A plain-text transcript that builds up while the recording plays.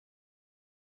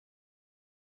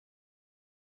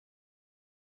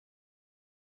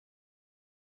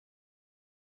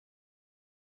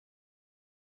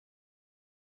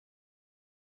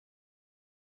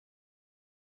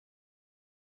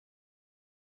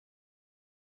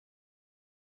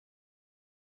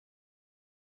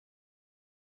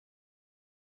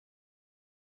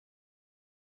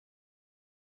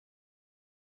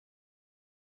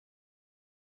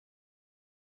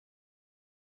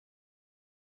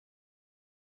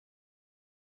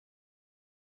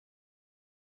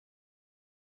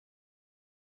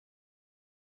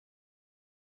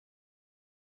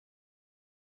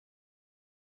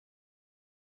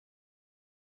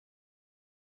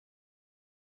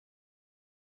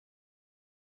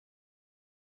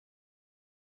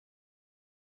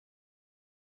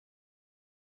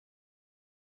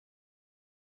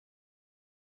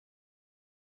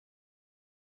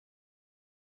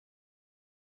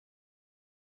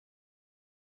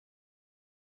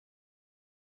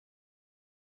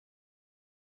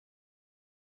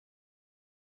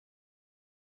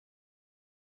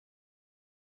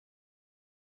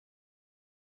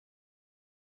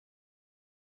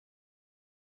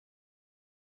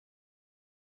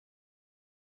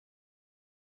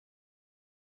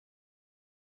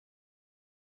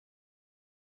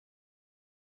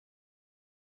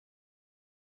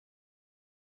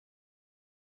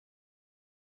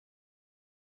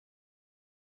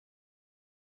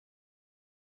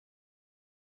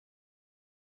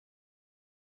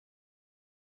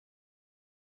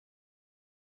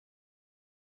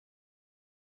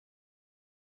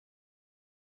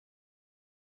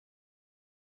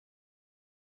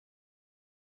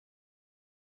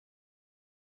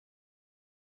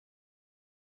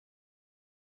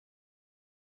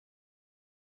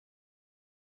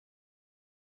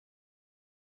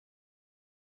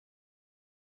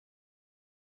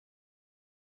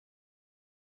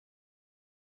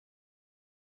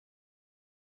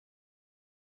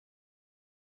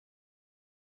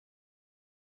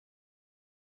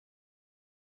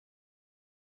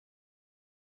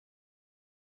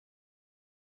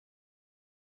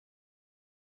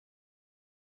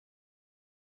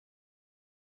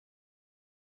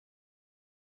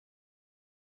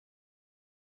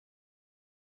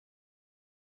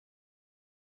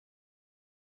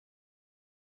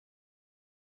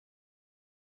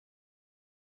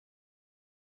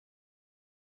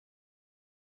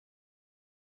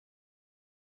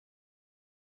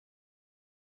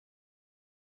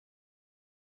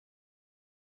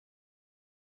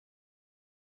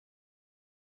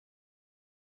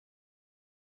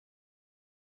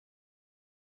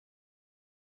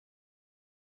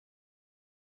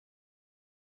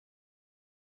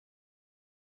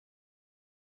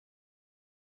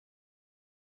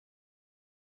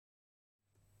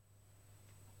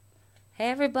Hey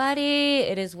everybody,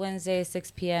 it is Wednesday, 6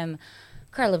 p.m.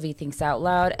 Carla V Thinks Out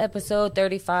Loud, episode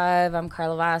 35. I'm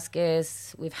Carla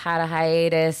Vasquez. We've had a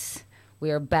hiatus.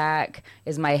 We are back.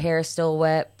 Is my hair still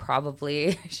wet?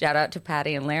 Probably. Shout out to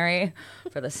Patty and Larry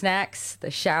for the snacks,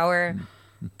 the shower.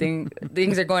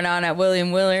 Things are going on at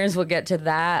William Willer's. We'll get to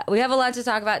that. We have a lot to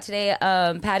talk about today.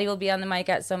 Patty will be on the mic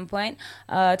at some point,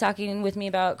 talking with me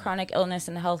about chronic illness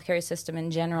in the healthcare system in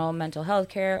general, mental health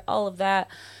care, all of that.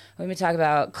 We're going to talk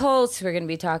about cults. We're going to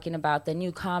be talking about the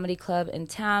new comedy club in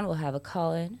town. We'll have a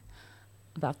call-in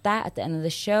about that at the end of the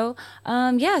show.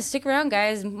 Stick around,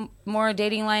 guys. More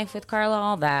dating life with Carla,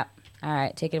 all that. All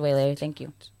right, take it away, Larry. Thank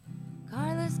you.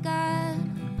 Carla's got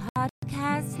a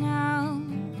podcast now.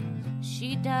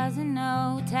 She doesn't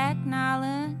know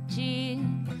technology.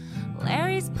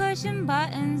 Larry's pushing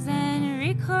buttons and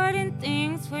recording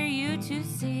things for you to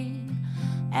see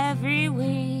every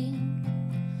week.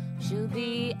 She'll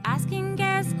be asking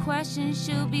guest questions.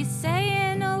 She'll be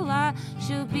saying a lot.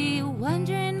 She'll be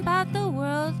wondering about the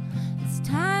world. It's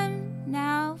time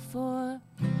now for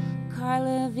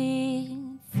Carla V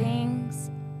Thinks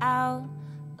Out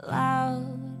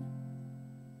Loud.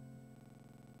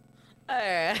 All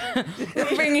right.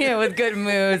 Bringing it with good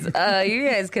moods. You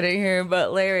guys couldn't hear,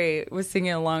 but Larry was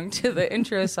singing along to the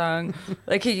intro song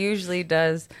like he usually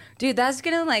does. Dude, that's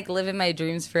going to like live in my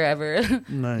dreams forever.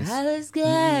 Nice. Carla's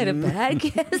got a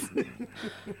podcast.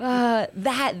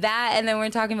 That, and then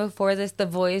we're talking before this, the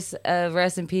voice of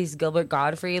rest in peace, Gilbert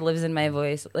Gottfried lives in my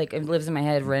voice, like it lives in my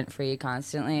head rent free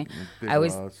constantly. I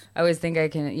always think I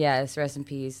can, yes, rest in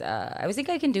peace. I always think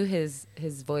I can do his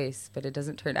voice, but it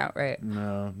doesn't turn out right.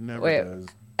 No, never does.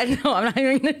 No, I'm not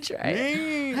even going to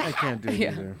try. I can't do it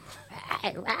either.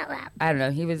 I don't know.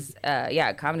 He was,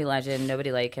 comedy legend.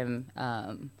 Nobody like him.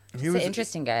 He's an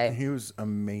interesting guy. He was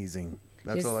amazing.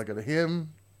 That's all I got.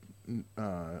 Him,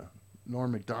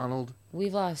 Norm Macdonald.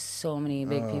 We've lost so many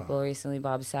big people recently.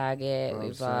 Bob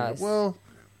Saget. Well,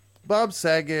 Bob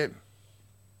Saget,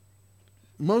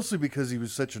 mostly because he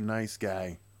was such a nice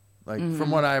guy. Like,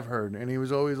 from what I've heard. And he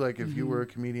was always like, if you were a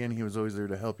comedian, he was always there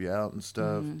to help you out and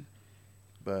stuff.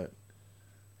 But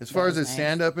as far as his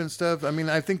stand-up and stuff, I mean,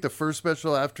 I think the first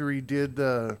special after he did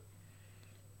the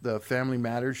Family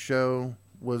Matters show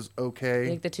was okay.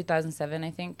 Like the 2007,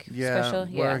 I think, special?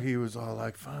 Yeah, where he was all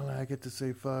like, finally I get to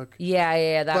say fuck.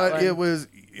 Yeah, that but one.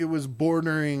 it was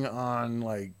bordering on,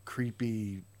 like,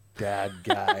 creepy dad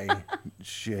guy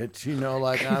shit. You know,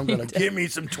 like, I'm going to give me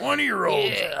some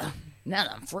 20-year-olds. Yeah, now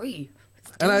I'm free.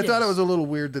 And I thought it was a little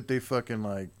weird that they fucking,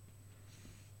 like,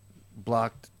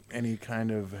 blocked any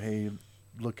kind of, hey,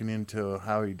 looking into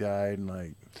how he died and,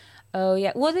 like... Oh,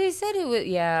 yeah. Well, they said it was,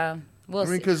 yeah... Well,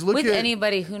 with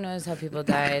anybody, who knows how people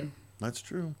died? That's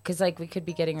true. Because, like, we could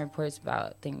be getting reports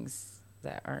about things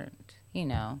that aren't,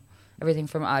 everything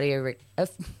from audio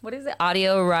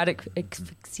erotic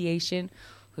asphyxiation.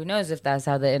 Who knows if that's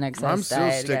how the NXS died? I'm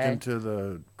still sticking to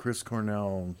the Chris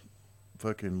Cornell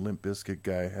fucking Limp Bizkit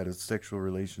guy had a sexual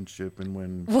relationship, and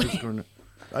when Chris Cornell...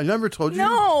 I never told you?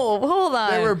 No, hold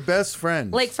on. They were best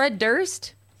friends. Like Fred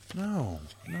Durst? No.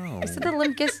 I said the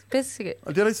Limp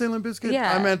Bizkit. Did I say Limp Bizkit?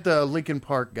 Yeah. I meant the Linkin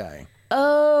Park guy.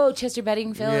 Oh, Chester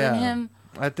Benningfield and him?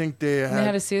 I think they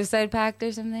had a suicide pact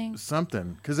or something?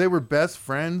 Something. Because they were best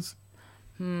friends.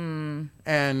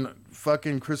 And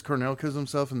fucking Chris Cornell kills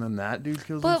himself, and then that dude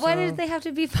kills himself. But why did they have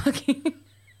to be fucking...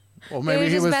 Well, maybe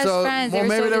he was best friends. Well,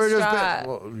 maybe they were just distraught.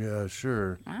 Well, yeah,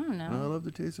 sure. I don't know. I love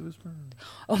the taste of his sperm.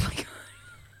 Oh my god.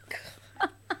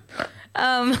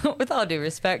 With all due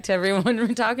respect to everyone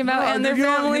we're talking about and their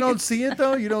family. You don't see it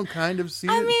though. You don't kind of see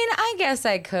it. I mean, I guess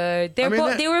I could. They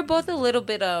were both a little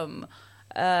bit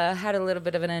had a little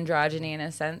bit of an androgyny in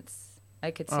a sense.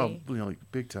 I could see. Oh, like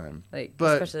big time. Like,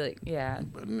 but, especially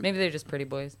maybe they're just pretty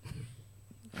boys.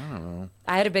 I don't know.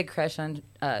 I had a big crush on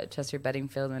Chester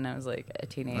Benningfield when I was like a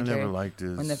teenager. I never liked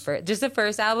his. When the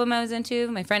first album I was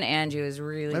into. My friend Angie was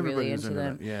really into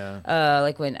them. Yeah.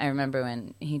 Like when I remember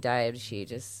when he died,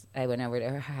 I went over to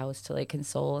her house to like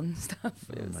console and stuff.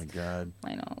 My god.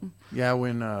 I know. Yeah,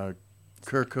 when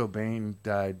Kurt Cobain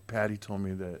died, Patty told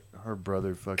me that her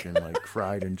brother fucking like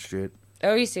cried and shit. Oh,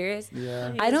 are you serious?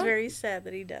 Yeah. He was very sad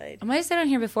that he died. I might have said on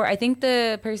here before. I think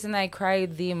the person that I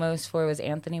cried the most for was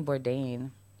Anthony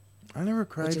Bourdain. I never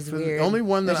cried for the only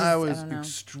one that I was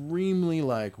extremely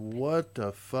like, what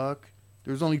the fuck?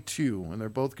 There's only two, and they're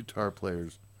both guitar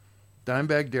players.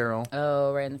 Dimebag Darrell.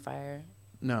 Oh, right in the fire.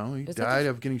 No, he died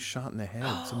of getting shot in the head.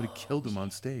 Somebody killed him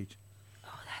on stage.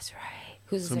 Oh, that's right.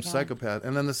 Who's some psychopath?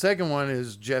 And then the second one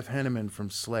is Jeff Henneman from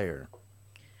Slayer.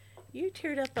 You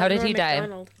teared up on How did he die?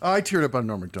 McDonald. Oh, I teared up on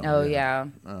Norm Macdonald. Oh, yeah.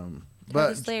 But how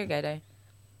did the Slayer guy die?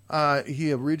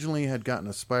 He originally had gotten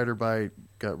a spider bite,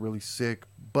 got really sick,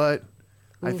 but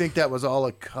I think that was all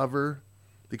a cover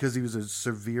because he was a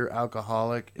severe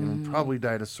alcoholic and probably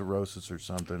died of cirrhosis or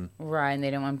something. Right, and they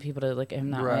didn't want people to look at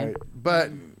him that way. Right. But,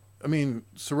 I mean,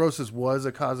 cirrhosis was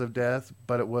a cause of death,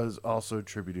 but it was also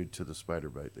attributed to the spider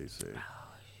bite, they say.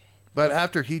 But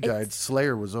after he died,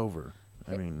 Slayer was over.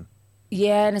 I mean...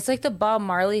 Yeah, and it's like the Bob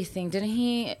Marley thing. Didn't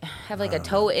he have like a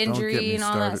toe injury and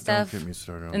all that stuff? Don't get me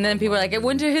started on and then Bob people are like, Marley, it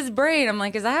went to his brain. I'm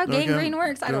like, is that how gangrene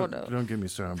works? I don't know. Don't get me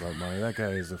started on Bob Marley. That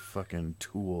guy is a fucking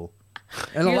tool.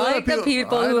 And You're a lot like of the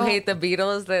people who hate the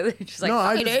Beatles. They're just like,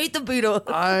 I hate the Beatles.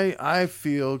 I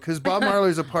feel, because Bob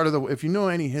Marley is a part of the, if you know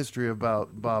any history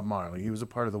about Bob Marley, he was a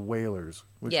part of the Wailers,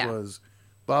 which was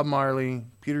Bob Marley,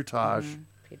 Peter Tosh,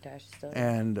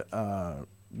 and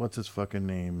what's his fucking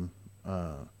name?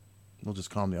 We'll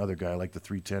just call him the other guy, like the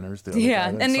Three Tenors. The other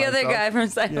guy, and the other guy from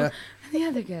Seinfeld. Yeah. The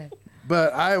other guy.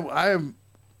 But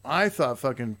I thought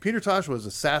fucking Peter Tosh was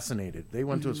assassinated. They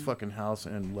went to his fucking house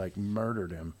and like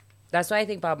murdered him. That's why I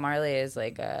think Bob Marley is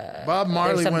like Bob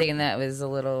Marley. There's something that was a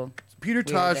little. Peter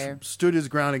Tosh stood his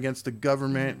ground against the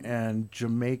government and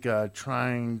Jamaica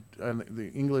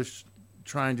the English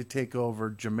trying to take over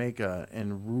Jamaica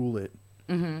and rule it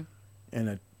in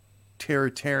a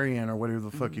territarian or whatever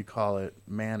the fuck you call it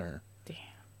manner.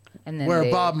 And then where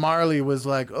Bob Marley was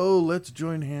like, oh, let's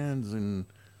join hands and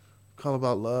call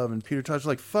about love. And Peter Tosh was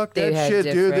like, fuck that shit,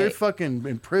 dude. They fucking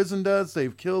imprisoned us.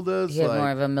 They've killed us. He had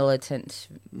more of a militant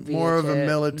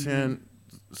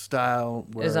style.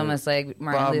 It was almost like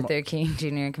Martin Luther King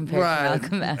Jr. compared to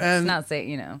Malcolm X. And, not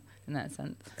saying, in that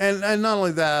sense. And not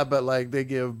only that, but like they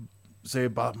say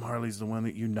Bob Marley's the one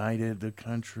that united the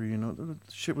country.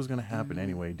 Shit was going to happen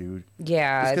anyway, dude.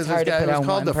 Yeah, it's hard to put on one person. It was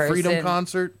called the Freedom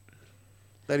Concert.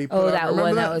 That he put that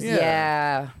one that was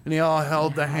yeah. And he all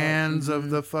held the hands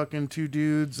of the fucking two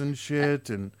dudes and shit.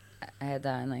 And I had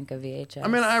that on like a VHS. I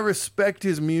mean, I respect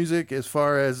his music as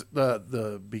far as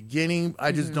the beginning.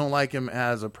 I just don't like him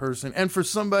as a person. And for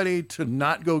somebody to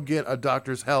not go get a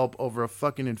doctor's help over a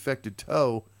fucking infected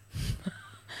toe.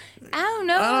 I don't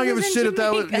know. I don't give a shit if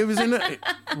that was. It was in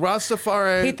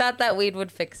Rastafari. He thought that weed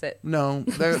would fix it. No,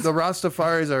 the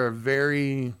Rastafaris are a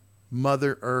very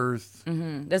Mother Earth.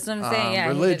 That's what I'm saying. Yeah,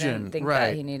 religion. He didn't think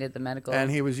that he needed the medical.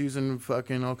 And he was using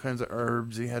fucking all kinds of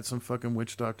herbs. He had some fucking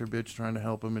witch doctor bitch trying to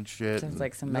help him and shit. Sounds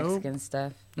like some Mexican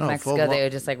stuff. In Mexico, they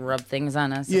would just like rub things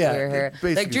on us. Yeah, if we were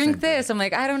here. Like drink this. I'm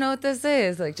like, I don't know what this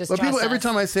is. Like just. But people, every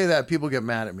time I say that, people get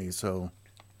mad at me. So.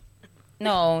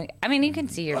 No, I mean you can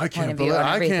see your point of view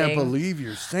on everything. I can't believe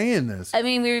you're saying this. I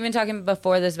mean, we were even talking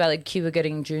before this about like Cuba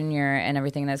Gooding Jr. and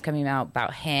everything that's coming out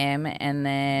about him, and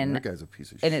then that guy's a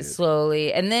piece of shit. And it's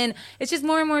slowly, and then it's just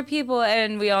more and more people,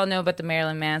 and we all know about the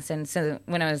Marilyn Manson. So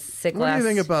when I was sick what do you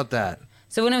think about that?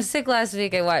 So when I was sick last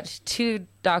week, I watched 2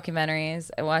 documentaries.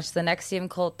 I watched the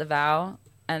NXIVM Cult, The Vow.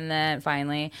 And then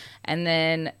finally, and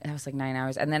then that was like 9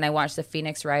 hours. And then I watched the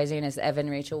Phoenix Rising as Evan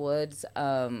Rachel Wood's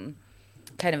kind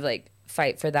of like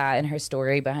fight for that and her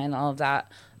story behind all of that.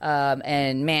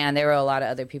 And man, there were a lot of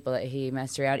other people that he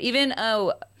messed around. Even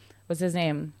what's his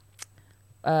name?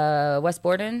 Wes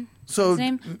Borden. So his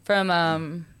name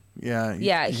from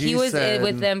he was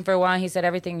with them for a while. He said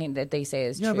everything that they say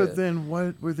is true. Yeah, but then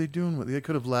what were they doing? They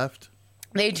could have left.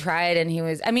 They tried, and he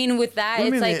was. I mean, with that,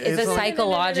 it's a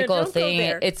psychological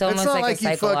thing. It's almost like a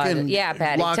psychological. Yeah,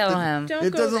 Patty, tell him.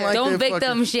 Don't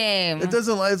victim shame. It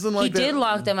doesn't like he did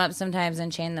lock them up sometimes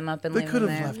and chain them up and leave them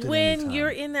there. When you're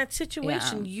in that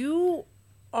situation, you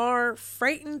are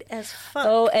frightened as fuck.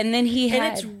 Oh, and then he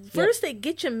had. And it's first they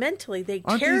get you mentally. They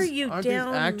tear you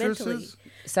down mentally.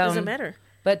 Doesn't matter.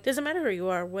 But doesn't matter who you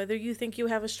are, whether you think you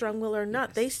have a strong will or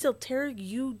not. They still tear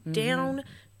you down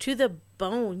to the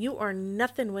bone. You are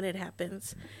nothing when it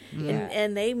happens.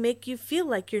 And they make you feel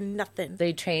like you're nothing.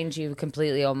 They trained you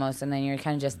completely almost, and then you're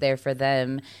kind of just there for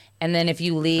them. And then if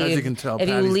you leave, as you can tell,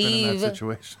 Patty's been in that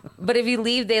situation. But if you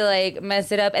leave, they like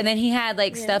mess it up. And then he had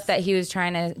like stuff that he was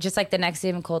trying to, just like the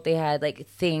NXIVM Cult, they had like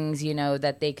things,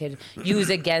 that they could use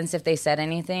against if they said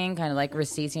anything, kind of like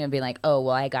receipts, being like, oh,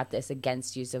 well, I got this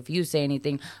against you. So if you say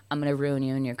anything, I'm going to ruin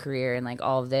you and your career and like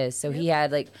all of this. So he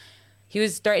had like, he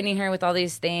was threatening her with all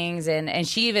these things. And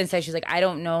she even said, she's like, I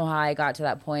don't know how I got to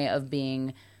that point of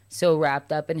being so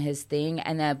wrapped up in his thing.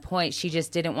 And at that point, she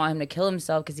just didn't want him to kill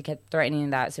himself because he kept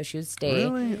threatening that. So she would stay.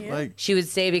 Really? Yeah. Like, she would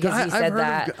stay because he said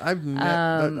that.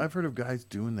 I've heard of guys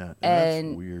doing that.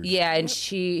 And that's weird. Yeah, and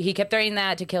he kept threatening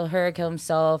that to kill her, kill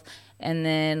himself. and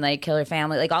then like kill her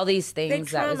family, like all these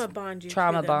things. They trauma bond you.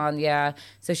 Trauma bond, yeah.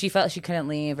 So she felt she couldn't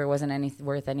leave or wasn't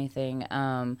worth anything.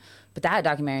 But that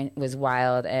documentary was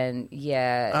wild, and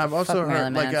yeah. I've also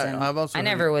heard, I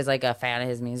never was like a fan of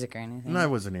his music or anything. No, I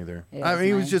wasn't either. I mean,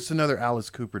 he was just another Alice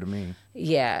Cooper to me.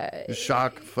 Yeah. The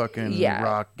shock fucking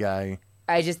rock guy.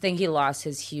 I just think he lost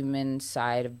his human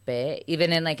side a bit.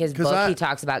 Even in like his book, he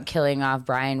talks about killing off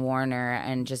Brian Warner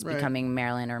and just becoming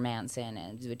Marilyn or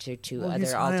Manson, which are two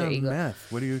other alter egos.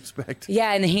 Meth. What do you expect?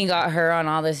 Yeah, and then he got her on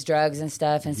all this drugs and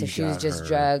stuff, and so she was just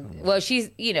drugged. Well, she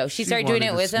started doing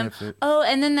it with him. Oh,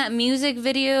 and then that music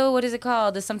video, what is it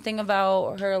called? There's something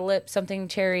about her lips, something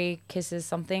cherry kisses,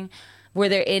 something, where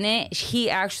they're in it. He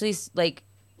actually like.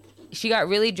 She got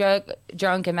really drunk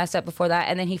and messed up before that,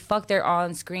 and then he fucked her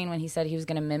on screen when he said he was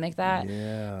going to mimic that.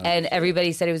 Yeah. And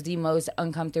everybody said it was the most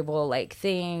uncomfortable like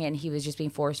thing, and he was just being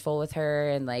forceful with her,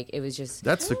 and like it was just.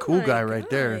 That's the cool guy right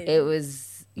there. It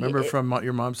was. Remember from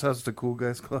your mom's house, the Cool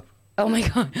Guys Club? Oh my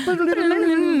god,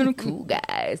 cool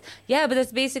guys. Yeah, but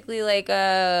that's basically like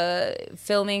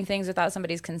filming things without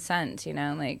somebody's consent. You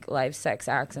know, like live sex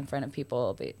acts in front of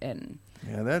people, and.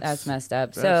 Yeah, that's messed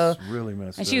up. That's really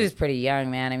messed up. And she was pretty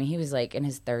young, man. I mean, he was like in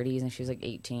his 30s, and she was like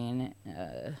 18.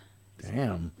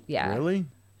 Damn. Yeah. Really?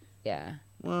 Yeah.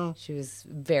 Well, she was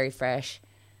very fresh.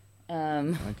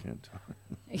 I can't tell.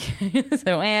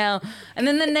 So well, and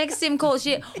then the NXIVM cult.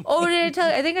 Did I tell?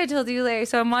 I think I told you later.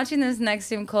 So I'm watching this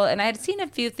NXIVM cult, and I had seen a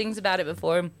few things about it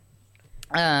before.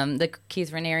 The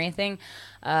Keith Raniere thing.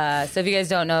 So if you guys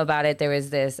don't know about it, there was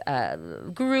this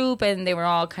group, and they were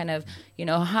all kind of,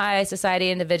 high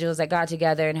society individuals that got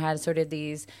together and had sort of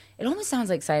these, it almost sounds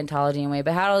like Scientology in a way,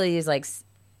 but had all these like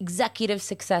executive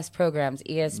success programs,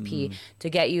 ESP, to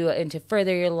get you into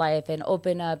further your life and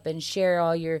open up and share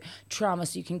all your trauma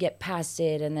so you can get past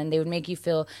it. And then they would make you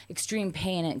feel extreme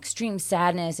pain and extreme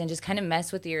sadness and just kind of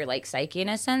mess with your like psyche in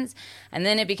a sense. And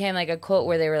then it became like a cult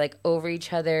where they were like over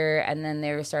each other, and then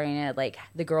they were starting to like,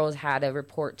 the girls had to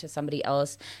report to somebody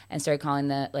else and started calling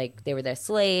they were their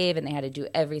slave, and they had to do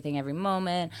everything every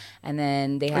moment. And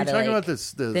then they had Are you talking about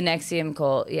this, the NXIVM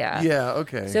cult. Yeah. Yeah.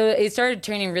 Okay. So it started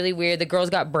turning really weird. The girls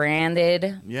got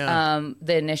branded. Yeah.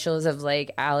 The initials of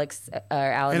like Alex or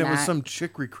Alan and Mack. It was some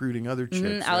chick recruiting other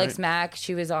chicks. Alex right? Mack.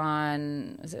 She was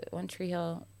on, was it One Tree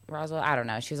Hill? Roswell? I don't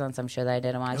know. She was on some show that I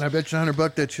didn't watch. And I bet you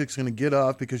 $100 that chick's going to get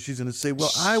off because she's going to say,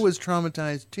 well, I was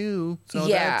traumatized too. So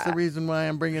that's the reason why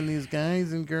I'm bringing these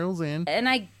guys and girls in. And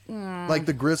like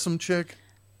the Grissom chick.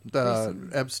 The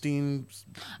Epstein.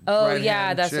 Oh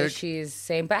yeah, that's chick. What she's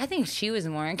saying. But I think she was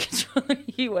more in control than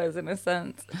he was in a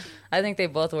sense. I think they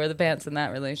both wore the pants in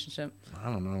that relationship. I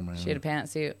don't know, man. She had a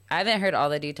pantsuit. I haven't heard all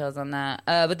the details on that.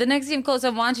 But the NXIVM cult,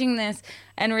 I'm watching this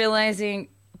and realizing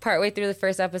partway through the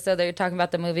first episode they were talking about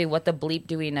the movie What the Bleep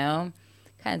Do We Know?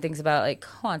 Kind of things about like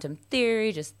quantum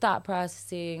theory, just thought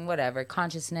processing, whatever,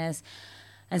 consciousness.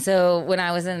 And so when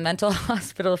I was in mental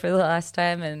hospital for the last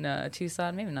time in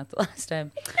Tucson, maybe not the last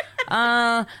time,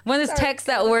 one of those techs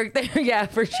that worked there, yeah,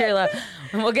 for sure.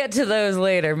 We'll get to those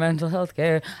later, mental health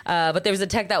care. But there was a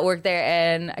tech that worked there,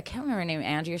 and I can't remember her name,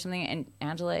 Angie or something, and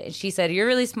Angela, and she said, you're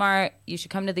really smart. You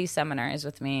should come to these seminars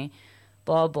with me,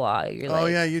 blah, blah. You're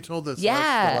yeah, you told us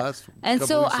last and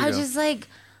so I was ago. just like,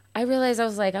 I realized I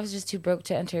was just too broke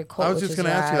to enter a cult. I was just going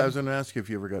to ask you. I was going to ask you if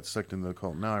you ever got sucked into the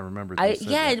cult. Now I remember.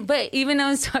 But even I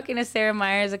was talking to Sarah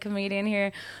Myers, a comedian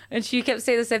here, and she kept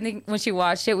saying the same thing when she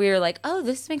watched it. We were like, "Oh,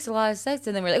 this makes a lot of sense,"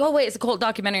 and then we're like, "Oh, wait, it's a cult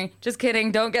documentary." Just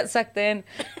kidding. Don't get sucked in,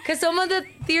 because some of the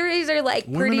theories are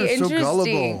like pretty interesting. So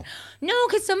gullible. No,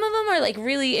 because some of them are like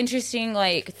really interesting,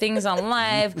 like things on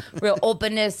live, real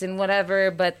openness and whatever.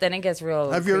 But then it gets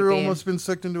real. Have you ever almost been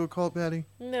sucked into a cult, Patty?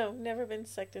 No, never been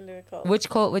sucked into a cult. Which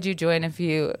cult would you join if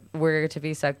you were to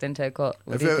be sucked into a cult?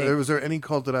 If was there any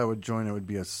cult that I would join, it would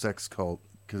be a sex cult.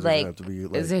 Because it would have to be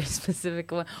like. Is there a specific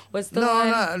one? What's the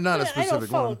one? No, not a specific one. I don't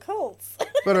follow cults.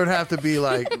 But it would have to be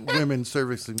like women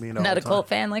servicing me. Not a cult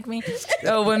fan like me.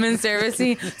 Oh, women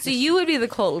servicing. So you would be the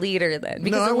cult leader then?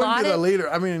 Because I wouldn't be the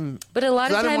leader. I mean, but a lot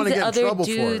of times the other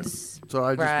dudes. For it. So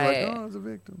I just like, I was a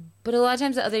victim. But a lot of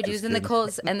times the other dudes in the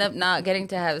cults end up not getting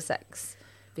to have sex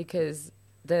because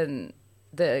then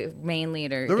the main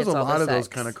leader. There was gets a all lot the of sex. those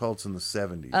kind of cults in the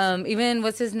 70s. Even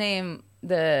what's his name?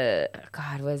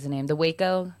 What's his name? The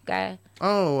Waco guy.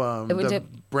 Oh, the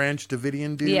Branch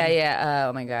Davidian dude. Yeah.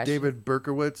 Oh my gosh. David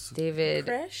Berkowitz.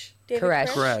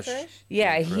 Koresh.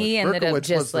 Yeah, he ended up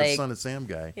just was like the Son of Sam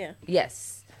guy. Yeah.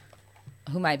 Yes.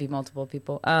 Who might be multiple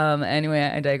people. Anyway,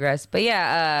 I digress. But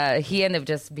yeah, he ended up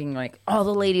just being like, all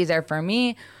the ladies are for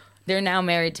me. They're now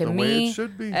married to the me. Way it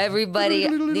should be. Everybody,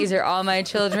 these are all my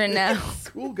children now.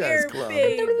 Cool Guys Club.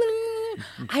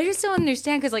 I just don't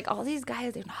understand because, like, all these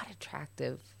guys, they're not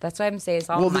attractive. That's why I'm saying it's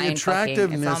all the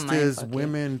attractiveness is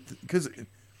women, because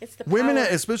women,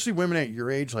 especially women at your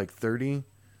age, like 30,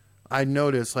 I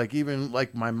notice, like, even,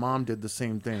 like, my mom did the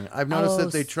same thing. I've noticed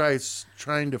that they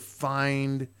trying to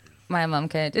find... My mom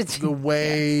kind of did the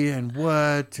way and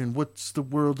what's the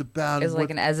world about? It's like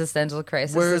an existential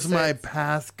crisis. Where's my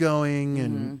path going?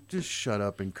 And just shut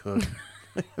up and cook.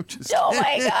 I'm just oh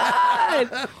my God!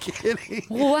 I'm kidding.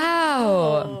 Wow!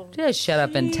 Oh, just shut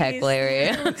up and tech, Larry.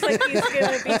 It looks like he's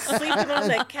gonna be sleeping on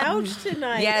the couch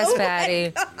tonight. Yes,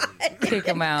 Patty. Kick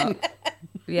him out.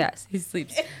 Yes, he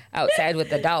sleeps outside with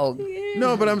the dog.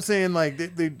 No, but I'm saying, like,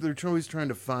 they're always trying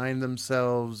to find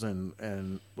themselves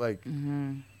and like.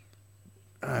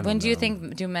 When do you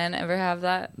think, do men ever have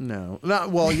that? No.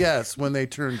 Well, yes, when they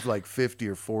turn like 50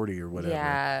 or 40 or whatever.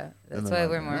 Yeah, that's why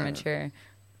we're more mature.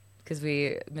 Because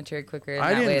we mature quicker in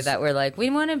that way that we're like, we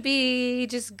want to be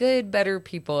just good, better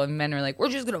people. And men are like, we're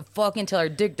just going to fuck until our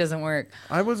dick doesn't work.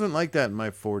 I wasn't like that in my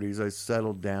 40s. I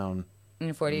settled down. In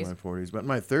your 40s? In my 40s. But in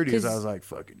my 30s, I was like,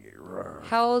 fucking yeah.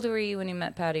 How old were you when you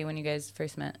met Patty, when you guys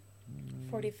first met?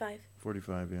 45.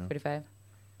 45, yeah. 45?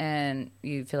 And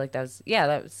you feel like that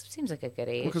seems like a good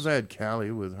age. Because I had Callie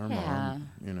with her mom,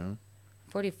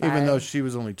 45. Even though she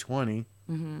was only 20.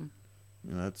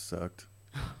 That sucked.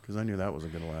 Because I knew that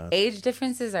wasn't going to last. Age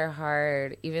differences are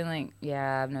hard. Even like,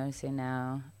 I'm noticing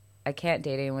now. I can't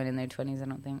date anyone in their 20s, I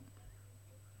don't think.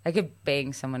 I could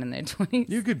bang someone in their 20s.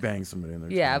 You could bang somebody in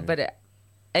their 20s. Yeah, but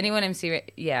anyone I'm seeing,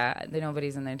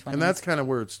 nobody's in their 20s. And that's kind of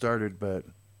where it started, but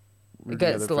we're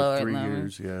together for 3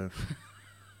 years, yeah.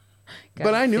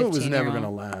 But I knew it was never going to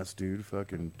last, dude.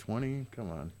 Fucking 20? Come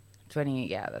on. 20,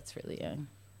 yeah, that's really young.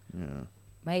 Yeah.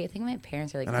 I think my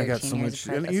parents are like 13 I got so years much,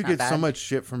 apart. and you get so much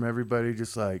shit from everybody,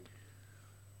 just like,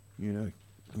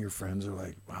 your friends are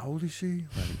like, how old is she?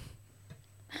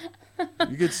 Like,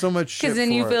 you get so much shit. Because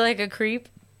then you feel like a creep?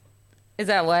 Is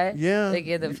that what? Yeah. Like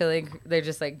you feel like they're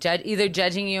just like either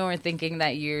judging you or thinking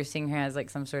that you're seeing her as like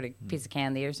some sort of piece of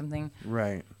candy or something.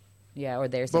 Right. Yeah, or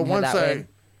they're seeing her that way.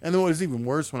 And then it was even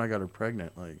worse when I got her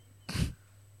pregnant. Like,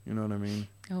 you know what I mean?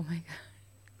 Oh my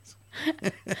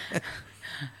God.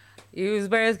 Use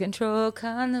birth control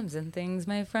condoms and things,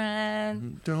 my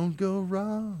friend. Don't go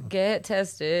wrong. Get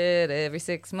tested every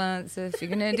 6 months if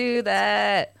you're gonna do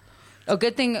that. Oh,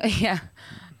 good thing. Yeah,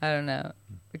 I don't know.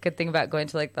 The good thing about going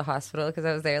to like the hospital, because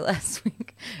I was there last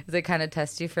week, is they kind of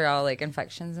test you for all like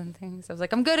infections and things. I was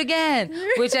like, I'm good again,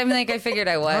 which I'm like, I figured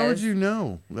I was. How would you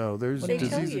know? No, there's they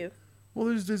tell you. Well,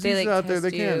 there's diseases out there.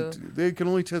 They can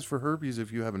only test for herpes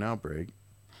if you have an outbreak.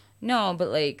 No, but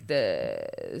like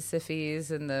the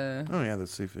syphilis and the... Oh, yeah, the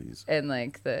syphilis. And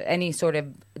like any sort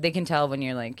of... They can tell when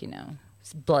you're like,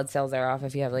 blood cells are off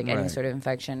if you have like any sort of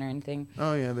infection or anything.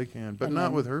 Oh, yeah, they can. But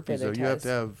not with herpes, though. You have to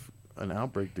have an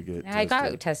outbreak to get tested. I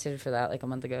got tested for that like a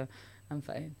month ago. I'm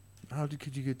fine.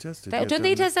 Could you get tested? Don't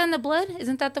they test that in the blood?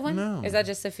 Isn't that the one? No. Or is that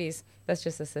just syphilis? That's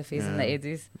just the syphilis and the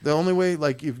AIDs. The only way,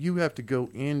 like, if you have to go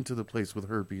into the place with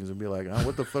herpes and be like,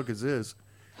 what the fuck is this?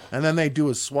 And then they do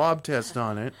a swab test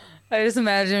on it. I just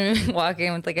imagine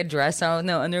walking with like a dress on with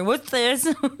no under. What's this?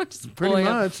 Pretty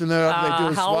much. And they do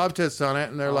a swab test on it.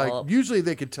 And they're like, usually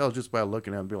they could tell just by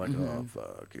looking at it and be like, oh,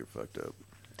 fuck, you're fucked up.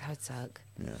 That would suck.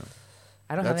 Yeah.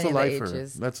 I don't have any of the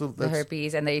H's. That's the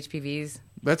herpes and the HPVs.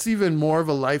 That's even more of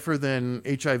a lifer than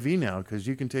HIV now, because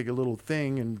you can take a little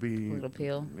thing and be... A little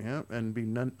peel. Yeah, and be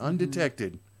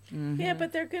undetected. Mm-hmm. Yeah,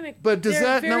 but they're going to... But does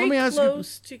that... Now, let me ask you...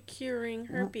 close to curing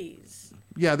herpes.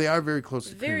 Yeah, they are very close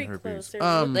to curing herpes.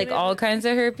 Like all kinds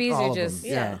of herpes? All or just...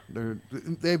 Yeah.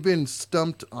 They've been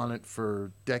stumped on it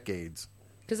for decades.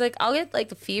 Because, like, I'll get, like,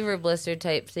 the fever blister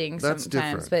type thing sometimes,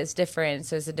 different. But it's different,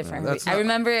 so it's a different... I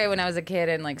remember when I was a kid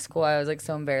in, like, school, I was, like,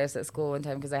 so embarrassed at school one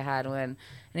time because I had one.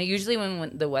 And usually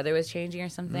when the weather was changing or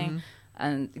something,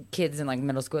 and kids in, like,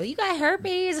 middle school, you got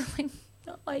herpes? I'm like,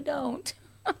 no, I don't.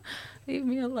 Leave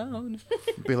me alone.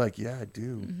 Be like, yeah, I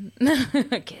do.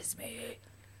 Kiss me.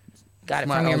 Got it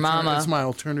from your mama. It's my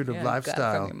alternative lifestyle.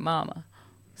 Got it from your mama.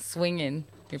 Swinging.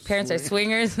 Your parents are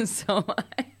swingers, and so am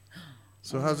I.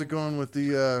 So how's it going with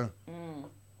the,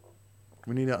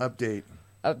 we need an update.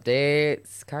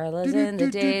 Updates. Carla's in the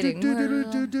dating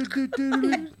world.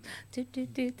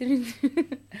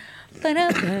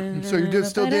 So you're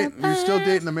still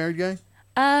dating the married guy?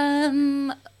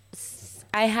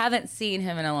 I haven't seen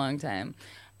him in a long time.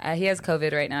 He has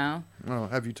COVID right now. Oh,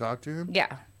 have you talked to him?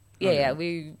 Yeah. Yeah.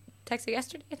 We texted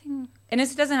yesterday, I think. And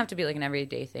it doesn't have to be like an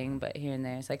everyday thing, but here and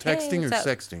there. It's like, texting hey, or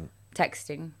sexting?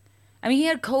 Texting. I mean, he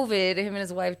had COVID, him and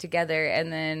his wife together,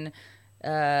 and then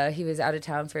he was out of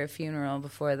town for a funeral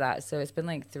before that. So it's been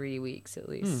like 3 weeks at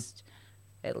least.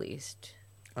 At least.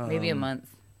 Maybe a month.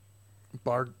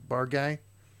 Bar guy?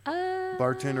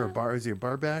 Bartender or bar? Is he a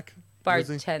bar back?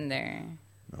 Bartender.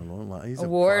 No, he's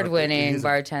award-winning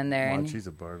bartender. Watch, he's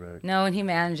a bar back. No, and he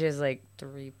manages like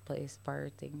 3-place bar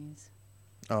thingies.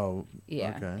 Oh,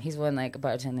 yeah. Okay. He's won like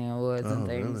bartending awards and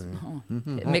things.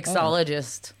 Really?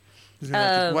 Mixologist.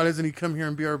 Why doesn't he come here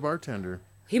and be our bartender?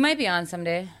 He might be on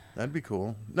someday. That'd be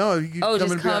cool. No, he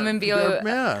could come and be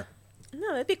yeah.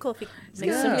 No, that'd be cool if he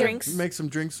makes some drinks. Make some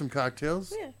drinks, some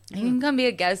cocktails. Yeah. He can come be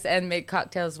a guest and make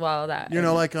cocktails while that.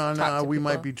 Like on We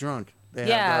Might Be Drunk. They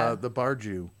have the Bar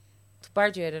Jew.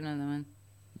 Barju, I don't know that one.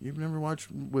 You've never watched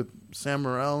with Sam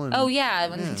Morril and? Oh yeah.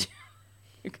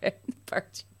 Okay,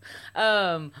 Barju.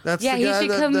 That's yeah, the guy he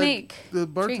should come make the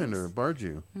bartender,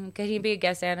 Barju. Could he be a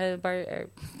guest and a bar?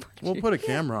 We'll put a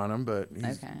camera on him, but he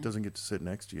doesn't get to sit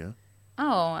next to you.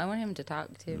 Oh, I want him to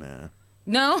talk too. Nah.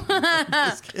 No.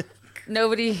 Just kidding.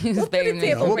 Nobody's begging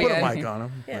me. We'll put a mic on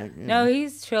him. Yeah. No,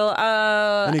 he's chill.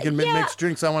 And he can mix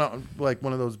drinks. I want like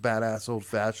one of those badass old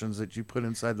fashions that you put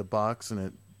inside the box and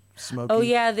it smoky. Oh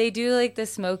yeah, they do like the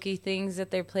smoky things at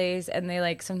their place, and they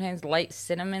like sometimes light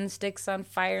cinnamon sticks on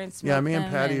fire and smoke. Yeah, me and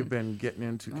Patty have been getting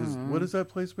into because what is that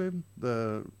place, babe?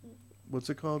 What's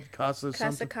it called? Casa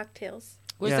Cocktails.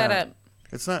 Where's that at?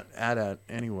 It's not at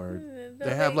anywhere.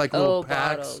 They have like little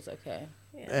packs. Bottles. Okay.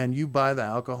 Yeah. And you buy the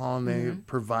alcohol, and they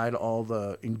provide all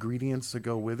the ingredients to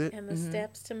go with it, and the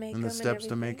steps to make and the steps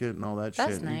to make it, and all that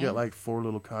That's shit. Nice. You get like 4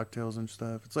 little cocktails and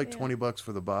stuff. It's like $20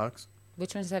 for the box.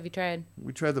 Which ones have you tried?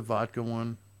 We tried the vodka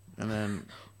one, and then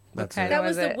that's it. That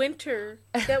was the winter.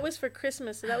 That was for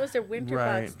Christmas. So that was their winter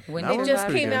box. They just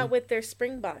came out with their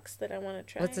spring box that I want to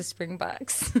try. What's a spring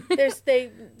box?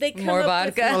 They come more up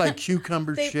vodka. More like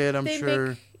cucumber shit. I'm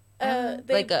sure.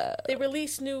 They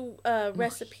release new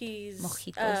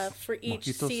recipes for each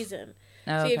season.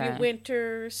 So you have your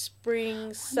winter,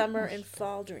 spring, summer, and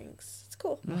fall drinks. It's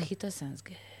cool. Mojito sounds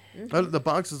good. The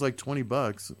box is like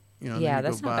 $20. Yeah, then you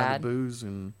that's go not buy bad. the booze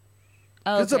and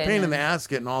it's a pain in the ass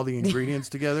getting all the ingredients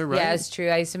together, right? Yeah, it's true.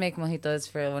 I used to make mojitos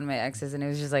for one of my exes, and it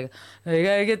was just like, you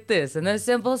gotta get this and the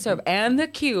simple syrup and the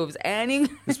cubes and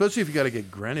especially if you gotta get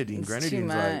grenadine.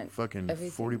 Grenadine's like fucking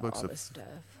everything, $40 all this stuff.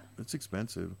 It's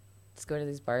expensive. Just go to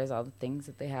these bars, all the things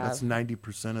that they have. That's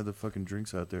 90% of the fucking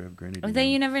drinks out there have grenadine. But then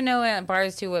you never know at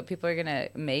bars too what people are gonna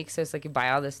make, so it's like you buy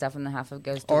all this stuff and the half of it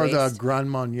goes to waste. Or the Grand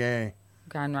Marnier.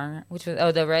 Grand Marnier, which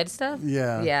was the red stuff.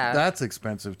 Yeah, that's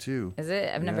expensive too. Is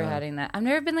it? I've never had that. I've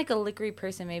never been like a liquor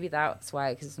person. Maybe that's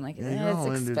why, because I'm like,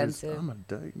 it's expensive. I'm a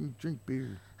drink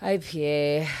beer.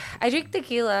 IPA. I drink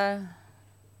tequila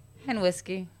and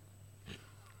whiskey.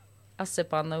 I'll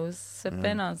sip on those.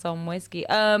 Sipping on some whiskey.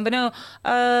 But no,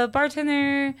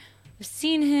 bartender. I've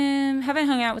seen him. Haven't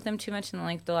hung out with him too much in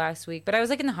like the last week. But I was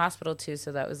like in the hospital too,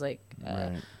 so that was like.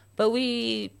 But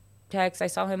we text. I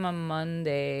saw him on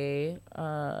Monday,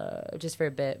 just for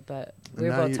a bit. But we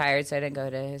were both tired, so I didn't go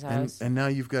to his house. And now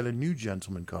you've got a new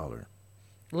gentleman caller.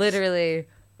 Literally.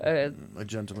 A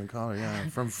gentleman caller, yeah,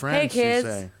 from France. Hey kids,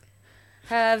 you say.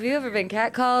 Have you ever been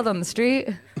catcalled on the street?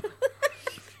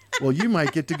 Well, you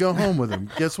might get to go home with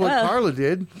him. Guess what Carla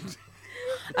did?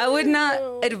 I would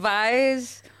not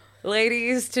advise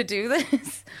ladies to do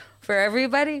this for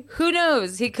everybody. Who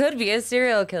knows? He could be a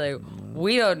serial killer.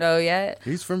 We don't know yet.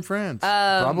 He's from France.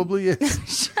 Probably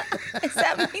is.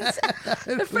 That means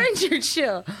the French are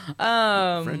chill.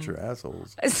 French are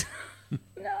assholes.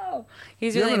 No.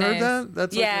 He's you really haven't nice. heard that?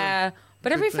 That's yeah.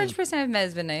 But every French person I've met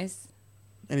has been nice.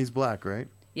 And he's black, right?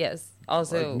 Yes.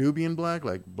 Also. Like Nubian black?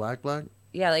 Like black?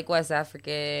 Yeah, like West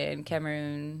African,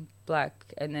 Cameroon,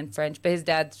 black, and then French. But his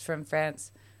dad's from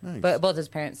France. Nice. But both his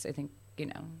parents, I think,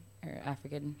 are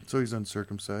African. So he's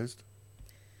uncircumcised?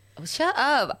 Oh, shut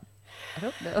up. I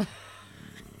don't know.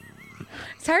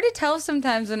 It's hard to tell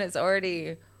sometimes when it's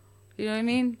already, you know what I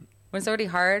mean? When it's already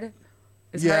hard.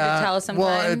 It's hard to tell sometimes.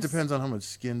 Well, it depends on how much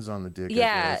skin's on the dick.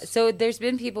 Yeah, so there's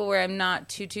been people where I'm not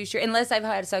too sure, unless I've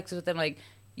had sex with them, like,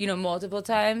 multiple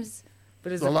times.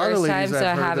 But it's the first time, so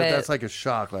I haven't. That's like a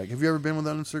shock. Like, have you ever been with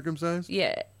uncircumcised?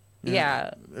 Yeah.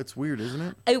 It's weird,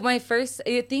 isn't it? My first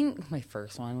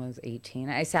one was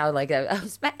 18. I sound like I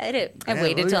was mad at it. I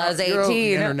waited till I was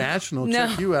 18. International,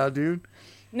 check you out, dude.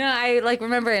 No, I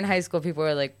remember in high school people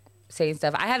were like saying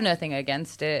stuff. I have nothing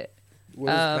against it.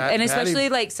 And especially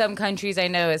like some countries, I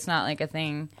know it's not like a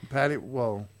thing.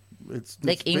 It's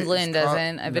like England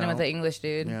doesn't. I've been with an English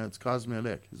dude. Yeah, it's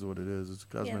cosmetic is what it is. It's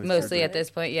cosmetic. Mostly surgery. at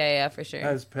this point. Yeah, for sure.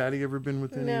 Has Patty ever been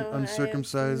with any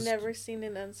uncircumcised? I've never seen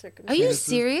an uncircumcised. Are you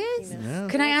serious? Yeah.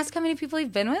 Can I ask how many people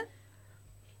you've been with?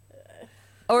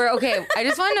 Or, okay, I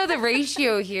just want to know the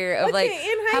ratio here of, like,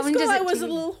 in high school, I was a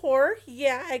little whore.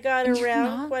 Yeah, I got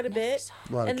around quite a bit.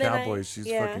 A lot of cowboys. She's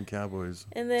fucking cowboys.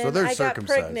 And then so they're I got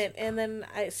circumcised. pregnant, and then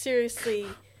I seriously,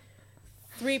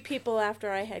 3 people after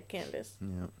I had Candace.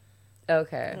 Yeah.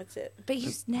 Okay. That's it. But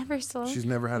you never saw. She's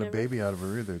never had a baby out of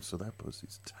her either, so that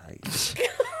pussy's tight.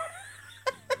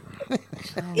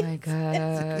 Oh my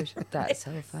gosh, that's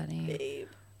so funny. Babe.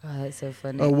 Oh, that's so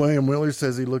funny. Oh, William Willer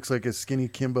says he looks like a skinny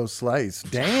Kimbo Slice.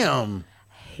 Damn.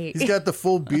 He's got the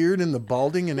full beard and the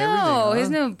balding and everything. No, there's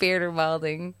no beard or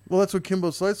balding. Well, that's what Kimbo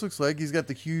Slice looks like. He's got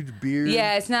the huge beard.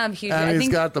 Yeah, it's not huge. And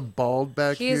he's got the bald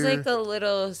back here. He's like a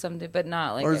little something, but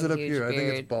not like. Or is a it up huge here? beard. I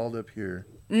think it's bald up here.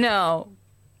 No.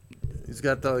 He's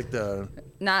got the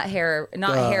not hair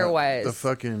wise. The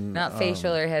fucking not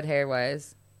facial or head hair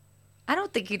wise. I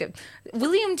don't think he did.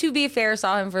 William, to be fair,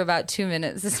 saw him for about 2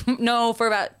 minutes. For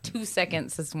about 2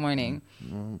 seconds this morning.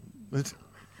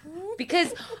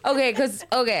 Because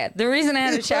the reason I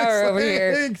had a shower over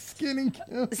here. Skinny.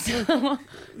 So,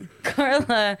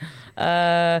 Carla,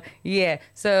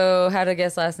 So had a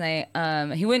guest last night.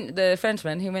 The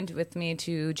Frenchman, he went with me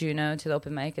to Juno to the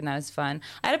open mic, and that was fun.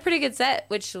 I had a pretty good set,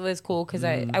 which was cool because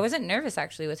I wasn't nervous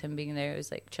actually with him being there. It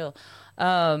was like chill.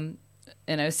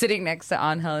 And I was sitting next to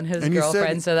Angel and his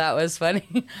girlfriend, so that was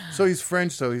funny. So he's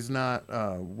French, so he's not,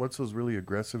 what's those really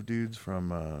aggressive dudes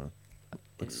from,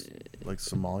 like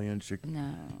Somalian chick?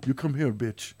 No. You come here,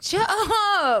 bitch. Shut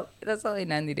up! That's only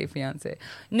 90 Day Fiancé.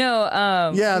 No,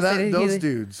 yeah, those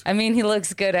dudes. I mean, he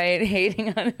looks good. I ain't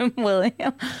hating on him,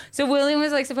 William. So William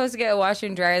was like supposed to get a washer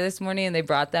and dryer this morning, and they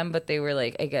brought them, but they were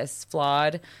like, I guess,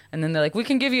 flawed. And then they're like, we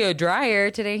can give you a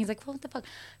dryer today. He's like, well, what the fuck?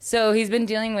 So he's been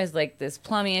dealing with like this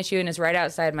plumbing issue, and it's right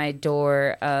outside my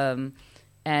door. And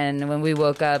when we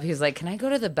woke up, he was like, can I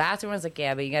go to the bathroom? I was like,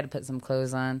 yeah, but you got to put some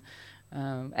clothes on.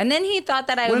 And then he thought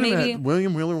that I would maybe...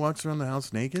 William Wheeler walks around the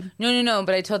house naked? No.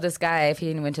 But I told this guy if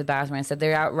he went to the bathroom, I said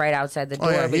they're out right outside the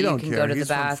door, but you can go to the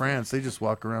bathroom. He's from France. They just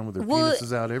walk around with their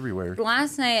penises out everywhere.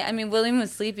 Last night, I mean, William was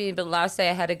sleeping, but last night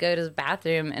I had to go to the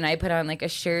bathroom, and I put on like a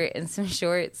shirt and some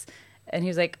shorts. And he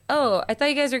was like, oh, I thought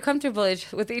you guys were comfortable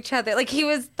with each other. Like,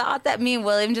 thought that me and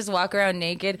William just walk around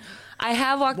naked. I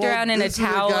have walked around in a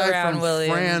towel around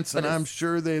William. France, and I'm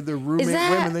sure they're roommate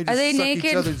women. They just suck naked?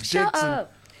 Each other's Shut dicks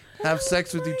up. And have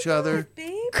sex with each other.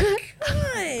 Babe,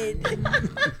 God.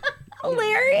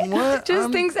 Larry What?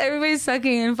 just thinks everybody's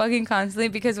sucking and fucking constantly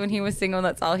because when he was single,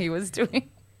 that's all he was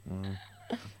doing.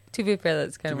 To be fair,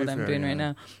 that's kind of what I'm doing right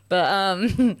now.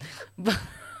 But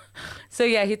so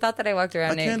yeah, he thought that I walked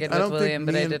around naked with William,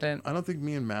 but I didn't. I don't think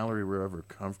me and Mallory were ever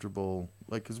comfortable,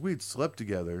 like, because we'd slept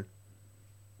together,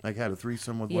 like had a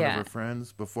threesome with one of our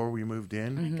friends before we moved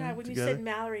in. Oh my God, when you said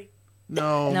Mallory.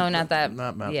 No, not that.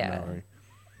 Not Mallory.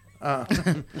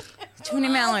 Too many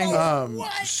Mallory.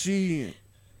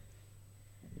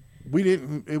 We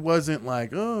didn't. It wasn't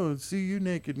like, oh, see you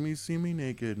naked, me see me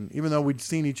naked. And even though we'd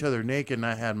seen each other naked, and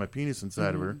I had my penis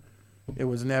inside of her, it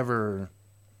was never.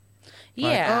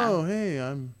 Like, oh, hey,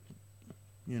 I'm.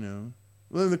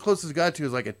 Well, the closest I got to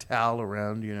was like a towel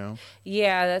around,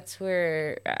 Yeah, that's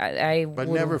where I But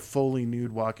never fully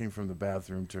nude walking from the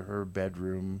bathroom to her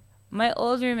bedroom. My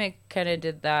old roommate kind of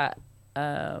did that,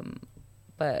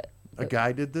 but... A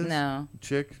guy did this? No.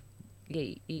 Chick?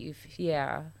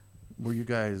 Yeah. Were you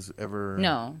guys ever...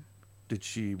 No. Did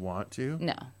she want to?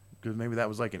 No. Because maybe that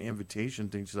was like an invitation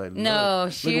thing. She's like, no,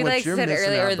 she like said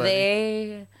earlier, or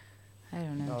they... I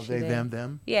don't know. Oh,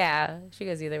 them? Yeah, she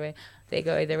goes either way. They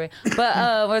go either way.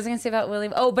 But what was I going to say about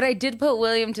William? Oh, but I did put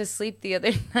William to sleep the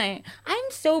other night. I'm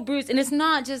so bruised, and it's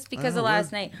not just because of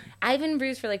last night. I've been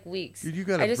bruised for like weeks. Dude, you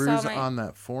got a bruise on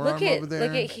that forearm over there?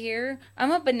 Look at here.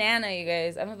 I'm a banana, you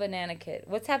guys. I'm a banana kid.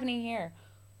 What's happening here?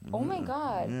 Oh my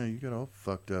God. Yeah, you got all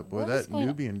fucked up. Boy, that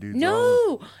Nubian dude's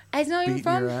it's not even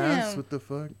from your ass? him. What the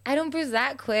fuck? I don't bruise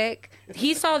that quick.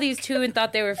 He saw these two and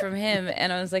thought they were from him,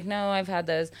 and I was like, no, I've had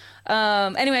those.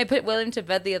 Anyway, I put William to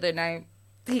bed the other night.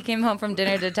 He came home from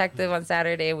Dinner Detective on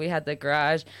Saturday, and we had the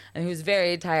garage, and he was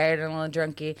very tired and a little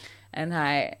drunky and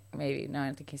high. Maybe. No, I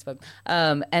don't think he spoke.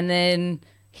 And then...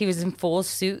 he was in full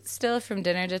suit still from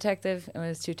Dinner Detective and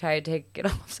was too tired to take it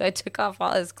off. So I took off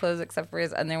all his clothes except for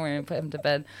his underwear and put him to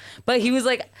bed. But he was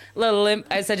like a little limp.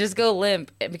 I said, just go limp.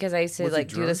 Because I used to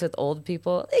do this with old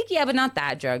people. Like, yeah, but not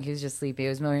that drunk. He was just sleepy. It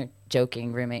was more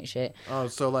joking roommate shit. Oh,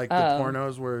 so like the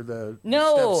pornos where the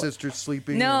stepsister's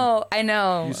sleeping? No, I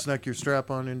know. You snuck your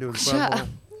strap on into his bubble?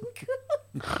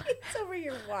 It's over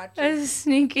your watch. That's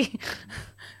sneaky.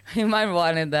 He might have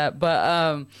wanted that,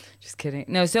 but just kidding.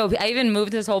 No, so I even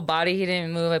moved his whole body. He didn't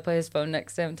even move. I put his phone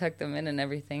next to him, tucked him in and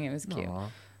everything. It was cute.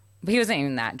 But he wasn't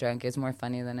even that drunk. It was more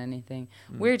funny than anything.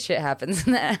 Weird shit happens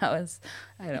in that house.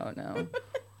 I don't know.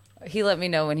 He let me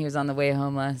know when he was on the way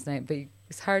home last night, but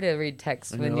it's hard to read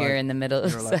text when you're in the middle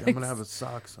of sex. I'm going to have a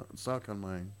sock on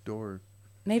my door.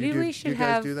 Maybe we should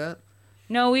have... Do you guys do that?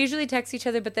 No, we usually text each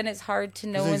other, but then it's hard to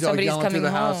know when somebody's coming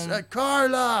home.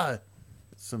 Carla!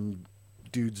 Some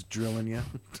dude's drilling you.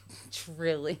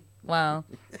 Drilling. Wow.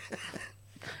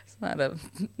 It's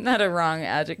not a wrong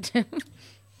adjective.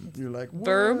 You're like, what?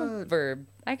 Verb.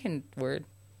 I can word.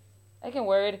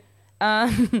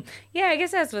 Yeah, I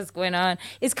guess that's what's going on.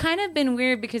 It's kind of been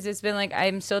weird because it's been like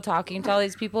I'm still talking to all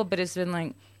these people, but it's been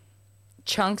like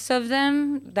chunks of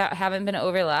them that haven't been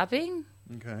overlapping.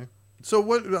 Okay.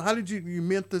 So how did you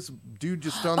met this dude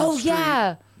just on the street?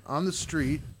 Yeah. On the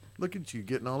street. Look at you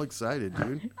getting all excited,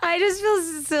 dude. I just feel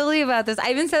silly about this.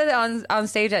 I even said it on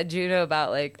stage at Juno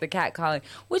about like the cat calling,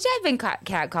 which I've been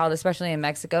cat called, especially in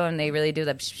Mexico, and they really do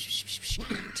that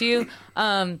to you.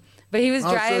 But he was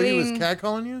driving. So he was cat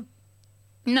calling you?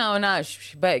 No, not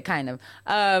but kind of.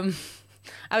 I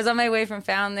was on my way from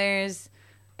Founders.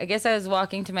 I guess I was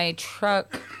walking to my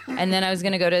truck, and then I was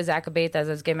going to go to Zacabetas. I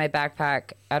was getting my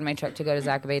backpack out of my truck to go to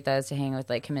Zacabetas to hang with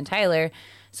like him and Tyler.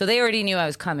 So they already knew I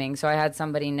was coming, so I had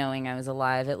somebody knowing I was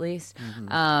alive at least. Mm-hmm.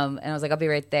 And I was like, I'll be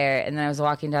right there. And then I was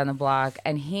walking down the block,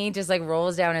 and he just like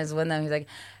rolls down his window. He's like,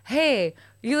 hey,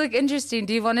 you look interesting.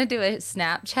 Do you want to do a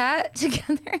Snapchat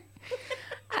together?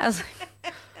 I was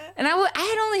like, and I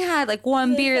had only had like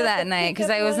one beer that night because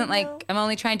I wasn't like, I'm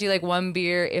only trying to do like one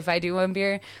beer if I do one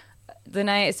beer the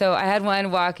night. So I had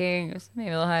one walking, it was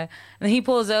maybe a little high. And then he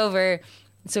pulls over,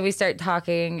 so we start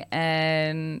talking,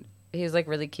 and he was like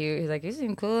really cute. He's like, you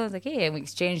seem cool. I was like, hey, and we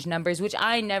exchanged numbers, which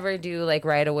I never do like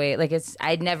right away. Like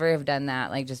I'd never have done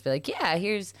that. Like just be like, yeah,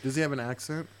 here's. Does he have an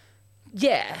accent?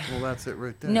 Yeah. Well, that's it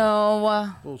right there.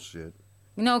 No. Bullshit.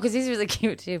 No, because he's really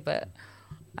cute too, but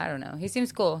I don't know. He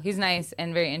seems cool. He's nice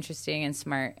and very interesting and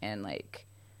smart and like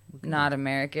not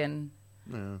American.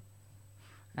 Yeah.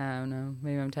 I don't know.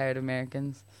 Maybe I'm tired of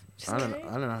Americans. I don't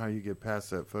know how you get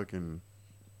past that fucking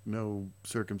no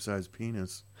circumcised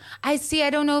penis. I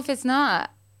don't know if it's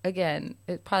not. Again,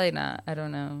 it's probably not. I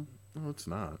don't know. No, it's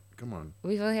not. Come on.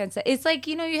 We've only had sex. It's like,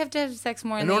 you know, you have to have sex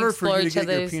more. In order for you to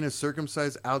get your penis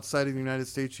circumcised outside of the United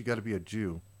States, you got to be a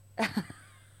Jew.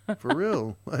 For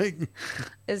real. Like,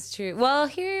 it's true. Well,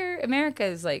 here, America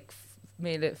is like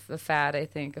made it a fad, I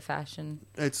think, a fashion.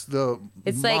 It's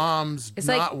moms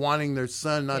not wanting their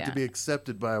son not to be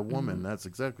accepted by a woman. Mm-hmm. That's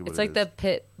exactly what it is. It's like the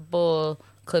pit bull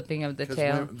clipping of the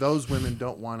tail. Those women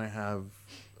don't want to have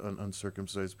an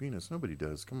uncircumcised penis. Nobody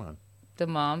does. Come on. The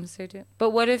moms are doing. But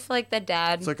what if like the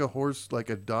dad? It's like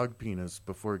a dog penis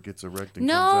before it gets erected.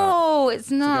 No, it's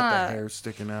not. It's got the hair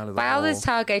sticking out of the By all this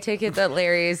talk, I take it that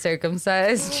Larry is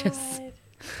circumcised.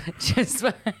 Just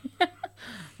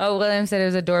Oh, William said it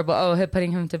was adorable. Oh,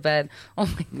 putting him to bed. Oh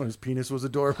my. His penis was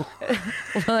adorable.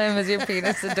 William, is your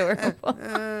penis adorable?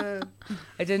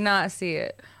 I did not see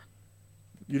it.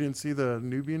 You didn't see the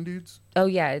Nubian dudes? Oh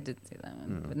yeah, I did see that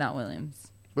one, but not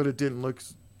William's. But it didn't look.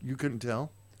 You couldn't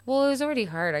tell. Well, it was already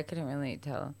hard. I couldn't really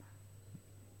tell.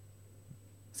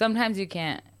 Sometimes you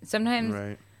can't. Sometimes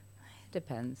right. It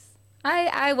depends.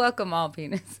 I welcome all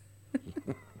penis.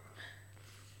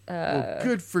 Well,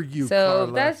 good for you, so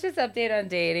Carla. That's just update on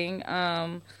dating.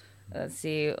 Let's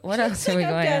see. What else are we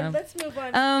going on? Let's move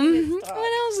on.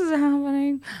 What else is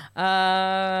happening?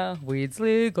 Weed's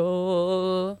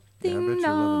legal. Ding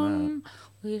dong.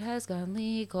 Weed has gone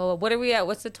legal. What are we at?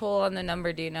 What's the toll on the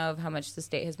number? Do you know of how much the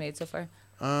state has made so far?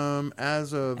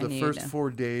 As of the first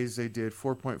 4 days, they did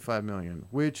 4.5 million,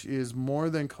 which is more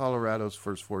than Colorado's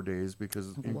first 4 days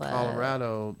because in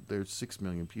Colorado there's 6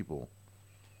 million people.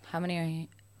 How many are you?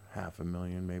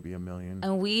 500,000, maybe 1 million.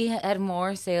 And we had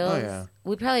more sales. Oh yeah.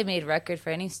 We probably made record for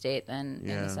any state then,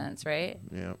 in a sense, right?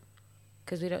 Yeah.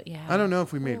 Because we don't. Yeah. I don't know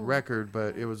if we made record,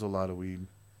 but it was a lot of weed.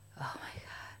 Oh my god.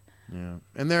 Yeah,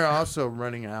 and they're also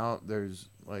running out. There's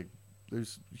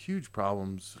huge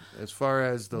problems as far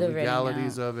as the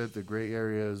legalities of it, the gray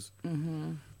areas.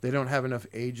 Mm-hmm. They don't have enough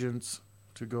agents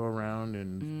to go around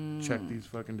and check these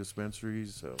fucking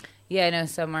dispensaries. So yeah, I know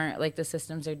some aren't. Like the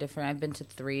systems are different. I've been to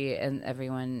 3, and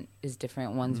everyone is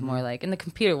different. One's more like, and the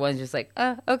computer one's just like,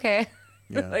 okay.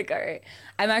 Yeah. Like, all right.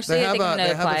 I'm actually thinking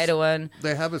to apply to one.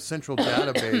 They have a central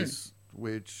database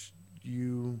which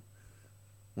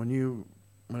when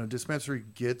a dispensary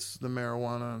gets the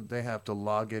marijuana, they have to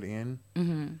log it in,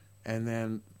 and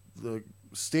then the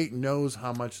state knows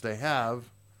how much they have.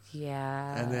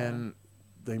 Yeah. And then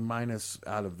they minus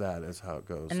out of that is how it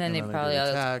goes. And then they probably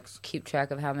keep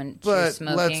track of how much you're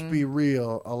smoking. But let's be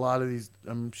real. A lot of these,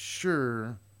 I'm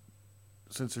sure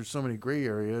since there's so many gray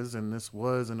areas, and this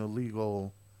was an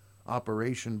illegal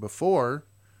operation before,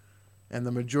 and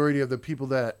the majority of the people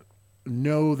that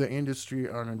know the industry,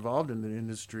 aren't involved in the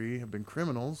industry, have been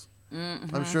criminals.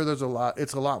 Mm-hmm. I'm sure there's a lot.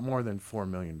 It's a lot more than $4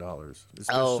 million.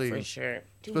 For sure.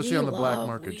 Especially on the black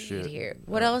market shit. Here.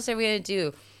 What else are we going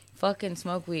to do? Fucking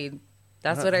smoke weed.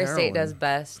 That's what our state does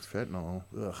best. Fentanyl.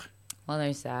 Ugh. Well,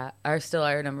 there's that.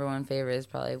 Our number one favorite is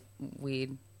probably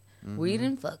weed. Mm-hmm. Weed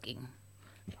and fucking.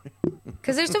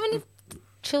 Because there's so many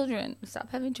children. Stop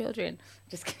having children.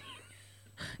 Just kidding.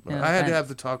 No, I had to have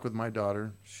the talk with my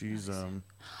daughter. She's the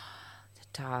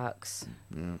talks.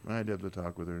 Yeah, I had to have the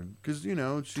talk with her because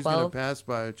she's gonna pass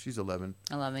by. She's 11.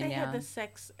 11, they had the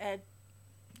sex ed.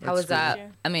 How was that? Yeah.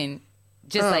 I mean,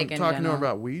 just like in talking general. to her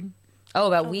about weed. Oh,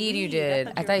 about weed you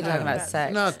did. I thought you were talking about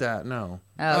sex. Not that. No.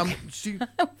 Oh,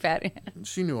 okay.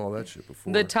 She knew all that shit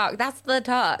before. The talk. That's the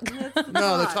talk.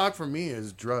 No, the talk for me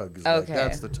is drugs. Okay. Like,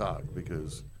 that's the talk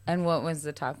because. And what was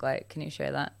the talk like? Can you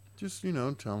share that? Just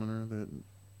telling her that.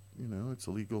 It's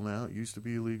illegal now. It used to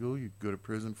be illegal. You'd go to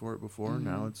prison for it before. Mm-hmm.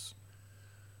 Now it's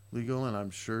legal, and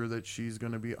I'm sure that she's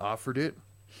going to be offered it.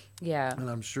 Yeah. And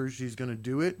I'm sure she's going to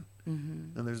do it.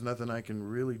 Mm-hmm. And there's nothing I can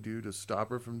really do to stop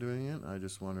her from doing it. I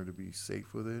just want her to be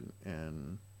safe with it.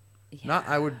 And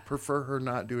I would prefer her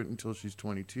not do it until she's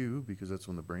 22 because that's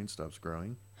when the brain stops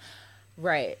growing.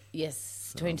 Right.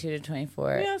 Yes. 22 to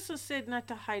 24. We also said not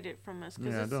to hide it from us.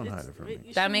 Yeah, don't hide it from me.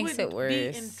 That makes it worse.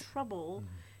 Be in trouble.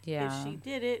 Yeah. If she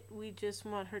did it, we just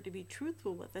want her to be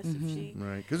truthful with us. Mm-hmm. If she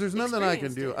because there's nothing I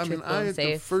can do. It. I mean,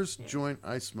 the first joint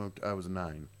I smoked, I was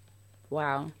 9.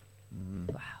 Wow.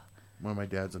 Mm-hmm. Wow. One of my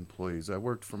dad's employees. I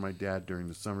worked for my dad during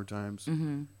the summer times.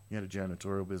 Mm-hmm. He had a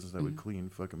janitorial business that would clean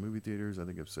fucking movie theaters. I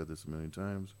think I've said this a million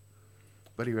times.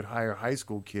 But he would hire high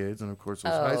school kids, and of course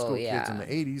those high school kids in the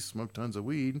 80s smoked tons of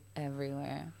weed.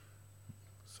 Everywhere.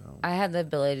 So I had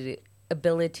the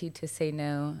ability to say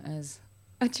no as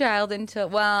a child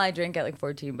until, I drank at like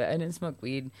 14, but I didn't smoke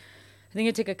weed. I think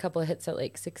I took a couple of hits at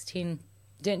like 16.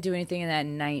 Didn't do anything in that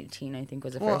 19, I think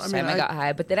was the first time I got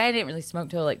high. But then I didn't really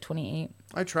smoke till like 28.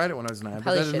 I tried it when I was 9, but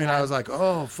that doesn't mean I was like,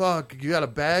 oh, fuck, you got a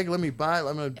bag? Let me buy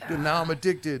it. Now I'm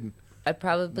addicted. I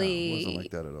probably... No, it wasn't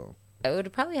like that at all. I would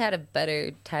have probably had a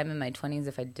better time in my 20s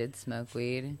if I did smoke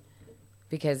weed.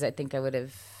 Because I think I would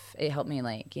have... It helped me,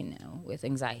 like, with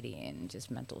anxiety and just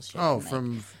mental shit. Oh, and, like,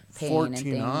 from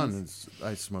 14 on,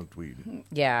 I smoked weed.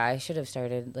 Yeah, I should have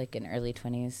started, like, in early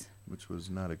 20s. Which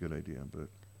was not a good idea, but...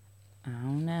 I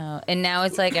don't know. And now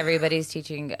it's like everybody's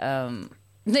teaching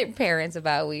their parents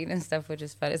about weed and stuff, which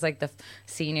is fun. It's like the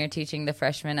senior teaching the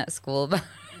freshman at school about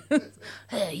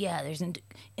hey, yeah, there's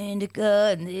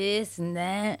indica and this and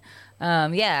that.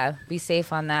 Be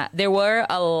safe on that. There were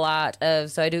a lot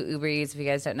of, so I do Uber Eats if you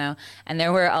guys don't know, and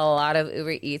there were a lot of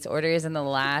Uber Eats orders in the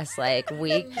last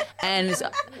week, and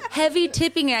heavy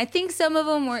tipping. And I think some of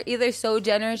them were either so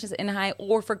generous just in high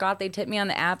or forgot they tipped me on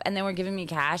the app and then were giving me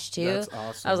cash too. That's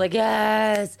awesome. I was like,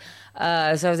 yes. So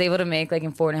I was able to make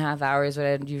in 4.5 hours what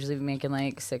I'd usually be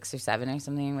making 6 or 7 or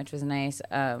something, which was nice.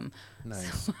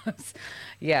 Nice.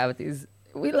 With these,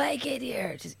 we like it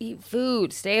here. Just eat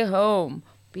food, stay home.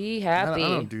 Be happy. I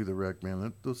don't do the rec,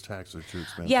 man. Those taxes are too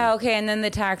expensive. Yeah, okay. And then the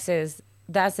taxes.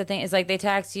 That's the thing. It's like they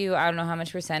tax you, I don't know how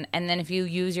much %. And then if you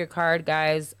use your card,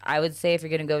 guys, I would say if you're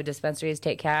going to go to dispensaries,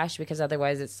 take cash because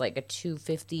otherwise it's like a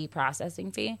 $2.50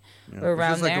 processing fee. Yeah, or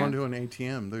around it's just like there. going to an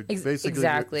ATM. They're basically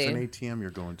exactly. It's an ATM you're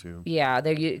going to. Yeah,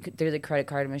 they're the credit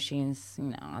card machines.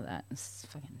 All that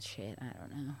fucking shit. I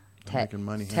don't know. Making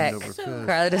money hand over fist.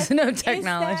 Carla doesn't know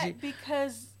technology. Is that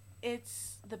because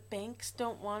the banks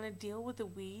don't want to deal with the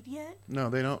weed yet?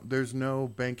 No, they don't. There's no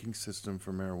banking system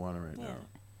for marijuana right now.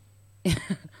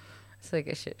 It's like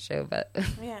a shit show, but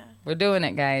yeah, we're doing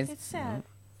it, guys. It's sad.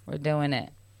 We're doing it.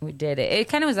 We did it. It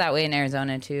kind of was that way in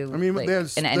Arizona too. I mean,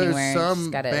 there's some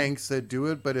banks that do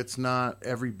it, but it's not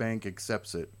every bank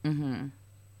accepts it.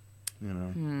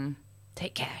 Mm-hmm.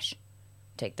 Take cash.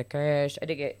 Take the cash. I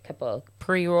did get a couple of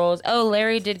pre-rolls. Oh,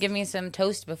 Larry did give me some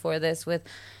toast before this with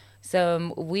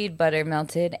some weed butter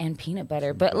melted and peanut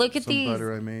butter. But look at these.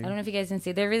 Butter I made. I don't know if you guys can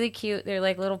see. They're really cute. They're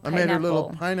like little pineapple. I made her little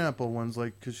pineapple ones,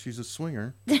 because she's a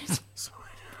swinger. Is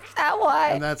that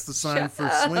why? And that's the sign for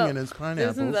swinging is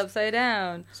pineapples. This one's upside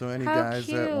down. So any guys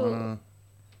that want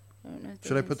to...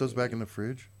 Should I put those back in the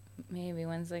fridge? Maybe.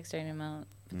 One's starting to melt.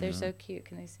 But they're so cute.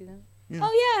 Can they see them? Yeah.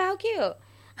 Oh, yeah. How cute.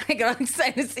 I got all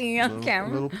excited seeing you on camera.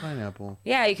 A little pineapple.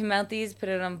 Yeah, you can melt these, put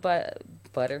it on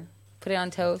butter, put it on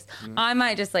toast. Mm. I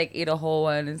might just eat a whole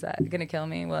one. Is that going to kill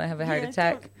me? Will I have a heart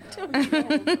attack? Don't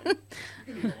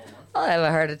I'll have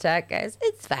a heart attack, guys.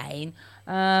 It's fine.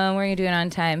 We're gonna do it on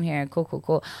time here.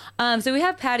 Cool. So we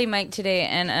have Patty Mike today,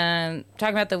 and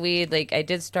talking about the weed. Like, I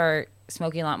did start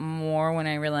smoking a lot more when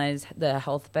I realized the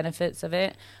health benefits of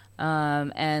it.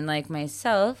 And like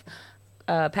myself,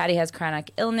 Patty has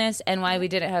chronic illness, and why we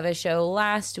didn't have a show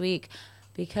last week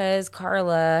because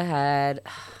Carla had,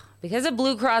 because of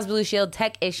Blue Cross Blue Shield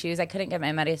tech issues, I couldn't get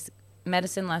my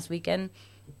medicine last weekend.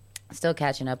 Still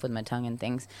catching up with my tongue and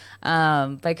things.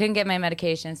 But I couldn't get my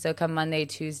medication. So come Monday,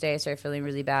 Tuesday, I started feeling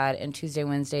really bad. And Tuesday,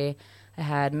 Wednesday, I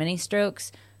had mini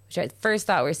strokes, which I first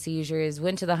thought were seizures.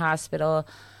 Went to the hospital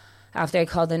after I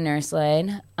called the nurse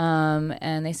line.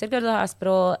 And they said, go to the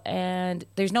hospital. And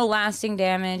there's no lasting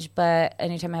damage. But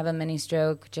anytime I have a mini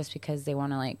stroke, just because they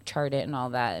want to like chart it and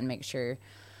all that and make sure,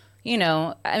 you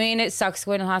know, I mean, it sucks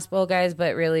going to the hospital, guys.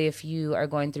 But really, if you are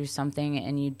going through something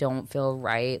and you don't feel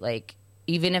right, like,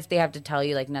 even if they have to tell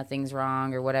you, like, nothing's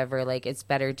wrong or whatever, like, it's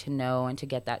better to know and to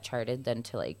get that charted than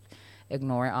to, like,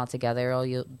 ignore it altogether or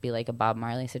you'll be like a Bob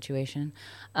Marley situation.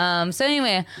 So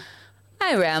anyway,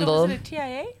 I ramble. So was it a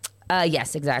TIA?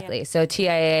 Yes, exactly. Yeah. So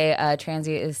TIA,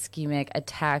 transient ischemic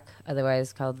attack,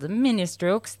 otherwise called the mini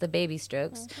strokes, the baby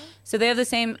strokes. Mm-hmm. So they have the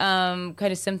same kind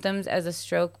of symptoms as a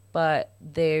stroke, but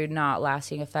they're not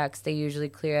lasting effects. They usually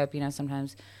clear up, you know,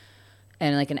 sometimes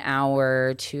in like an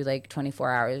hour to like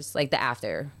 24 hours, like the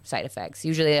after side effects.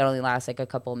 Usually it only lasts like a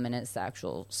couple minutes, the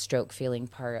actual stroke feeling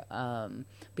part. But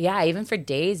yeah, even for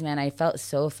days, man, I felt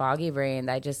so foggy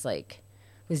brained. I just like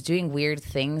was doing weird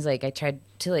things. Like I tried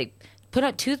to like put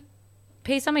a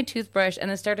toothpaste on my toothbrush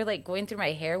and then started like going through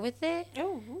my hair with it.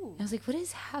 Oh. I was like, what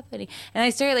is happening? And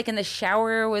I started like in the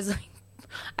shower was like,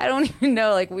 I don't even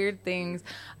know, like weird things.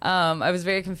 I was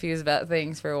very confused about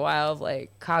things for a while,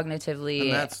 like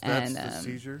cognitively. And that's the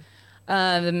seizure?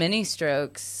 The mini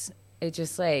strokes. It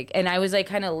just like, and I was like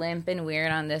kind of limp and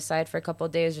weird on this side for a couple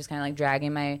of days, just kind of like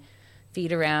dragging my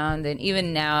feet around. And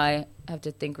even now I have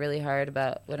to think really hard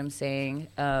about what I'm saying.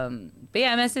 But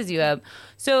yeah, it messes you up.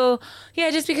 So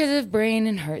yeah, just because of brain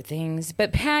and heart things.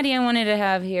 But Patty I wanted to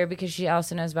have here because she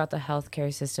also knows about the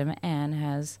healthcare system and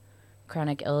has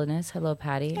chronic illness. Hello,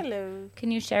 Patty. Hello.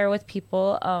 Can you share with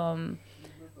people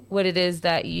what it is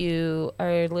that you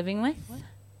are living with?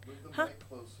 Huh?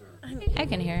 I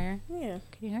can hear her. Yeah.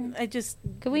 Can you hear her? I just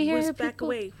Can we hear was her, back people?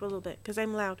 away for a little bit because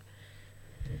I'm loud.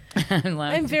 I'm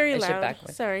loud. I'm very loud.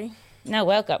 Sorry. No,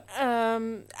 welcome.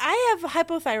 I have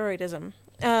hypothyroidism.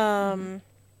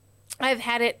 I've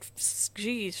had it,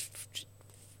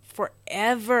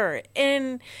 forever.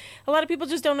 And a lot of people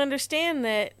just don't understand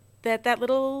that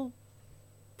little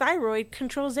thyroid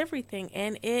controls everything,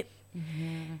 and it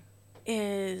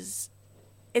is,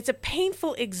 it's a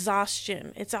painful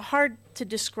exhaustion. It's a hard to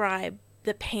describe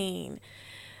the pain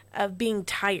of being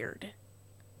tired,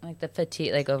 like the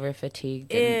fatigue, like over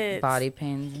fatigued and body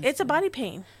pains. It's a body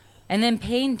pain, and then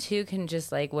pain too can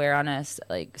just like wear on us,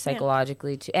 like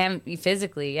psychologically too, and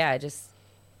physically. Yeah, it's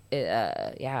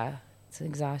an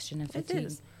exhaustion and fatigue. It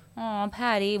is. Oh,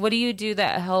 Patty, what do you do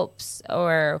that helps,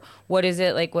 or what is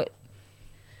it like? What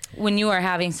when you are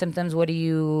having symptoms, what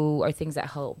are things that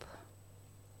help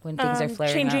when things are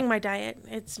flaring changing up? my diet.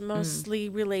 It's mostly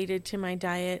related to my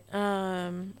diet.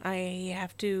 I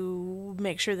have to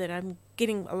make sure that I'm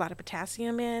getting a lot of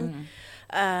potassium in.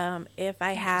 If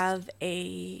I have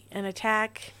an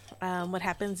attack, what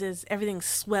happens is everything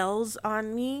swells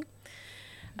on me.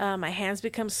 My hands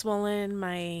become swollen.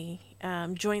 My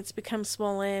joints become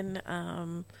swollen.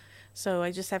 So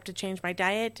I just have to change my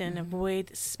diet and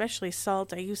avoid, especially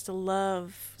salt. I used to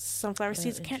love sunflower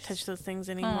seeds. I can't touch those things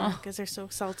anymore because they're so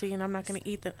salty, and I'm not going to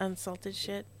eat the unsalted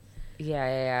shit.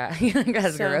 Yeah.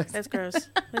 That's gross. That's gross.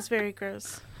 That's very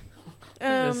gross.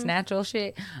 This natural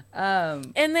shit.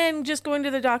 And then just going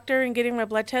to the doctor and getting my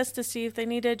blood test to see if they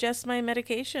need to adjust my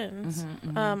medications.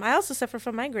 I also suffer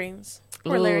from migraines.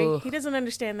 Poor Larry. He doesn't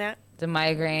understand that. The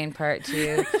migraine part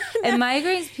too. And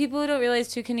migraines, people don't realize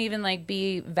too, can even like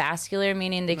be vascular,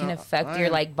 meaning they can affect your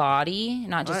like body,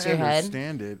 not just your head. I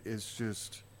understand it. It's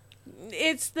just...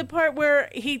 It's the part where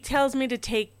he tells me to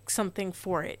take something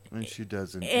for it. And she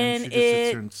doesn't. And she just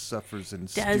sits there and suffers and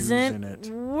stews in it.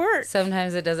 Doesn't work.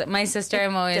 Sometimes it doesn't. My sister,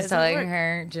 I'm always telling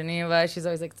her, Geneva, she's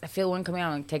always like, I feel one coming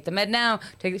out. I'm like, take the med now.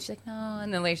 Take it. She's like, no.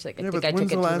 And then later she's like, I think I took it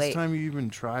too late. When's the last time you even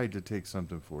tried to take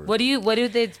something for it? What do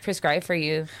they prescribe for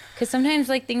you? Because sometimes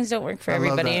like things don't work for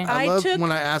everybody. I love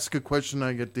when I ask a question,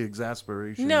 I get the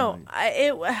exasperation. No,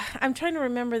 I'm trying to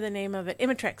remember the name of it.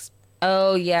 Imitrex.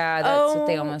 Oh, yeah. That's what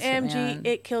they almost put me on.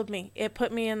 It killed me. It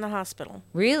put me in the hospital.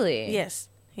 Really? Yes.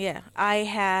 Yeah. I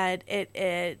had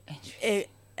it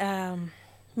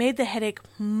made the headache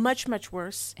much, much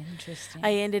worse. Interesting.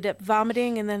 I ended up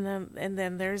vomiting, and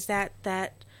then there's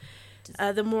that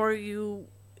The more you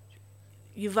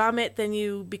vomit, then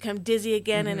you become dizzy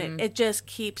again, and it just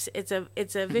keeps. It's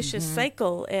a vicious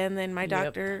cycle. And then my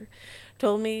doctor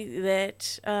told me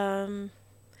that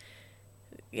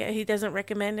he doesn't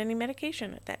recommend any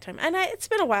medication at that time. And it's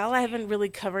been a while. I haven't really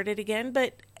covered it again,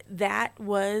 but that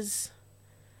was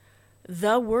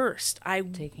the worst. I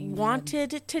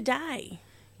wanted to die.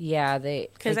 Yeah,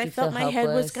 because I felt my head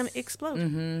was going to explode.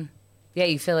 Mm-hmm. Yeah,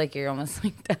 you feel like you're almost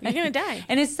like dying. You're going to die.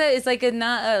 And it's like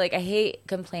like I hate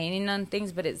complaining on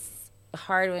things, but it's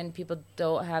hard when people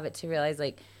don't have it to realize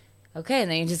like, okay,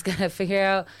 and then you just got to figure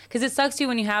out, because it sucks too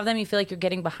when you have them, you feel like you're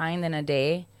getting behind in a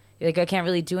day. You're like, I can't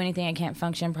really do anything. I can't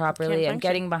function properly. I'm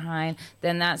getting behind.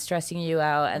 Then that's stressing you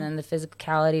out. And then the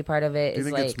physicality part of it is like, do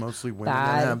you think it's mostly women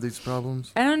that have these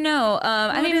problems? I don't know.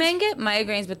 I mean, men get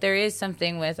migraines, but there is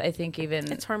something with, I think,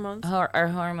 even... It's hormones. Our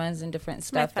hormones and different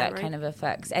stuff that kind of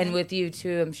affects. And with you,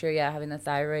 too, I'm sure, having the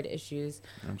thyroid issues.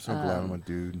 I'm so glad I'm a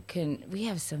dude. We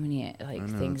have so many,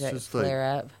 things that flare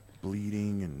up.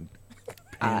 Bleeding and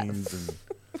pains and...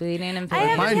 Bleeding and pain. I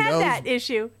haven't had that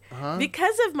issue.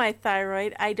 Because of my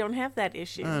thyroid, I don't have that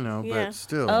issue. I know, but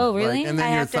still. Oh, really? And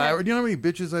then your thyroid. You know how many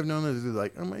bitches I've known that are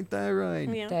like, oh, my thyroid.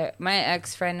 Yeah. My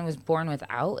ex-friend was born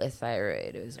without a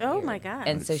thyroid. It was weird. My God.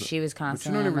 And so she was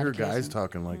constantly But you don't ever hear guys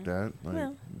talking like that.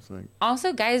 It's like...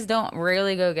 Also, guys don't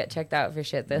rarely go get checked out for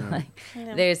shit. They're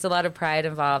there's a lot of pride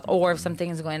involved. Or if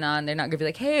something's going on, they're not going to be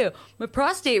like, hey, my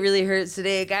prostate really hurts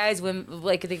today. Guys,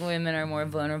 I think women are more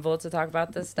vulnerable to talk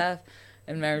about this stuff.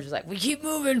 And marriage is like, we keep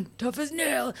moving, tough as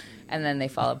nail. And then they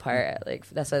fall apart.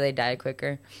 That's why they die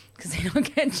quicker, because they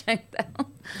don't get checked out.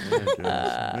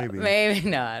 Maybe.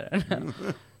 No, I don't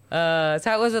know. That's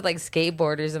how it was with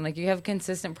skateboarders. I'm like, you have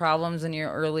consistent problems in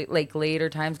your later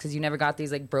times because you never got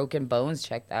these broken bones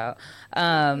checked out.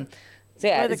 So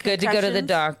it's good to go to the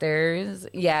doctors.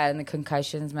 Yeah, and the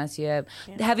concussions mess you up.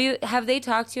 Yeah. Have they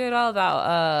talked to you at all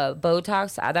about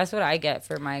Botox? That's what I get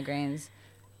for migraines.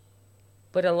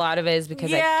 But a lot of it is because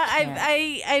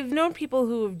I've known people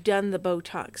who have done the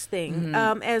Botox thing,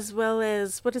 as well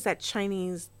as, what is that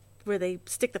Chinese where they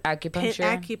stick the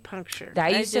acupuncture.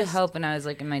 That used to help when I was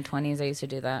in my 20s. I used to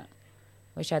do that.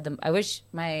 I wish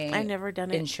I've never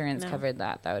done insurance covered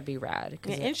that. That would be rad.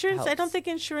 Insurance. I don't think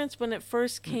insurance when it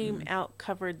first came out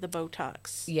covered the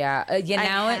Botox. Yeah.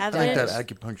 Now I think that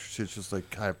acupuncture shit's just like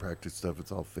chiropractic stuff.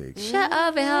 It's all fake. Shut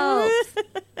up! It helps.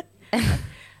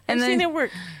 I've seen it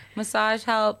work. Massage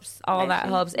helps. All that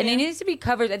helps. And it needs to be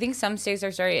covered. I think some states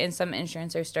are starting, and some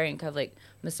insurance are starting to cover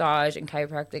massage and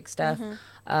chiropractic stuff.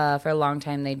 For a long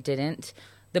time, they didn't.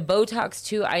 The Botox,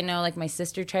 too, I know, my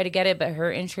sister tried to get it, but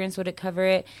her insurance wouldn't cover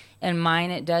it. And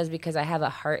mine, it does because I have a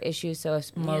heart issue, so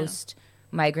most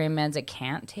migraine meds I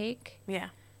can't take. Yeah.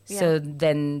 So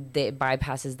then it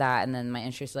bypasses that, and then my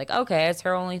insurance is like, okay, it's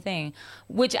her only thing.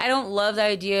 Which I don't love the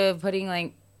idea of putting,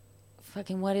 I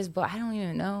don't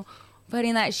even know,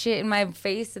 putting that shit in my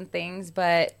face and things,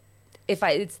 but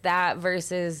it's that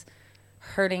versus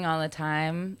hurting all the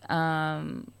time,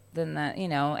 then that,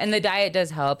 and the diet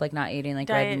does help, not eating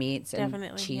red meats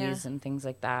and cheese and things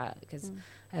like that, because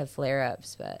I have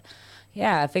flare-ups, but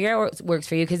figure out what works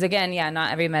for you, because again,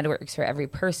 not every med works for every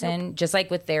person. Nope. Just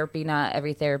like with therapy, not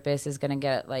every therapist is going to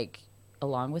get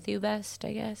along with you best,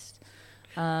 I guess.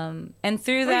 And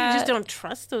through that, you just don't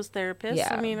trust those therapists.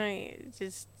 Yeah. I mean,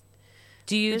 there's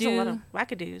a lot of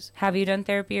wackadoos. Have you done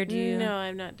therapy, or do you? No,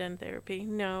 I've not done therapy.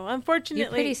 No, unfortunately.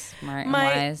 You're pretty smart and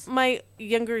wise. My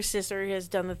younger sister has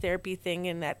done the therapy thing,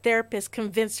 and that therapist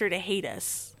convinced her to hate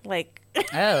us.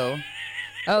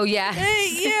 Oh yeah.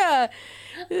 Yeah.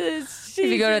 If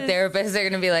you go to a therapist, they're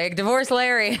going to be like, divorce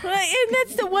Larry. And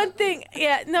that's the one thing.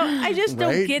 Yeah, no, I just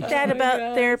don't get that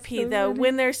about therapy, though.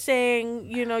 When they're saying,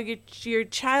 your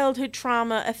childhood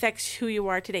trauma affects who you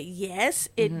are today. Yes,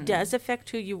 it does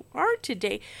affect who you are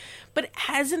today. But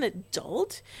as an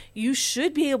adult, you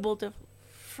should be able to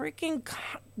freaking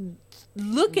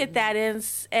look at that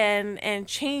and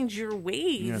change your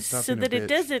ways so that it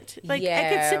doesn't. I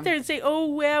could sit there and say, oh,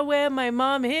 well, my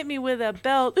mom hit me with a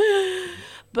belt.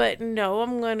 But no,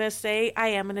 I'm going to say I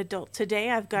am an adult today.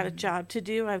 I've got a job to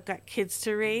do. I've got kids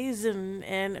to raise and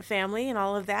a family and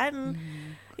all of that. And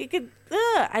you could,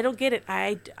 I don't get it.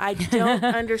 I don't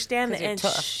understand that. And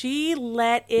she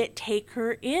let it take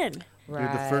her in.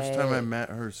 Right. Dude, the first time I met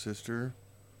her sister,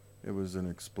 it was an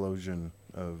explosion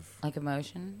of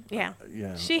emotion. Yeah.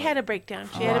 She had a breakdown.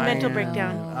 She had a mental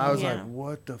breakdown. I was like,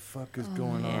 what the fuck is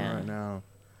going on right now?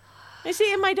 You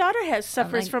see, and my daughter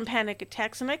suffers from panic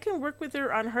attacks, and I can work with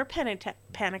her on her panic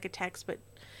attacks. But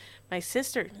my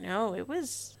sister, no, it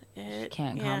was She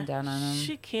can't calm down on him.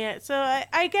 She can't. So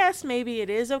I guess maybe it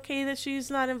is okay that she's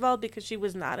not involved because she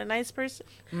was not a nice person.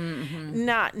 Mm-hmm.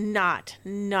 Not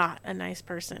a nice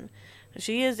person.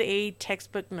 She is a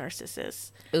textbook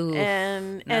narcissist. Ooh,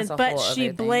 but she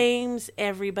blames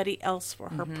everybody else for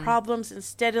her problems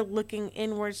instead of looking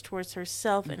inwards towards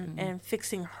herself and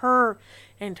fixing her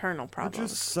internal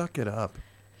problems. Just suck it up.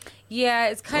 Yeah,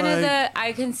 it's kind of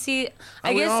I can see.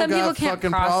 I guess some people can't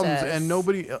process. Problems and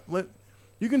nobody.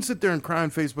 You can sit there and cry on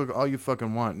Facebook all you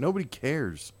fucking want. Nobody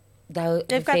cares.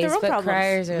 They've got their own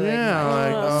problems.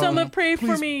 Someone pray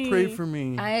for me. Pray for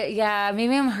me.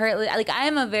 Maybe I'm hurt. Like, I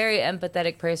am a very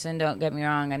empathetic person. Don't get me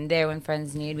wrong. I'm there when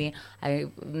friends need me.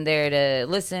 I'm there to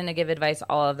listen, to give advice,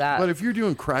 all of that. But if you're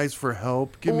doing cries for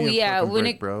help, give me a fucking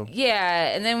break, bro.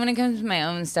 Yeah, and then when it comes to my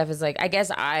own stuff, it's like, I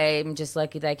guess I'm just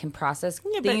lucky that I can process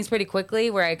things pretty quickly,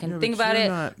 where I can think about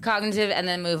it, cognitive, and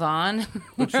then move on.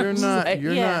 But you're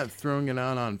not throwing it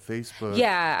out on Facebook.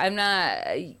 Yeah, I'm not.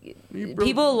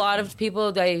 A lot of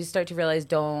people that I start to realize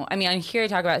don't. I mean, on here I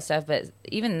talk about stuff, but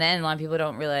even then, a lot of people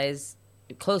don't realize,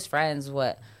 close friends,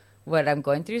 what I'm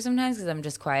going through sometimes, because I'm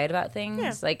just quiet about things.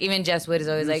 Yeah. Like, even Jess Wood is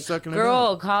always like,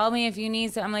 "Girl, call me if you need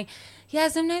something." I'm like, yeah,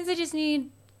 sometimes I just need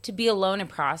to be alone and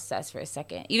process for a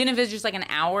second, even if it's just like an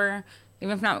hour.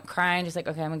 Even if not crying, just like,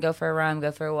 okay, I'm gonna go for a run,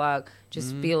 go for a walk,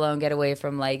 just be alone, get away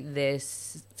from like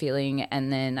this feeling,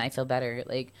 and then I feel better.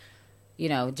 Like, you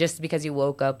know, just because you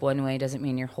woke up one way doesn't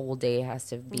mean your whole day has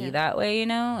to be that way, you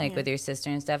know? Like, with your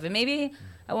sister and stuff. And maybe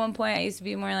at one point I used to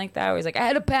be more like that, where it's like, I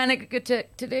had a panic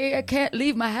attack today. I can't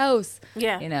leave my house.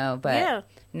 Yeah. You know, but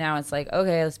now it's like,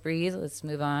 okay, let's breathe. Let's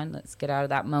move on. Let's get out of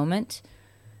that moment.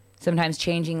 Sometimes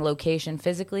changing location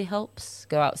physically helps.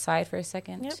 Go outside for a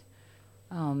second. Yep.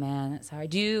 Oh, man, that's hard.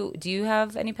 Do you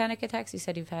have any panic attacks you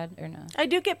said you've had, or no? I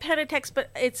do get panic attacks, but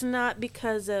it's not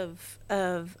because of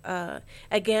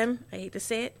again, I hate to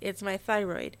say it, it's my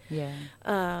thyroid. Yeah.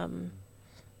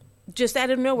 Just out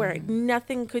of nowhere,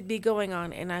 nothing could be going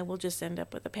on, and I will just end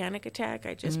up with a panic attack.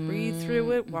 I just breathe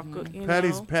through it, walk.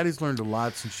 Patty's learned a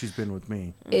lot since she's been with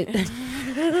me.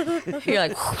 You're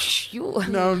like, whoosh,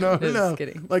 no. Just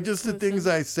kidding. Like, just the things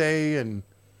I say, and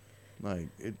like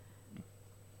it.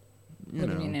 What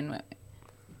do you mean?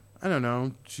 I don't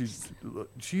know. She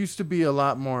used to be a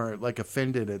lot more like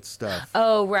offended at stuff.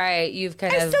 Oh, right.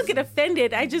 I still get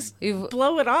offended. I just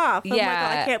blow it off. I'm like,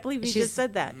 I can't believe you just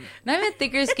said that. Not even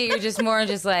thicker skin. You're just more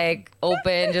just like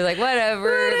open, just like whatever.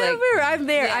 Like, I'm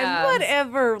there. Yeah. I'm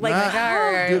whatever.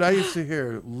 Like, dude, I used to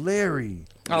hear Larry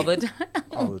all the time.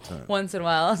 All the time. Once in a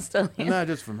while, still. And not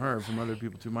just from her, from other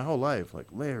people too. My whole life, like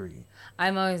Larry.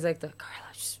 I'm always like Carla.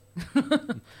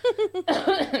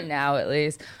 Now at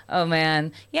least. Oh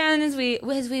man. Yeah, and as we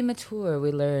mature,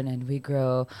 we learn and we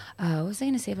grow. What was I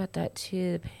gonna say about that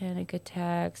too? The panic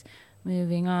attacks,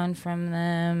 moving on from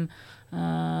them.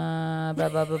 Blah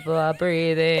blah blah blah.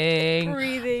 Breathing.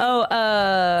 Oh,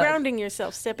 grounding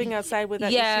yourself, stepping outside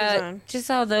without your shoes on.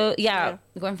 Just although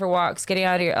going for walks, getting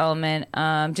out of your element.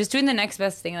 Just doing the next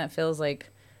best thing that feels like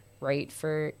right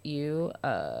for you,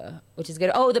 which is good.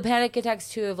 Oh, the panic attacks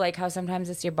too, of like how sometimes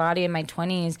it's your body. In my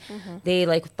 20s, they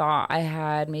like thought I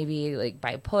had maybe like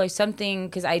bipolar something,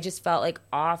 because I just felt like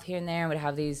off here and there and would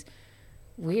have these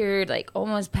weird like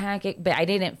almost panic, but I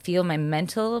didn't feel my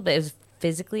mental, but it was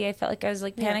physically I felt like I was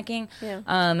like panicking.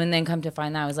 And then come to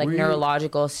find that it was like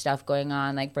neurological stuff going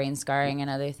on, like brain scarring and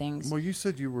other things. Well, you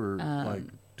said you were like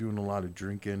doing a lot of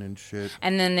drinking and shit.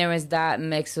 And then there was that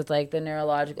mixed with like the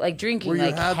neurological, like drinking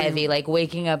like heavy, like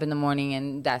waking up in the morning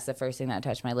and that's the first thing that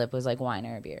touched my lip was like wine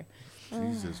or a beer.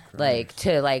 Jesus Christ.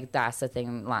 That's the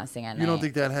thing, last thing at night. You don't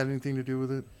think that had anything to do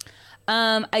with it?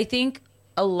 I think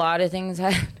a lot of things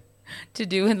had to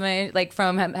do with my, like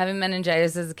from having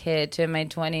meningitis as a kid to my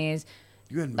 20s.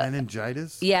 You had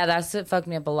meningitis? Yeah, that's what fucked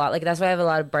me up a lot. Like, that's why I have a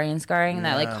lot of brain scarring, and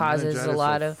that like causes a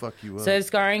lot of. Fuck you up. So I have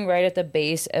scarring right at the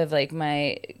base of like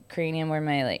my cranium where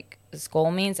my like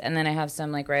skull meets, and then I have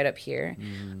some like right up here.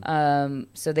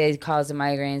 So they cause the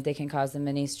migraines. They can cause the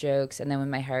mini strokes, and then when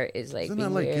my heart is like. Isn't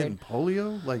that like getting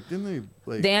polio? Like, didn't they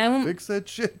like fix that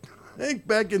shit? I think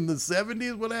back in the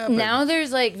 70s, what happened? Now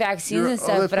there's like vaccines and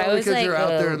stuff, but I was like, you're out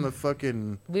there in the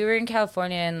fucking. We were in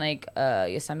California in like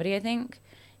Yosemite, I think.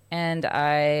 And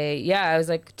I was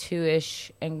like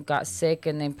 2-ish and got sick,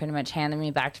 and they pretty much handed me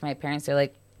back to my parents. They're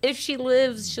like, if she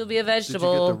lives, she'll be a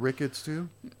vegetable. Did you get the rickets too?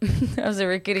 I was a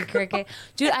rickety cricket.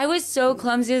 Dude, I was so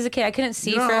clumsy as a kid. I couldn't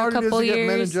see for a couple years. Get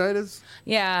meningitis?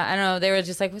 Yeah, I don't know. They were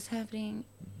just like, what's happening?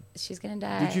 she's gonna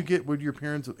die. Were your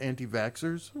parents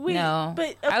anti-vaxxers? No,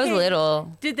 but okay. I was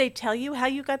little. Did they tell you how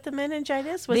you got the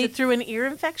meningitis? Was it through an ear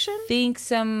infection?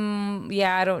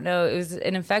 I don't know. It was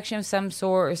an infection of some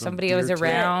sort, or somebody was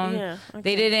around. Yeah, okay.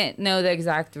 They didn't know the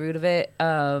exact root of it.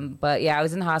 But yeah, I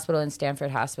was in the hospital in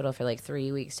Stanford Hospital for like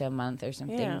 3 weeks to a month or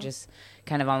something, just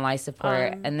kind of on life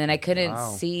support. And then I couldn't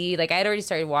see. Like I had already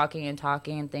started walking and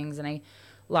talking and things, and I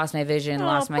lost my vision,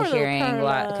 lost my hearing,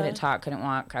 couldn't talk, couldn't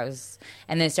walk. And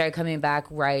then it started coming back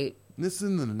right. This is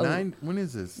in the when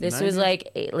is this? This 90s? Was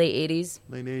like late 80s.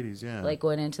 Late 80s, yeah. Like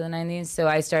going into the 90s. So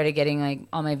I started getting like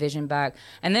all my vision back.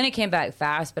 And then it came back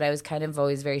fast, but I was kind of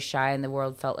always very shy and the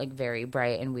world felt like very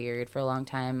bright and weird for a long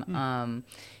time.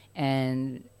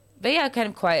 But yeah, kind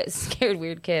of quiet, scared,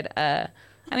 weird kid.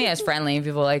 I mean, I was friendly and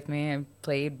people liked me. I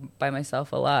played by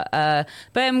myself a lot.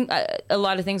 But a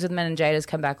lot of things with meningitis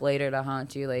come back later to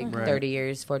haunt you, like 30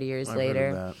 years, 40 years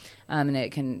later. And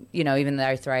it can, even the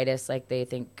arthritis, like they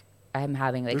think I'm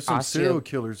having like There's some serial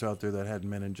killers out there that had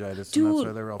meningitis. Dude, and that's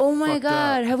why they're all oh my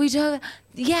God. Up. Have we talked?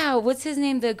 Yeah, what's his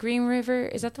name? The Green River?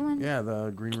 Is that the one? Yeah, the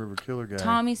Green River killer guy.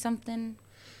 Tommy something.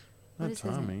 Not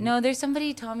Tommy. No, there's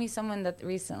someone that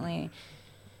recently...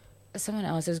 Someone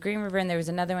else. It was Green River, and there was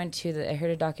another one too that I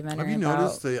heard a documentary about.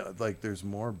 Have you noticed there's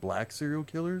more black serial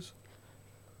killers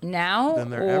now than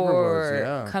there ever was?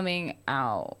 Yeah, coming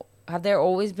out. Have there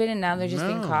always been, and now they're just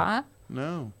being caught?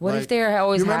 No. What if there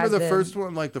always? You remember the first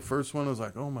one? Like the first one was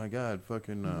like, oh my God,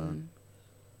 fucking.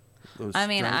 I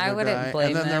mean, I wouldn't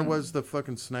blame them. And then there was the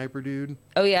fucking sniper dude.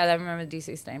 Oh, yeah, I remember the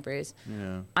DC snipers.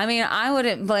 Yeah. I mean, I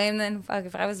wouldn't blame them. Fuck,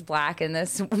 if I was black in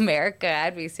this America,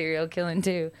 I'd be serial killing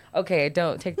too. Okay,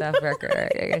 don't take that off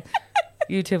record.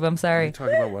 YouTube, I'm sorry. You talk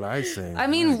about what I say. I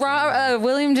mean,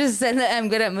 William just said that I'm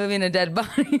good at moving to dead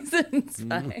bodies. It's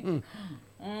fine.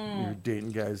 You're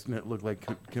dating guys that look like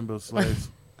Kimbo Slice.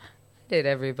 I date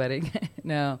everybody.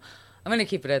 No. I'm going to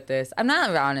keep it at this. I'm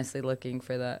not honestly looking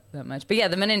for that much. But yeah,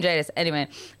 the meningitis. Anyway.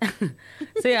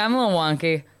 So yeah, I'm a little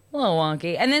wonky.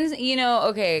 And then,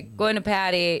 okay, going to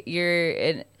Patty,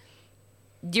 you're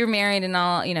married and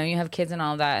all, you have kids and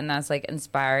all that. And that's like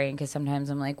inspiring because sometimes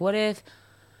I'm like, what if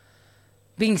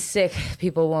being sick,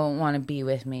 people won't want to be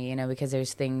with me, because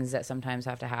there's things that sometimes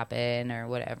have to happen or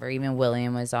whatever. Even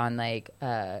William was on like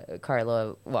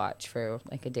Carla watch for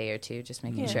like a day or two, just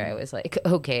making sure I was like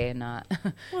okay and not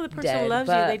well, the person dead. Who loves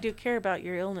you, they do care about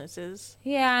your illnesses.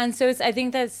 Yeah, and so I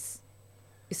think that's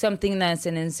something that's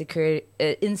an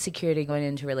insecurity going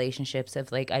into relationships of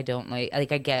like I don't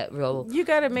like I get real. You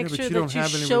got to make sure that you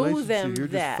show them You're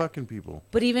that. Just fucking people.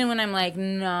 But even when I'm like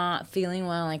not feeling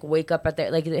well, like wake up at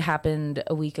like it happened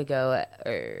a week ago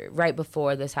or right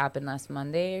before this happened last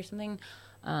Monday or something.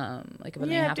 Like a month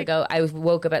and a half ago, I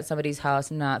woke up at somebody's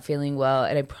house not feeling well,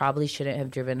 and I probably shouldn't have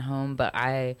driven home, but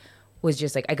I was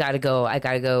just like I gotta go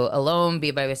alone,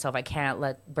 be by myself. I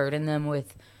can't burden them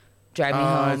with drive me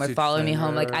home or follow me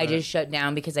home. Like I just shut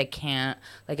down because I can't.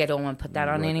 Like I don't want to put that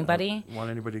on anybody. I don't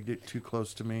want anybody to get too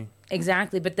close to me.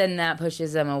 Exactly, but then that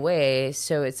pushes them away.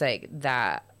 So it's like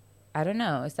that. I don't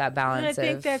know. It's that balance. And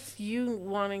I think that's you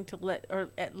wanting to let, or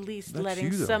at least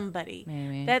letting somebody.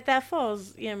 Maybe that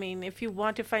falls. I mean, if you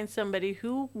want to find somebody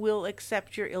who will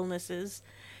accept your illnesses,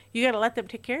 you got to let them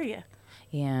take care of you.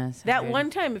 Yes. That one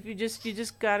time, if you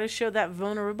just got to show that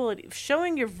vulnerability.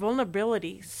 Showing your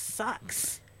vulnerability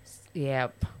sucks.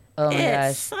 Yep. Oh my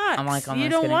gosh. Sucks. I'm like, you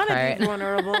don't want to be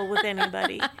vulnerable with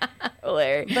anybody.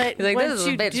 But like, once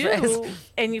you do,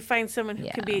 and you find someone who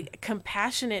can be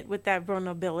compassionate with that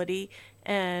vulnerability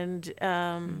and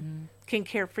can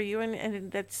care for you,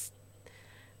 and that's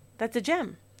a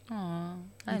gem. Aw,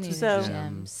 I need a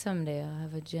gem. Someday I'll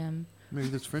have a gem. Maybe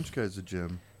this French guy's a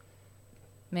gem.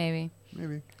 Maybe.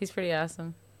 He's pretty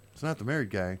awesome. It's not the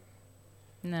married guy.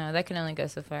 No, that can only go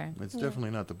so far. It's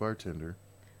definitely not the bartender.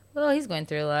 Well, he's going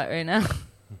through a lot right now.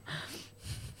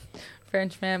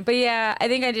 Frenchman. But yeah, I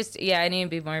think I need to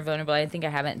be more vulnerable. I think I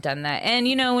haven't done that. And,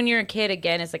 when you're a kid,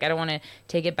 again, it's like I don't want to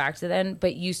take it back to then.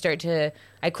 But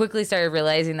I quickly started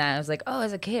realizing that. I was like, oh,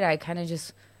 as a kid, I kind of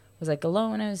just was like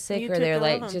alone when I was sick. Or they're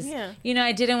like just,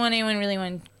 I didn't want anyone really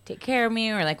want to take care of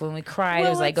me. Or like when we cried, it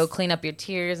was like, go clean up your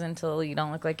tears until you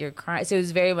don't look like you're crying. So it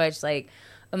was very much like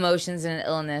emotions and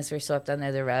illness were swept under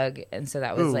the rug, and so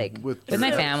that was with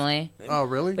my family. Oh,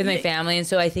 really? With my family, and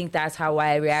so I think that's how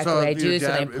I react the way I do. So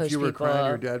I push people. If you were crying,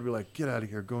 your dad would be like, "Get out of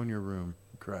here, go in your room,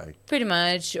 cry." Pretty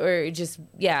much, or just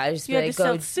you like, have to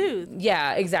self-soothe.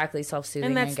 Yeah, exactly, self-soothing.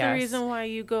 And that's the reason why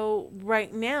you go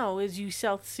right now is you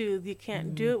self-soothe. You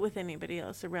can't do it with anybody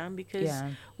else around because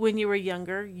when you were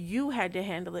younger, you had to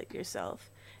handle it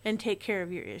yourself and take care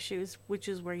of your issues, which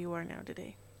is where you are now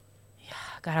today.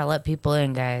 Gotta let people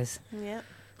in, guys. Yep.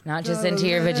 Not just into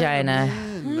your vagina.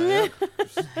 You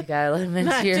gotta let them into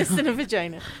Not just in a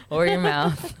vagina. Or your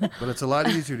mouth. But it's a lot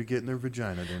easier to get in their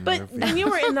vagina than their feet. When you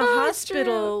were in the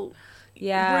hospital,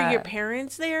 were your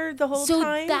parents there the whole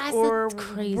time? Or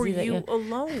crazy were you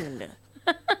alone?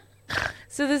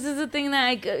 So this is the thing that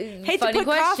I hate to put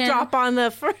cough drop on the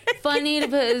front. Funny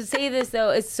to say this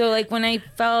though. It's so like when I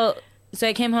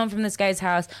came home from this guy's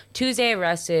house Tuesday. I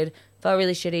rested, felt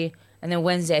really shitty, and then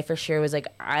Wednesday I for sure was like,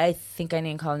 I think I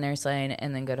need to call a nurse line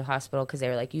and then go to hospital because they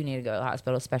were like, you need to go to the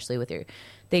hospital, especially with your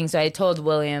thing. So I told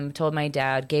William, told my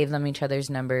dad, gave them each other's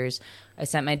numbers. I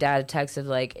sent my dad a text of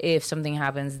like, if something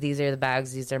happens, these are the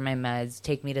bags, these are my meds,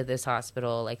 take me to this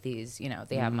hospital, like these,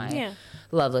 they have my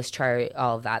Loveless chart,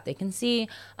 all of that they can see.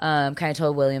 Kind of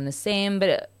told William the same,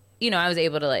 but I was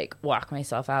able to like walk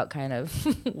myself out kind of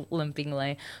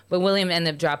limpingly, but William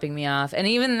ended up dropping me off. And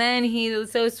even then he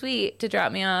was so sweet to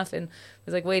drop me off and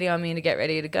was like waiting on me to get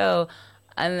ready to go.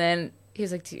 And then he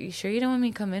was like, you sure you don't want me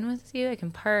to come in with you? I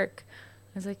can park.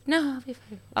 I was like, no, I'll be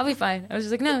fine. I'll be fine. I was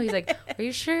just like, no. He's like, are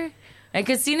you sure? I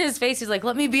could see in his face, he's like,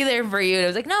 let me be there for you. And I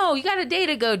was like, no, you got a day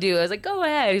to go do. I was like, go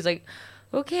ahead. He's like,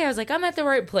 okay. I was like, I'm at the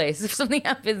right place if something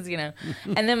happens,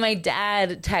 And then my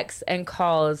dad texts and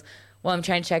calls while I'm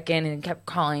trying to check in and kept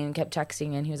calling and kept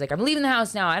texting. And he was like, I'm leaving the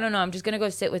house now. I don't know. I'm just going to go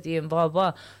sit with you and blah,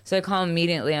 blah. So I call him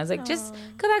immediately. I was like, just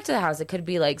go back to the house. It could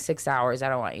be like 6 hours. I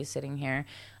don't want you sitting here.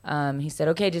 He said,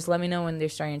 okay, just let me know when they're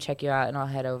starting to check you out and I'll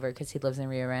head over because he lives in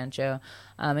Rio Rancho.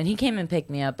 And he came and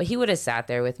picked me up, but he would have sat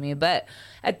there with me. But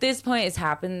at this point, it's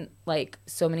happened like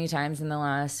so many times in the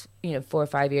last, 4 or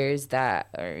 5 years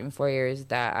or even 4 years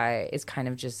that it's kind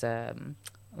of just, what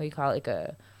do you call it? Like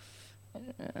a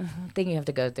thing you have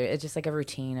to go through. It's just like a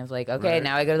routine of like, okay, right.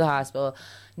 Now I go to the hospital.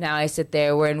 Now I sit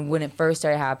there. When it first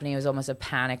started happening, it was almost a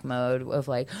panic mode of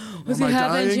like, what's it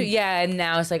happening to? Yeah, and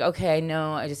now it's like, okay, I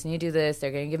know. I just need to do this.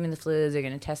 They're gonna give me the fluids. They're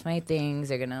gonna test my things.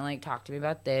 They're gonna like talk to me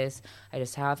about this. I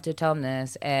just have to tell them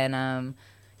this. And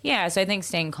so I think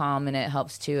staying calm and it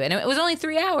helps too. And it was only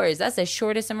 3 hours. That's the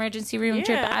shortest emergency room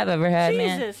trip I've ever had,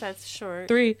 man. Jesus, that's short.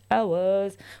 3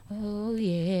 hours. Oh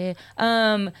yeah.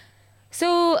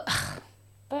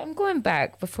 But I'm going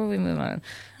back before we move on.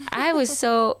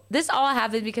 This all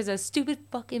happened because of a stupid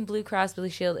fucking Blue Cross Blue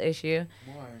Shield issue.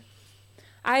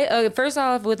 Why? First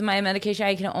off, with my medication,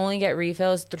 I can only get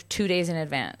refills 2 days in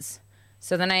advance.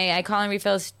 So then I call in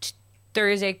refills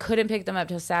Thursday, couldn't pick them up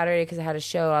till Saturday because I had to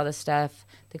show all the stuff.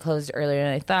 They closed earlier,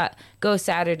 and I thought, go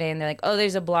Saturday, and they're like, oh,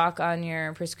 there's a block on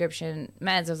your prescription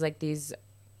meds. I was like,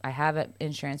 I have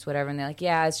insurance, whatever. And they're like,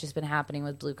 yeah, it's just been happening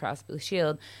with Blue Cross Blue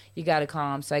Shield. You got to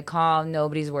call them. So I call.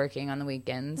 Nobody's working on the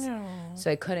weekends. No. So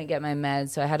I couldn't get my meds.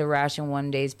 So I had to ration 1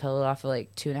 day's pill off of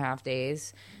like 2.5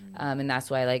 days. And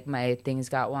that's why like my things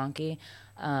got wonky.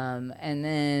 And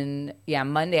then,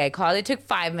 Monday I called. It took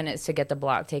 5 minutes to get the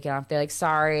block taken off. They're like,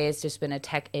 sorry, it's just been a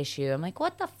tech issue. I'm like,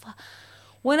 what the fuck?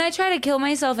 When I tried to kill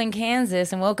myself in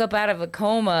Kansas and woke up out of a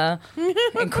coma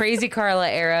in crazy Carla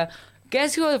era,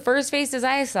 guess who the first faces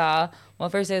I saw? Well,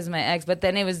 first it was my ex, but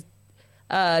then it was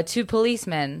 2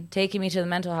 policemen taking me to the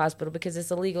mental hospital because it's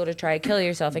illegal to try to kill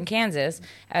yourself in Kansas,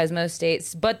 as most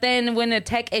states. But then when a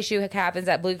tech issue happens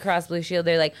at Blue Cross Blue Shield,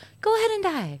 they're like, go ahead and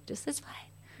die. It's fine.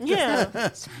 Yeah.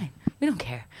 It's fine. We don't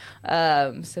care.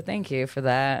 So thank you for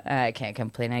that. I can't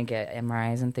complain. I get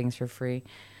MRIs and things for free.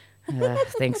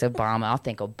 Thanks, Obama. I'll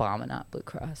thank Obama, not Blue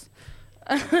Cross.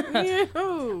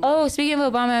 Oh, speaking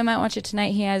of Obama, I might watch it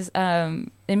tonight. He has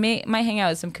might hang out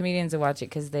with some comedians and watch it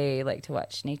because they like to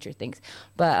watch nature things.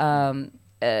 But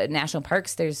national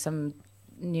parks, there's some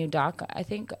new doc, I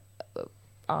think,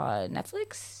 on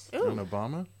Netflix. On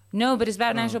Obama? No, but it's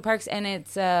about national parks, and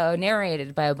it's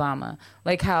narrated by Obama,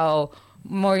 like how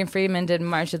Morgan Freeman did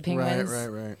March of the Penguins.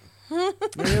 Right.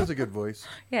 He has a good voice.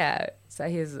 Yeah, so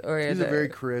he's a very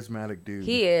charismatic dude.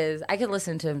 He is. I could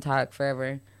listen to him talk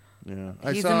forever. Yeah,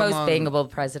 he's the most bangable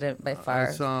president by far.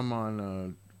 I saw him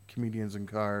on Comedians in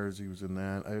Cars. He was in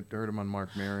that. I heard him on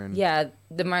Mark Maron. Yeah,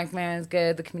 the Mark Maron's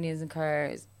good. The Comedians in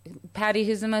Cars. Patty,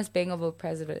 who's the most bangable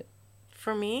president?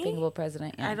 For me? Bangable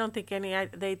president, yeah. I don't think any.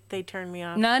 They turned me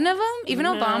off. None of them? Even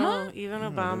Obama? Even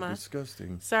Obama.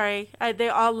 Disgusting. Sorry. They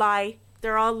all lie.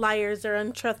 They're all liars. They're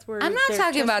untrustworthy. I'm not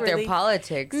talking about their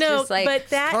politics. No, just like, but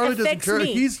that Carla affects doesn't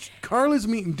care. me. Carla's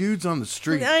meeting dudes on the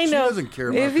street. I know. She doesn't care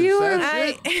about this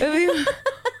shit.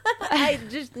 I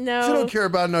just know. She don't care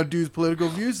about no dude's political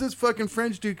views. This fucking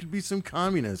French dude could be some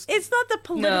communist. It's not the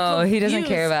political No, he doesn't views.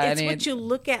 care about it's what you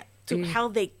look at to how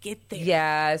they get there.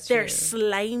 Yeah, it's They're true.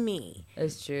 slimy.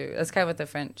 It's true. That's kind of what the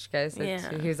French guy said, Yeah.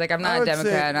 too. He was like, I'm not a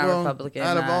Democrat, not a Republican.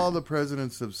 Out of all the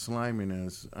presidents of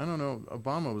sliminess, I don't know,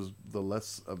 Obama was the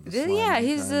less of the slimy. Yeah,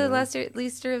 he's the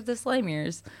leaster of the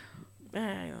slimiers.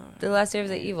 The lesser of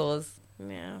the evils.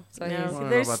 Yeah. So I don't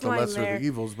know about the lesser of the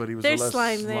evils, but he was the less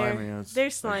slimy.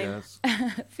 There's slime.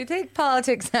 If you take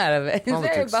politics out of it,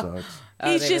 politics sucks.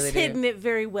 He's just hidden it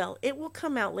very well. It will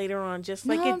come out later on, just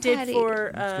like it did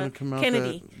for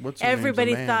Kennedy.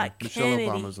 Everybody thought Michelle Kennedy.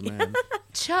 Obama's a man.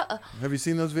 Have you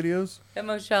seen those videos? That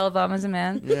Michelle Obama's a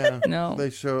man? Yeah. No. They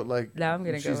show it like now I'm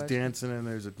gonna she's dancing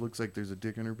and looks like there's a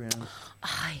dick in her pants.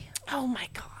 Oh my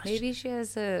gosh. Maybe she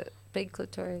has a big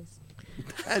clitoris.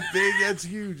 That big, that's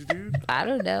huge, dude. I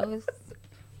don't know.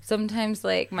 Sometimes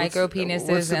like micro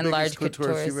penises and large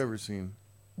clitoris you've ever seen?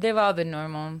 They've all been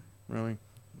normal. Really?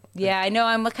 Yeah, I know.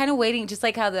 I'm kind of waiting, just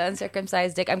like how the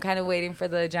uncircumcised dick. I'm kind of waiting for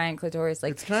the giant clitoris.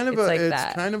 Like it's kind of a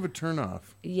turnoff.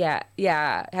 Yeah,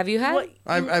 yeah. Have you had?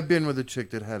 I've been with a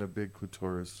chick that had a big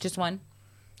clitoris. Just one?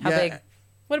 How big?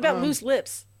 What about loose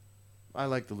lips? I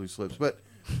like the loose lips, but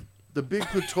the big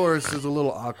clitoris is a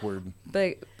little awkward.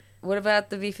 But what about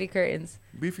the beefy curtains?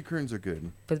 Beefy curtains are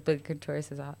good. But big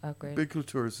clitoris is awkward. Big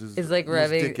clitoris is like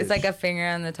rubbing. It's like a finger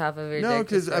on the top of your dick. No,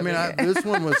 because this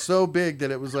one was so big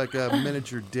that it was like a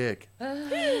miniature dick.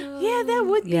 Yeah, that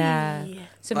would be. Yeah.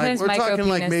 Sometimes we're talking penises.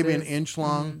 Like maybe an inch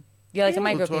long. Mm-hmm. Yeah, like a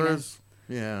micro penis.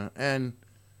 Yeah, and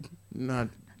not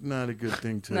a good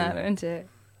thing to. Not into it.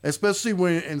 Especially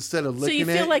when instead of licking it,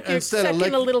 so you feel like you're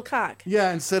sucking a little cock.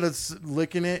 Yeah, instead of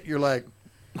licking it, you're like.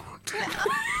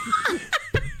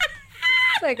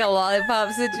 Like a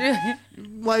lollipop situation.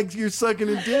 Like you're sucking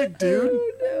a dick, dude.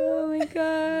 Oh my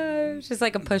gosh. Just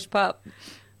like a push pop.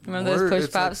 Remember those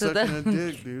push pops? It's like sucking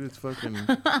a dick, dude. It's fucking...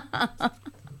 Oh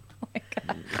my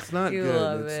God. It's not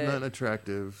good. It's not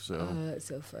attractive, so... Oh, that's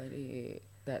so funny.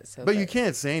 That's so But funny. you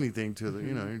can't say anything to the...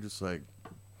 You know, you're just like...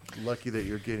 Lucky that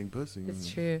you're getting pussy. It's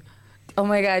true. Oh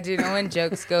my God, do you know when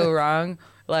jokes go wrong?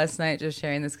 Last night, just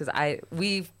sharing this, because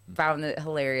we found it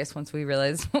hilarious once we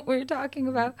realized what we were talking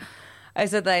about. I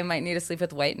said that I might need to sleep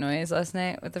with white noise last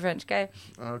night with the French guy.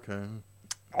 Okay.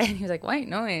 And he was like, white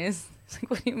noise? I was like,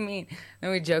 what do you mean?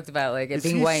 Then we joked about like it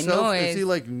being white noise. Is he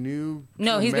like new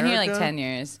No, he's America? been here like 10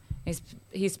 years.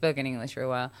 He's spoken English for a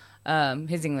while.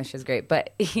 His English is great.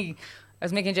 But I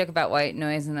was making a joke about white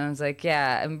noise, and I was like,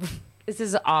 yeah, this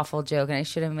is an awful joke, and I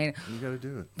should have made it. You gotta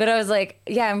do it. But I was like,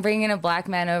 yeah, I'm bringing a black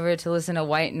man over to listen to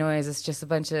white noise. It's just a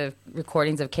bunch of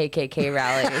recordings of KKK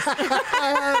rallies.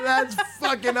 That's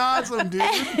fucking awesome,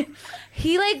 dude.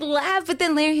 He like laughed, but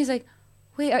then later he's like,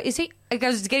 wait, is he? Like, I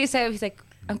was getting excited. He's like,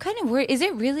 I'm kind of worried. Is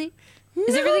it really?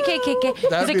 Is it really KKK?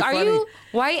 He's like, are you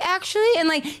white actually? And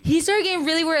like, he started getting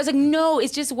really worried. I was like, no,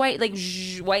 it's just white, like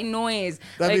white noise.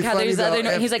 Like how there's other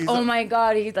noise. He's like, oh my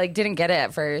God. He like didn't get it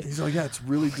at first. He's like, yeah, it's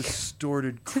really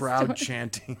distorted crowd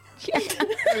chanting.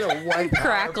 Yeah. White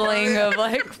crackling of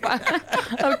like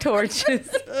of torches.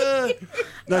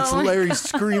 That's Larry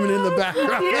screaming in the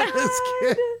background.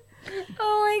 Yeah.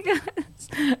 Oh my God.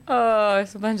 Oh,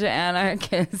 it's a bunch of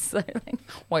anarchists, like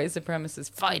white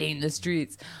supremacists fighting the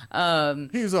streets.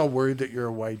 He was all worried that you're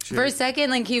a white chick. For a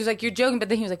second, like he was like, you're joking, but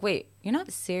then he was like, wait, you're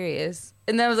not serious.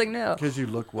 And then I was like, no. Because you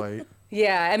look white.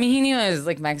 Yeah, I mean, he knew I was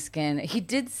like Mexican. He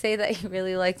did say that he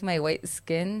really liked my white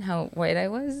skin, how white I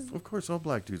was. Of course, all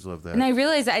black dudes love that. And I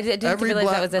realized I didn't realize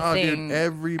that was a thing. Dude,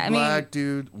 every black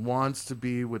dude wants to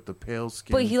be with the pale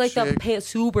skin. But he liked the pale,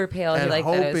 super pale. And he liked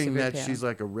hoping that she's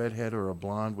like a redhead or a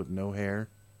blonde with no hair.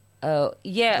 Oh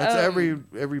yeah, that's every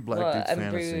black dude's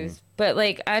fantasy. Bruised. But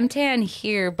like I'm tan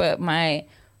here, but my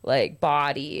like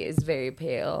body is very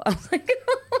pale. I was like.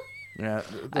 Yeah,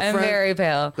 I'm very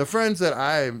pale. The friends that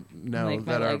I know like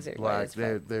that are black,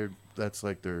 they're that's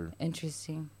like they're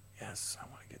interesting. Yes, I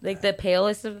want to get like that. The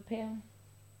palest of the pale.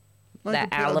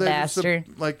 Like the alabaster,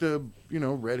 like the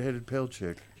redheaded pale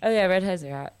chick. Oh yeah, redheads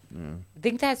are hot. Yeah. I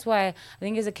think that's why. I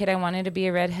think as a kid I wanted to be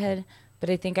a redhead,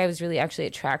 but I think I was really actually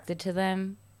attracted to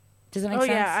them. Does that make sense?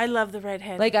 Oh yeah, I love the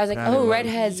redhead. Like I was like,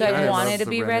 redhead, so I wanted to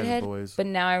be redhead. But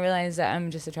now I realize that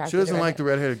I'm just attracted. She doesn't like the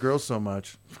redheaded girls so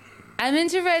much. I'm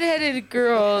into redheaded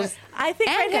girls. I think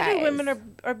redheaded women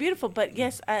are beautiful, but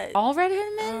yes, all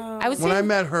redheaded men. When I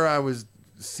met her, I was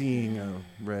seeing a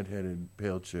redheaded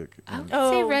pale chick. I would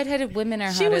say redheaded women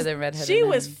are hotter than redheaded men. She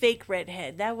was fake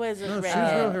redhead. That wasn't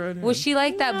redhead. Was she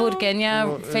like that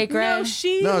Burgueña fake red? No,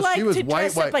 she was to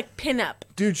white, dress up like pinup.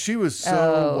 Dude, she was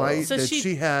so white that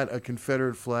she had a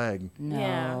Confederate flag.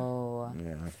 No.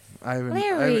 Yeah.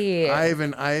 Larry.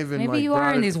 Ivan. Maybe like, you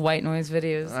are in these white noise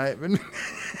videos.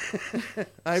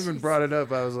 I even brought it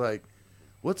up. I was like,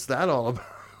 "What's that all about?"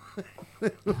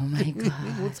 Oh my God!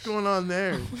 What's going on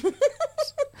there? It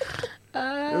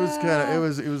was kind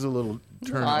of. It was a little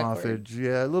turn offage.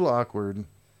 Yeah, a little awkward.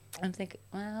 I'm thinking.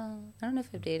 Well, I don't know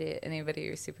if I've dated anybody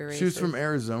who's super racist. She was from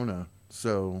Arizona,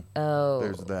 so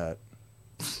there's that.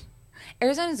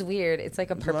 Arizona's weird. It's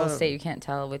like a purple state. You can't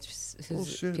tell which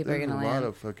people are going to land. There's a lot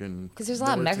of fucking... Because there's a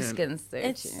lot of Mexicans there,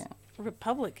 it's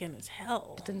Republican as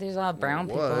hell. But then there's a lot of brown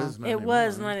people. It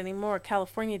was, not anymore.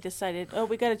 California decided,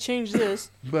 we got to change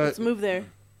this. Let's move there.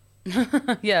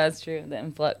 Yeah, that's true. The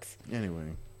influx.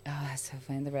 Anyway. Oh, that's so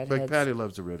funny. The redheads. Like Patty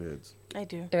loves the redheads. I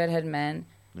do. The redhead men.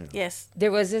 Yeah. Yes.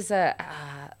 There was this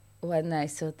one that I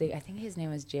still think his name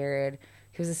was Jared.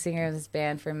 He was a singer of this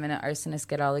band for a minute. Arsonists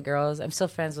Get All the Girls. I'm still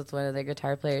friends with one of their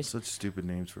guitar players. Such stupid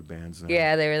names for bands now.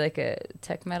 Yeah, they were like a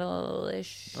tech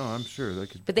metal-ish. Oh, I'm sure they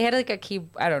could. But they had like a key.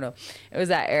 I don't know. It was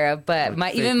that era. But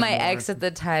like my ex at the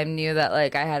time knew that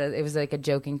like it was like a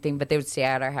joking thing. But they would stay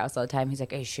at our house all the time. He's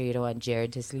like, "Are you sure you don't want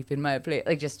Jared to sleep in my place?"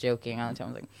 Like just joking all the time.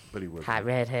 I was like, "But he was hot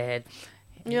redhead."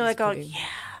 You're like, "Oh yeah."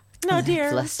 No,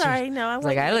 dear. I'm sorry. No, I was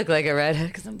like, I look like a redhead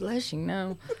because I'm blushing.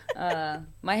 No.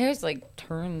 My hair's like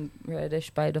turned reddish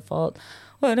by default.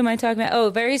 What am I talking about? Oh,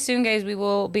 very soon, guys, we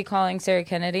will be calling Sarah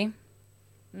Kennedy.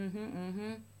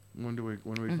 When are we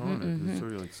calling it? It's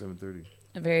already like 7:30.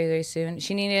 Very, very soon.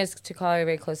 She needed us to call her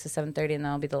very close to 7:30, and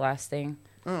that'll be the last thing.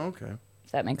 Oh, okay.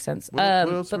 If that makes sense. What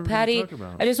else but Patty,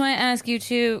 I just want to ask you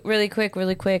two really quick.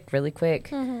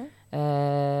 Mm-hmm.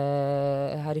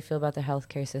 How do you feel about the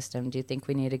healthcare system? Do you think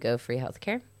we need to go free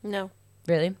healthcare? No.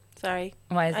 Really? Sorry.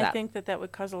 Why is that? I think that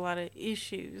would cause a lot of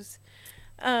issues.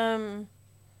 Interesting.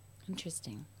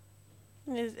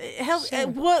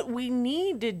 What we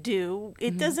need to do,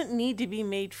 it doesn't need to be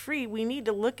made free. We need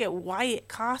to look at why it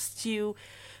costs you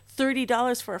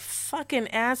 $30 for a fucking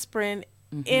aspirin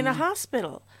in a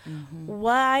hospital.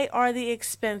 Why are the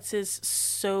expenses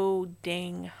so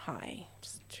dang high?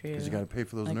 True. Because you got to pay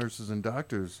for those nurses and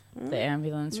doctors. The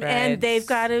ambulance rides. And they've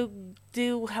got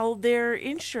to hold their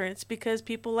insurance because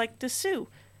people like to sue.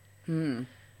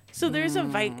 So there's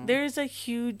a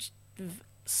huge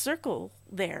circle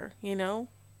there, you know.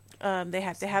 They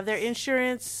have to have their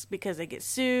insurance because they get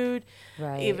sued,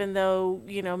 right. Even though,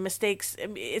 you know, mistakes.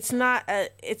 It's not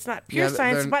pure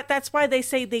science, but that's why they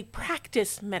say they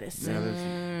practice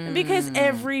medicine, because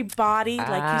every body,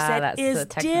 like you said, is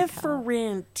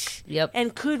different,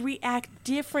 and could react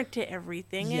different to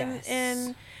everything,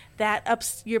 and that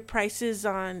ups your prices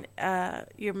on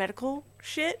your medical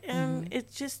shit, and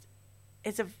it's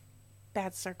a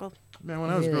bad circle. Man,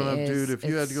 when I was growing up, dude, if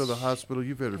you had to go to the hospital,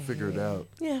 you better figure it out.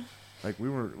 Yeah. Like,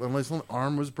 unless one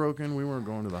arm was broken, we weren't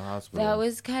going to the hospital. That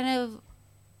was kind of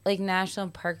like national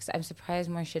parks. I'm surprised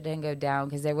more shit didn't go down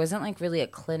because there wasn't like really a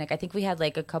clinic. I think we had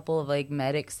like a couple of like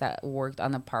medics that worked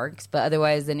on the parks, but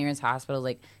otherwise the nearest hospital is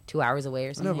like 2 hours away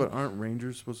or something. No, but aren't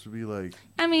rangers supposed to be like...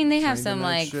 I mean, they have some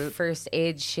like first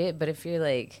aid shit, but if you're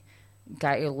like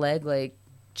got your leg like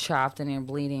chopped and you're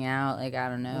bleeding out, like I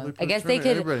don't know. I guess they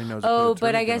could.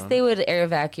 But I guess they would air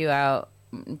vac you out.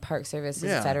 Park services,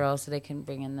 federal, so they can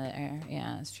bring in the air.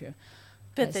 Yeah, that's true.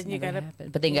 But then you gotta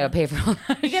pay for all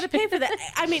that. You gotta pay for that.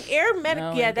 I mean, air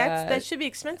medic. That should be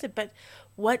expensive. But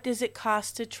what does it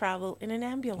cost to travel in an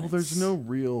ambulance? Well, there's no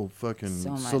real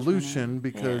fucking solution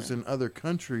because in other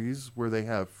countries where they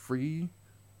have free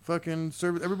fucking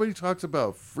service, everybody talks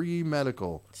about free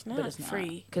medical. It's not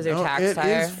free because they're taxed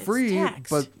higher. It is free,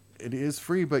 but. It is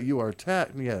free, but you are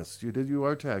taxed. Yes, you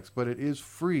are taxed, but it is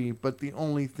free. But the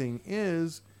only thing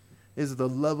is the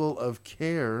level of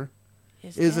care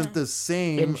isn't the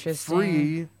same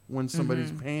free when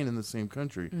somebody's paying in the same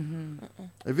country.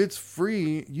 If it's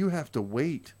free, you have to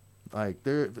wait. Like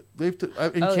in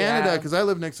Canada, because I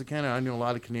live next to Canada, I know a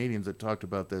lot of Canadians that talked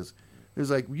about this.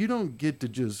 There's like, you don't get to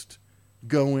just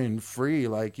go in free.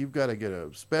 Like, you've got to get a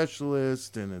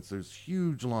specialist, and there's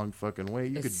huge long fucking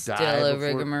wait. You could die before. Still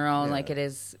a rigmarole like it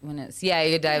is when it's you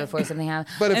could die before something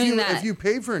happens. But if you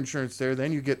pay for insurance there,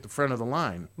 then you get the front of the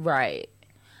line. Right.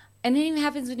 And it even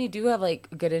happens when you do have like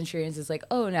good insurance. It's like,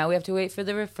 oh, now we have to wait for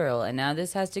the referral, and now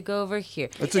this has to go over here,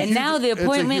 now the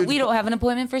appointment. We don't have an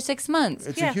appointment for 6 months.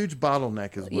 It's a huge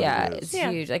bottleneck, is what it is. It's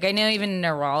huge. Like I know even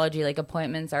neurology, like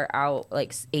appointments are out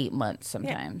like 8 months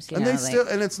sometimes. And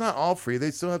and it's not all free. They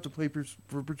still have to pay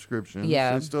for prescriptions.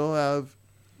 Yeah, they still have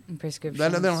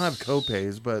prescriptions. They don't have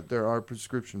co-pays, but there are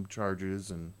prescription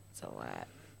charges, and it's a lot.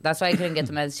 That's why I couldn't get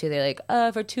the meds too. They're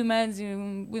like, for 2 meds,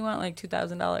 we want like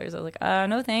 $2,000. I was like,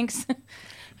 no thanks.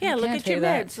 Yeah, look at your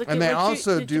meds. And they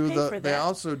also do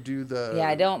the. Yeah,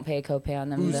 I don't pay copay on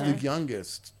them. Who's the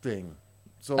youngest thing?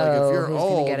 So like if you're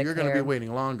old, you're going to be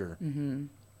waiting longer.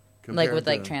 Like with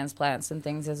like transplants and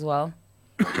things as well.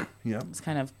 Yeah, it's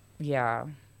kind of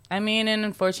I mean, and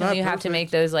unfortunately, you have to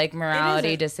make those like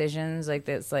morality decisions. Like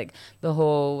it's like the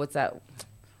whole what's that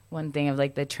one thing of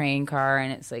like the train car,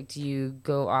 and it's like, do you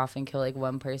go off and kill like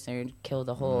one person or kill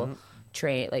the whole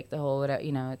train, like the whole whatever?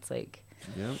 You know, it's like,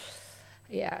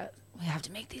 We have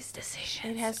to make these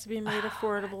decisions. It has to be made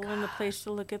affordable, and the place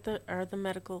to look at the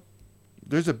medical.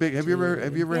 There's a big. Have you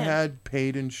ever had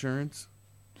paid insurance?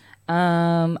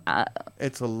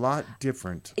 It's a lot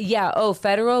different. Yeah. Oh,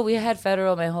 federal. We had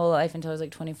federal my whole life until I was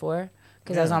like 24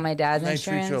 because I was on my dad's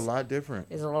insurance. They treat you a lot different.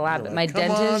 It's a lot. Like, my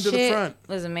dentist shit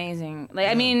was amazing. Like,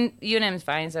 I mean, UNM's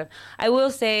fine stuff. I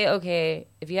will say, okay,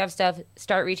 if you have stuff,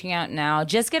 start reaching out now.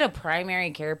 Just get a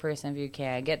primary care person if you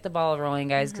can. Get the ball rolling,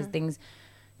 guys, because things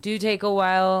do take a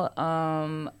while.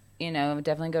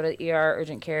 Definitely go to ER,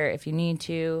 urgent care if you need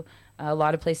to. A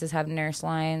lot of places have nurse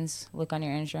lines. Look on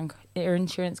your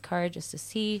insurance card just to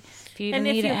see if you need an ambulance.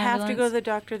 And if you have to go to the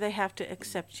doctor, they have to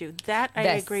accept you. That I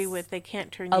agree with. They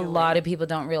can't turn you away. A lot of people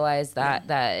don't realize that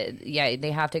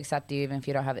they have to accept you even if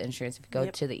you don't have insurance if you go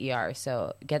to the ER.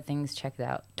 So get things checked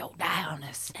out. Don't die on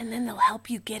us. And then they'll help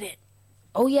you get it.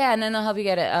 Oh, yeah, and then they'll help you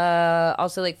get it.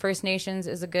 Also, like, First Nations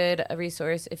is a good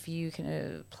resource if you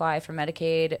can apply for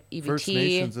Medicaid, EBT. First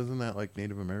Nations, isn't that, like,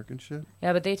 Native American shit?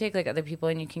 Yeah, but they take, like, other people,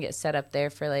 and you can get set up there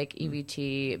for, like,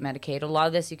 EBT, Medicaid. A lot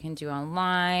of this you can do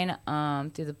online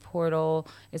through the portal.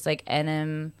 It's, like,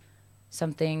 NM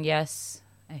something, yes.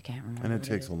 I can't remember. And it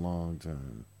takes a long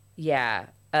time. Yeah,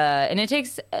 and it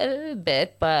takes a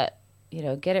bit, but...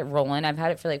 get it rolling. I've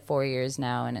had it for like 4 years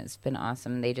now, and it's been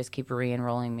awesome. They just keep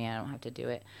re-enrolling me. I don't have to do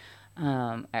it. All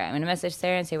right, I'm going to message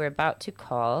Sarah and say we're about to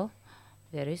call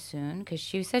very soon because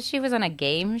she said she was on a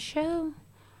game show.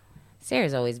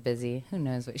 Sarah's always busy. Who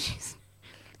knows what she's...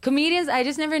 Comedians, I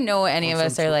just never know what any of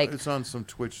us are like... It's on some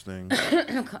Twitch thing.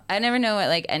 I never know what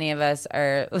like any of us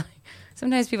are... Like,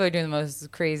 sometimes people are doing the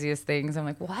most craziest things. I'm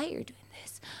like, why are you doing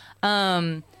this?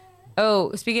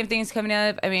 Speaking of things coming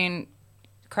up, I mean...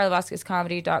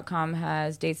 CarlaVasquezComedy.com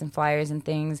has dates and flyers and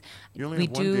things. You only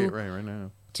have one date right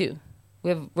now. 2. We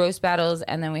have roast battles,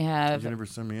 and then we have... You never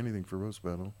send me anything for roast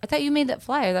battle. I thought you made that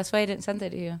flyer. That's why I didn't send it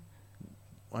to you.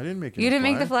 I didn't make it. You didn't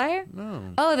make the flyer?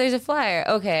 No. Oh, there's a flyer.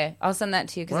 Okay, I'll send that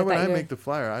to you. Why would I make the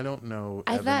flyer? I don't know.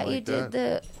 I thought you did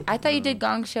I thought you did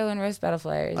Gong Show and roast battle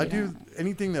flyers. I do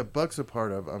anything that Buck's a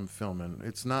part of. I'm filming.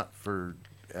 It's not for.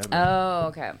 Evan. Oh,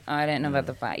 okay. Oh, I didn't know about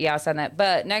the flyer. Yeah, I'll send that.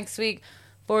 But next week,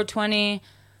 420.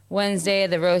 Wednesday,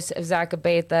 the roast of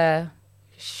Zacabeta.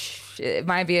 It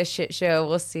might be a shit show.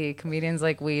 We'll see. Comedians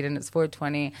like weed, and it's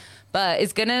 420. But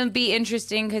it's going to be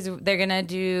interesting because they're going to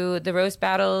do the roast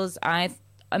battles. I'm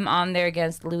on there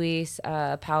against Luis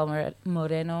Pal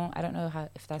Moreno. I don't know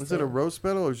if that's... Was it a roast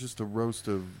battle or just a roast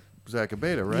of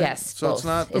Zacabeta, right? Yes, so both. It's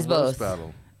not the roast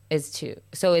battle. It's 2.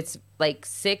 So it's like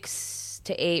 6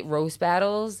 to 8 roast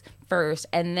battles first,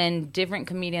 and then different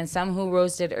comedians, some who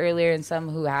roasted earlier and some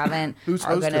who haven't,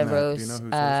 are going to roast. Do you know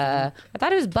who's I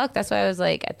thought it was Buck. That's why I was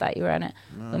like, I thought you were on it.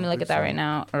 No, let me look at that right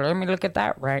now. Let me look at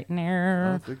that right now.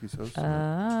 I don't think he's hosting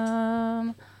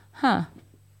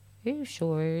Who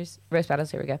Shores roast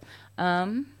battles? Here we go.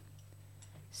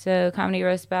 So comedy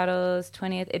roast battles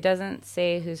 20th. It doesn't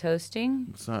say who's hosting.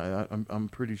 It's not. I'm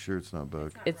pretty sure it's not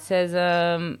Buck. It says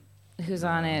who's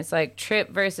on it. It's like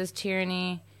Tripp versus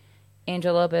Tyranny.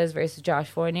 Angel Lopez versus Josh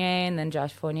Fournier, and then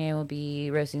Josh Fournier will be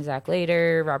roasting Zach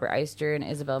Later, Robert Eister and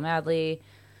Isabel Madley,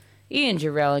 Ian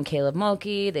Jarrell and Caleb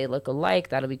Mulkey. They look alike.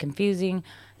 That'll be confusing.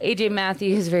 AJ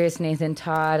Matthews versus Nathan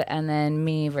Todd, and then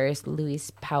me versus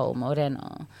Luis Pal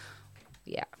Moreno.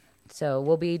 Yeah. So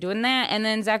we'll be doing that. And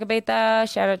then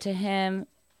Zacabeta, shout out to him.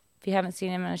 If you haven't seen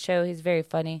him on a show, he's very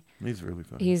funny. He's really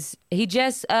funny. He just he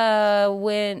just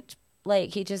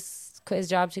quit his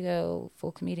job to go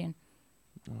full comedian.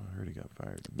 Oh, I heard he got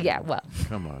fired. Yeah, well.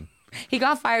 Come on. He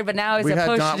got fired, but now he's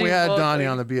supposed to do... We had Donnie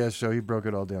on the BS show. He broke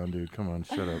it all down, dude. Come on,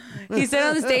 shut up. He said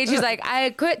on the stage, he's like, I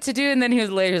quit to do, and then he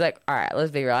was like, all right, let's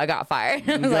be real. I got fired.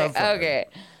 I was like, okay.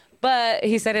 But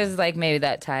he said it was like maybe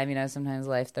that time, sometimes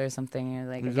life there's something, you're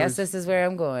like, I guess this is where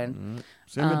I'm going. Mm-hmm.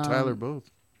 Same with Tyler both.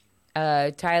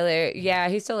 Tyler, yeah,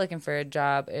 he's still looking for a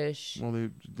job-ish. Well,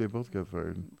 they both got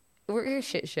fired. We're a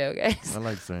shit show, guys. I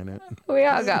like saying it. We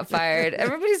all got fired.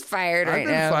 Everybody's fired right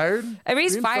now. I've been fired.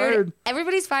 Everybody's fired.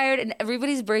 Everybody's fired, and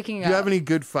everybody's breaking up. Do you have any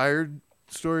good fired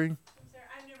story? Sir,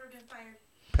 I've never been fired.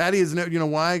 Patty is never. You know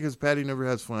why? Because Patty never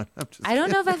has fun. I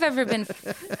don't know if I've ever been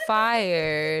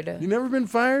fired. You never been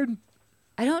fired?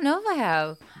 I don't know if I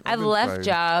have. I've left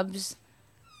jobs.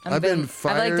 I've been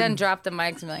fired. I've done drop the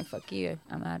mics and be like, fuck you.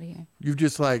 I'm out of here. You've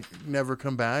just never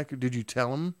come back? Did you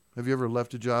tell them? Have you ever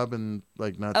left a job and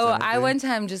not? Oh, I one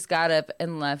time just got up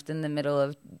and left in the middle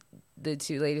of the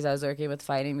 2 ladies I was working with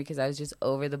fighting because I was just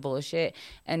over the bullshit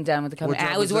and done with the company.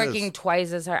 I was working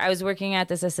twice as hard. I was working at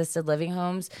this assisted living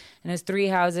homes, and it was 3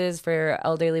 houses for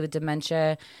elderly with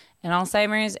dementia and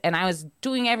Alzheimer's, and I was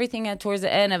doing everything towards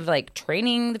the end of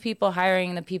training the people,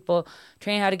 hiring the people,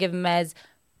 training how to give meds,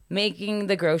 making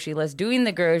the grocery list, doing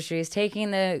the groceries,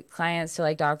 taking the clients to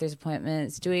like doctor's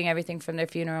appointments, doing everything from their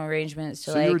funeral arrangements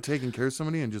to So you were taking care of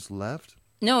somebody and just left?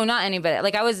 No, not anybody.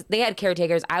 Like they had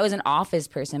caretakers. I was an office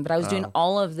person, but I was doing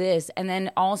all of this and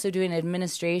then also doing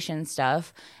administration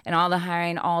stuff and all the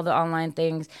hiring, all the online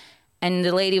things. And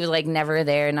the lady was like never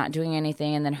there, not doing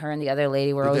anything. And then her and the other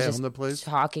lady were always just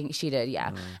talking. She did,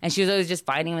 yeah. And she was always just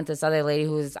fighting with this other lady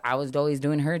I was always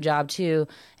doing her job too.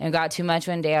 And it got too much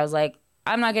one day. I was like,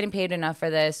 I'm not getting paid enough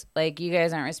for this. Like, you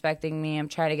guys aren't respecting me. I'm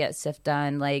trying to get stuff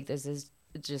done. Like, this is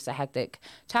just a hectic,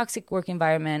 toxic work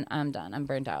environment. I'm done. I'm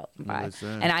burnt out. Bye.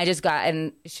 And I just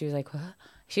and she was like, what?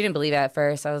 She didn't believe it at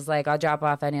first. I was like, I'll drop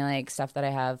off any like stuff that I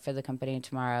have for the company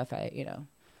tomorrow if I,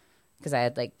 because I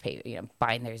had like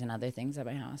binders and other things at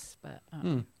my house, but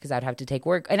because I'd have to take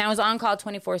work, and I was on call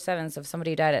 24/7. So if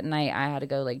somebody died at night, I had to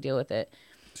go like deal with it.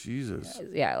 Jesus.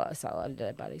 Yeah, I saw a lot of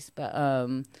dead bodies, but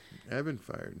I've been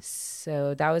fired.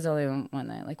 So that was the only one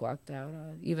that I like walked out.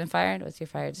 You've been fired? What's your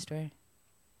fired story?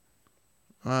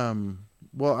 Well,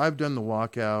 I've done the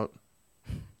walkout.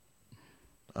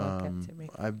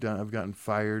 I've gotten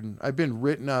fired. I've been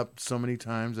written up so many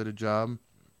times at a job.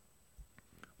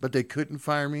 But they couldn't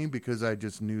fire me because I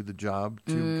just knew the job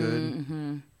too good.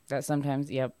 Mm-hmm. That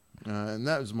sometimes, yep. And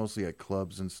that was mostly at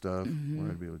clubs and stuff where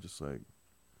I'd be able to just like...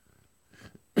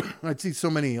 I'd see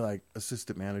so many like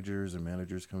assistant managers and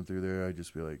managers come through there. I'd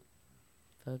just be like,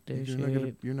 fuck this shit.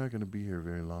 You're not going to be here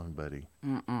very long, buddy.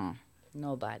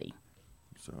 Nobody.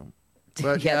 So...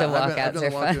 But yeah, the walkouts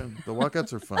are fun. The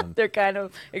walkouts are fun. They're kind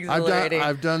of exhilarating.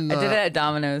 I did it at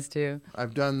Domino's too.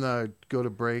 I've done the go to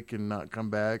break and not come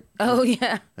back. Oh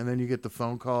yeah. And then you get the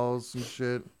phone calls and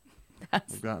shit.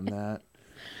 I've gotten that.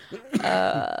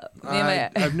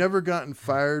 I've never gotten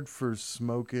fired for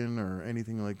smoking or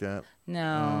anything like that.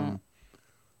 No.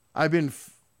 I've been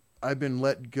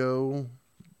let go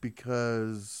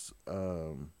because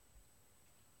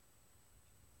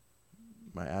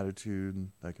my attitude,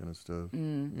 that kind of stuff.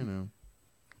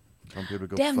 Tell people to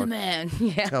go damn the man.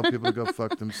 Yeah. Tell people to go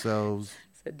fuck themselves.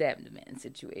 It's a damn the man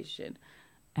situation.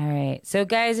 All right. So,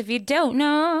 guys, if you don't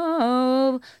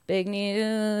know, big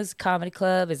news. Comedy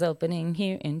Club is opening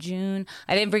here in June.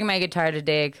 I didn't bring my guitar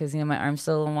today because, my arm's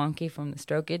still a little wonky from the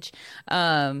strokage.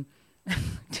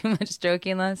 Too much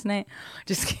stroking last night.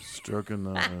 Just stroking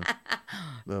the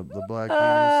black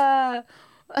penis.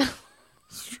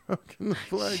 Stroking the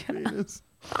black penis.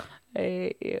 I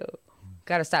hate you.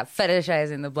 Gotta stop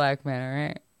fetishizing the black man, all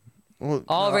right? Well,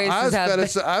 all races have...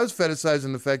 I was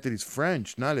fetishizing the fact that he's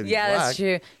French, not that he's black. Yeah, that's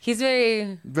true. He's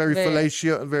very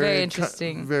fellatio, very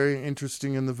interesting. Very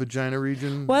interesting in the vagina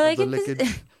region. Well, I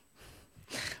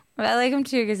like him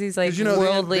too because he's like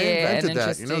worldly and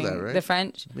interesting. You know that, right? The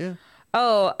French? Yeah.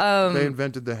 Oh, they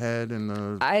invented the head and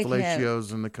the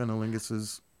fellatios and the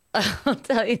cunnilinguses. I'll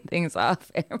tell you things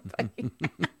off air, buddy.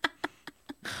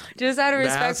 Just out of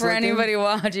respect for anybody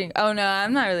watching. Oh, no,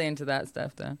 I'm not really into that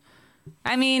stuff, though.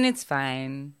 I mean, it's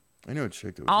fine. I know a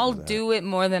chick that I'll do it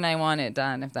more than I want it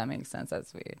done, if that makes sense.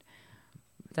 That's weird.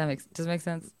 Does it make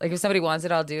sense? Like, if somebody wants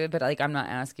it, I'll do it, but, like, I'm not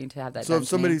asking to have that done. So if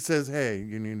somebody says, hey,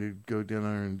 you need to go down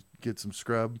there and get some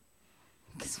scrub.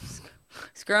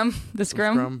 Scrum? The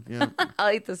scrum? Yeah.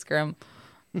 I'll eat the scrum.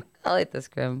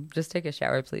 Just take a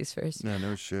shower, please, first. Yeah,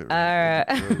 no shit. Right?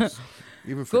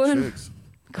 Even for chicks.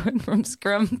 Going from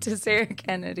Scrum to Sarah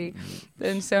Kennedy.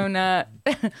 Then so not.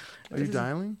 Are you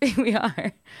dialing? We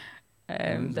are.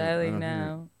 I'm dialing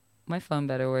now. My phone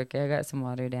better work. I got some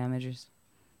water damages.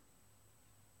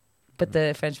 But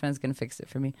the Frenchman's going to fix it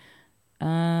for me.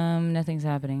 Nothing's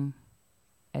happening.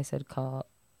 I said call.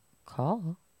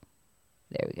 Call?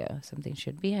 There we go. Something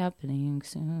should be happening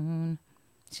soon.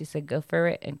 She said go for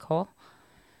it and call.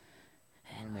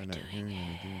 And we're doing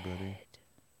it. Buddy?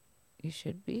 You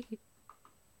should be.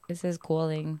 It says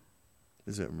calling.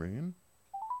 Is it ringing?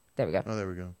 There we go. Oh, there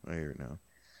we go. I hear it now.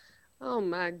 Oh,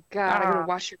 my God. I'm going to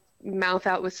wash your mouth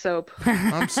out with soap.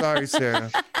 I'm sorry,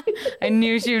 Sarah. I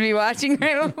knew she would be watching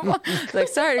right before. Like,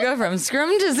 sorry to go from Scrum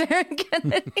to Sarah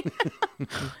Kennedy.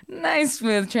 Nice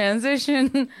smooth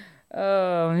transition.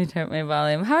 Oh, let me turn up my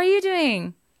volume. How are you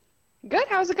doing? Good.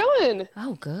 How's it going?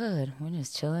 Oh, good. We're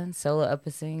just chilling, solo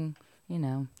episoding,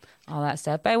 all that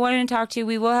stuff. But I wanted to talk to you.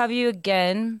 We will have you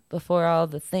again before all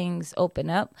the things open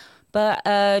up. But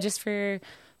just for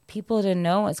people to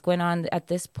know what's going on at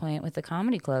this point with the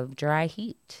Comedy Club, Dry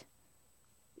Heat.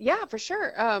 Yeah, for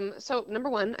sure. So, number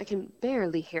one, I can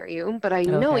barely hear you, but I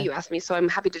know you asked me, so I'm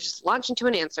happy to just launch into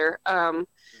an answer.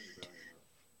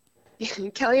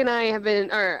 Kelly and I have been,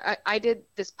 I did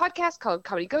this podcast called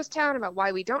Comedy Ghost Town about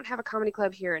why we don't have a comedy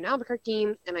club here in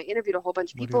Albuquerque, and I interviewed a whole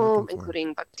bunch of people,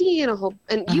 including Buck D and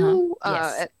you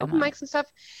at open mics and stuff,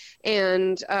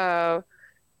 and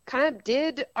kind of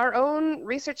did our own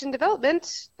research and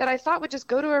development that I thought would just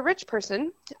go to a rich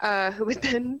person who would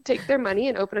then take their money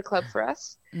and open a club for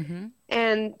us. Mm-hmm.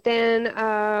 And then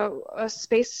a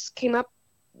space came up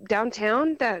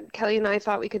downtown that Kelly and I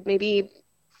thought we could maybe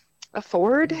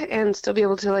afford and still be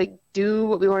able to like do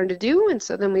what we wanted to do. And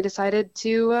so then we decided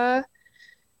to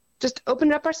just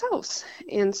open it up ourselves.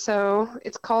 And so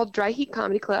it's called Dry Heat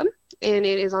Comedy Club, and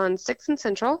it is on 6th and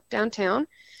Central downtown.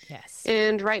 Yes.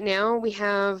 And right now we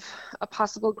have a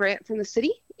possible grant from the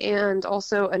city and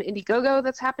also an Indiegogo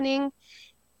that's happening,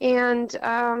 and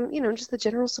just the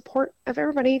general support of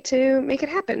everybody to make it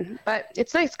happen. But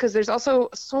it's nice because there's also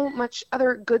so much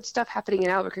other good stuff happening in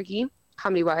Albuquerque,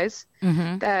 comedy-wise,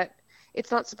 that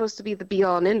it's not supposed to be the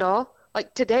be-all and end-all.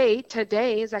 Like today,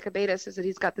 Zach Abeda says that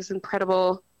he's got this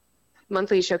incredible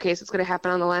monthly showcase that's going to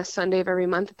happen on the last Sunday of every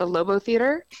month at the Lobo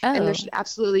Theater, and there should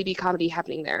absolutely be comedy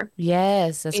happening there.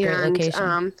 Yes, that's a great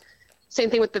location. Same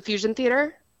thing with the Fusion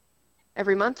Theater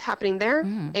every month happening there,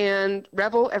 and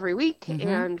Revel every week,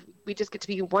 and we just get to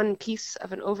be one piece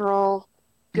of an overall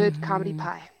good comedy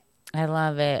pie. I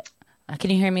love it. Can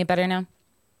you hear me better now?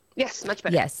 Yes, much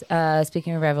better. Yes.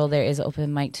 Speaking of Revel, there is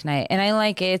open mic tonight, and I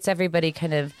like it. It's everybody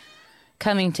kind of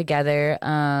coming together.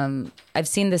 I've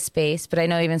seen the space, but I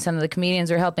know even some of the comedians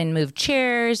are helping move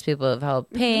chairs. People have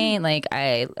helped paint. Like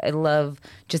I love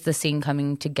just the scene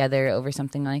coming together over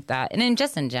something like that, and then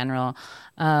just in general.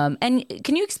 And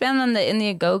can you expand on the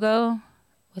Indiegogo?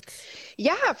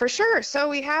 Yeah, for sure. So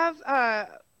we have,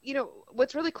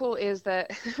 what's really cool is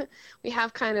that we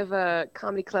have kind of a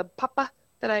comedy club papa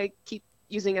that I keep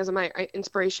using as my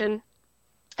inspiration.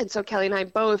 And so Kelly and I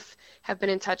both have been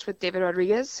in touch with David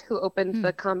Rodriguez, who opened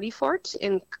the Comedy Fort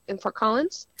in Fort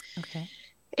Collins. Okay.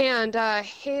 And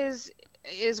his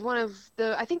is one of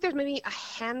the, I think there's maybe a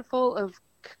handful of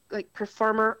like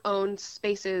performer-owned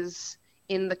spaces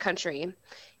in the country.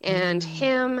 And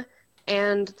him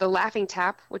and the Laughing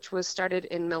Tap, which was started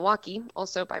in Milwaukee,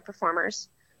 also by performers,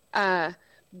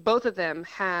 both of them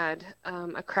had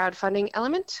a crowdfunding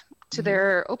element to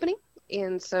their opening.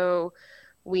 And so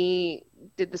we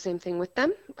did the same thing with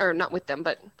them, or not with them,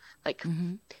 but like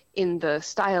in the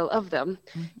style of them,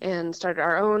 and started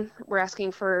our own. We're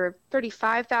asking for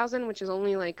 $35,000, which is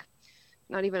only like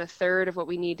not even a third of what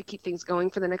we need to keep things going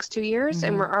for the next 2 years.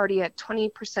 And we're already at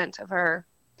 20% of our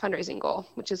fundraising goal,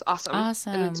 which is awesome.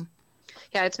 Awesome.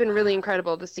 It's been really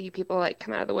incredible to see people like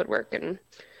come out of the woodwork and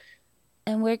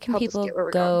where can people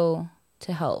go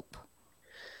to help?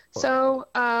 So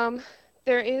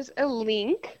there is a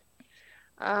link,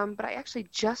 but I actually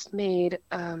just made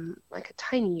like a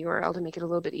tiny URL to make it a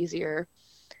little bit easier,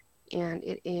 and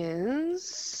it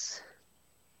is,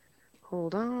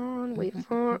 hold on, wait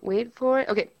for it.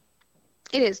 Okay,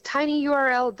 it is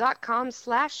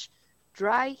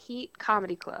tinyurl.com/Dry Heat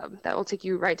Comedy Club. That will take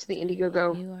you right to the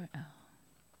Indiegogo URL.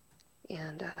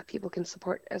 And people can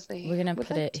support as they We're going to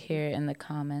put it here in the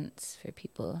comments for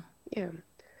people. Yeah.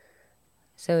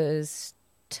 So it was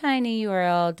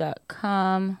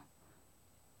tinyurl.com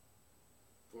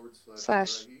 //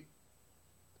 /Dry Heat?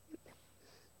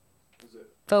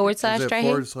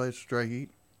 /Dry Heat?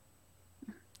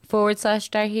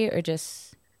 /Dry Heat or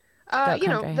just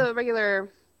the regular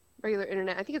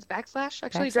internet. I think it's /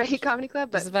 actually Dry Heat Comedy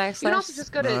Club, but you can also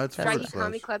just go to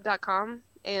dryheatcomedyclub.com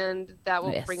and that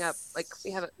will bring up, like,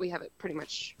 we have it pretty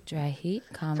much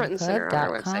dryheatcomedyclub.com front and center on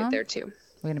our website there too.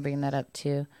 We're going to bring that up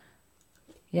too.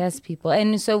 Yes, people.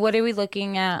 And so what are we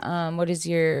looking at? What is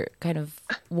your kind of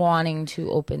wanting to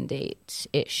open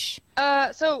date-ish?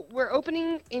 So we're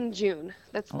opening in June.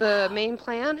 That's the main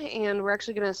plan. And we're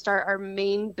actually going to start our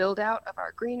main build-out of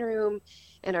our green room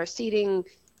and our seating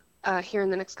here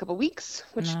in the next couple weeks,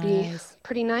 which should be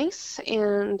pretty nice.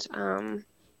 And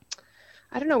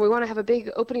I don't know, we want to have a big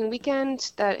opening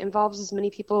weekend that involves as many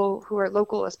people who are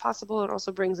local as possible. It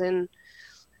also brings in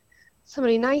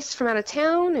somebody nice from out of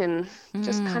town and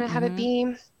just kind of have it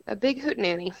be a big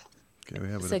hootenanny.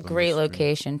 It's a great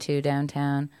location too,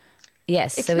 downtown.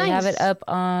 Yes, it's so we have it up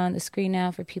on the screen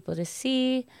now for people to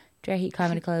see.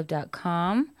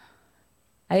 dryheatcomedyclub.com.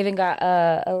 I even got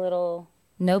a little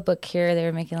notebook here. They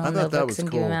were making little notebooks and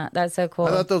giving them out. That's so cool.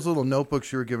 I thought those little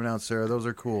notebooks you were giving out, Sarah, those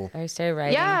are cool. I started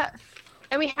writing. Yeah.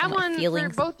 And we have one for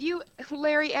both you,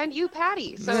 Larry, and you,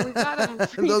 Patty. So we've got them.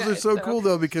 Those are so cool,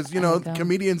 though, because,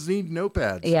 comedians need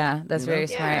notepads. Yeah, that's very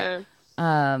smart. Yeah.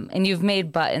 And you've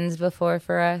made buttons before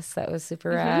for us. That was super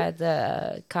rad.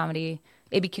 The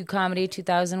ABQ Comedy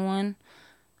 2001.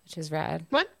 which is rad.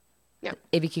 What? Yeah.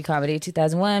 ABQ Comedy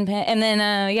 2001. And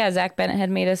then, Zach Bennett had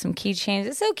made us some keychains.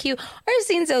 It's so cute. Our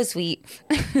scene's so sweet.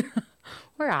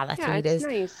 We're all the sweetest.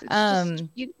 It's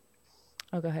nice.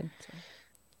 Oh, go ahead. Sorry.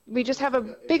 We just have a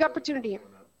big opportunity.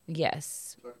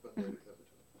 Yes.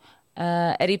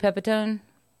 Eddie Pepitone.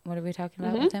 What are we talking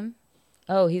about with him?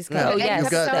 Oh, he's got. Yeah. Oh, yes.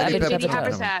 The Eddie Pepitone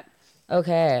Habitat.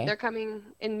 Okay. They're coming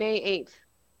in May 8th.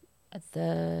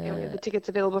 And we have the tickets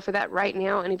available for that right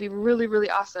now, and it'd be really, really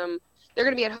awesome. They're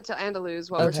going to be at Hotel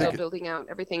Andaluz while we're still building out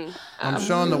everything. I'm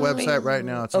showing the website right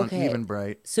now. It's on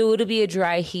Eventbrite. So it'll be a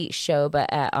dry heat show,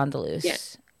 but at Andaluz. Yeah.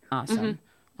 Awesome.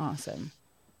 Awesome.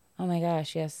 Oh my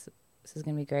gosh, yes. This is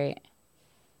going to be great.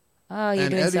 Oh, you're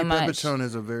doing so much. Eddie Pepitone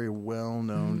is a very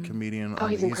well-known comedian on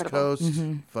the East Coast.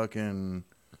 Fucking,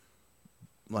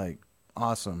 like,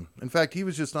 awesome. In fact, he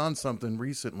was just on something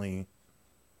recently,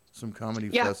 some comedy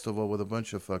festival with a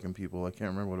bunch of fucking people. I can't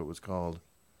remember what it was called.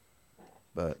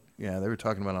 But, yeah, they were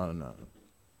talking about it on a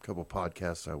couple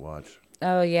podcasts I watched.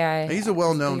 Oh, yeah. He's a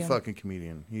well-known fucking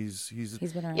comedian. He's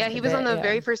been around. Yeah, he was on the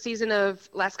very first season of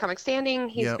Last Comic Standing.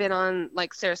 He's been on,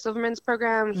 like, Sarah Silverman's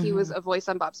program. He was a voice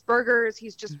on Bob's Burgers.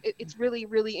 He's just, it's really,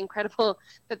 really incredible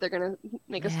that they're going to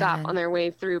make a stop on their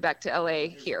way through back to LA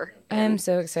here. I'm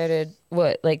so excited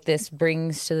what, like, this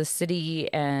brings to the city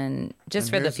and just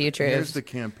for the future. Here's the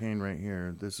campaign right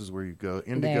here. This is where you go.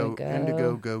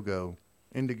 Indiegogo.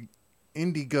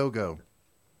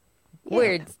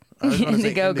 Words.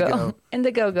 Indiegogo.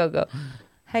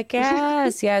 Heck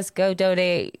yes. Yes, go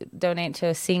donate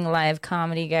to Seeing Live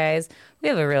Comedy, guys. We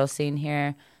have a real scene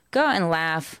here. Go out and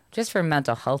laugh, just for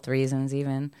mental health reasons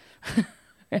even.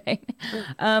 Right?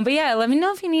 But yeah, let me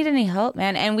know if you need any help,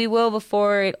 man. And we will,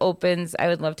 before it opens, I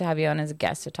would love to have you on as a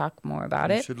guest to talk more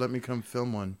about it. You should let me come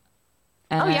film one.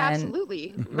 Oh yeah,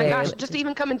 absolutely. My gosh, just to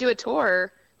even come and do a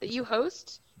tour that you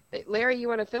host. Larry, you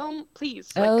want to film?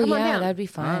 Please. Come on down. That'd be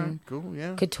fun. Cool,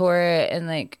 yeah. Could tour it and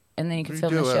then you could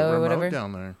film the show or whatever.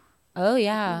 Down there. Oh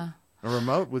yeah. A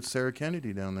remote with Sarah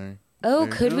Kennedy down there. Oh,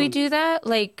 could we do that?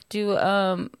 Like,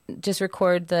 just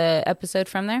record the episode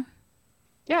from there?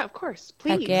 Yeah, of course.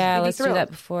 Please. Heck yeah, let's do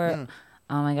that before. Yeah.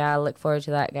 Oh my God, I look forward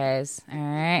to that, guys. All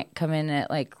right, come in at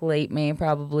like late May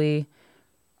probably,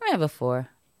 or before.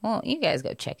 Well, you guys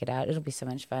go check it out. It'll be so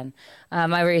much fun.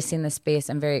 I've already seen the space.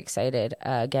 I'm very excited.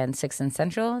 Again, 6th and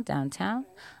Central, downtown.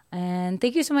 And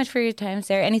thank you so much for your time,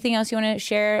 Sarah. Anything else you want to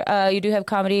share? You do have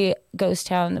Comedy Ghost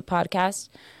Town, the podcast,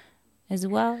 as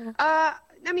well? I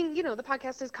mean, the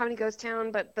podcast is Comedy Ghost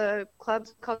Town, but the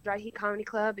club's called Dry Heat Comedy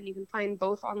Club, and you can find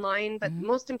both online. But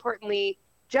most importantly,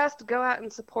 just go out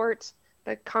and support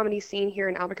the comedy scene here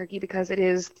in Albuquerque because it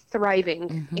is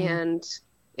thriving, and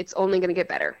it's only going to get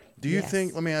better. Do you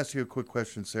think, let me ask you a quick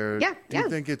question, Sarah. Yeah. Do you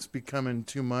think it's becoming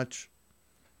too much?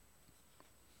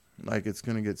 Like it's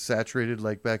going to get saturated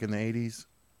like back in the 80s?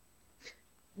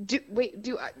 Wait.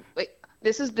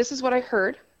 This is what I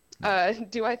heard.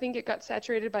 Do I think it got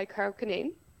saturated by Kyle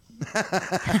Kinane?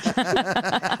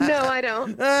 No, I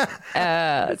don't.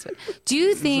 Do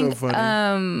you think,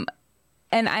 so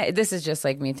and this is just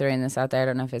like me throwing this out there. I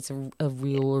don't know if it's a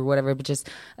real or whatever, but just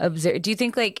observe. Do you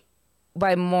think like,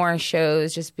 by more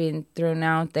shows just being thrown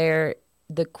out there,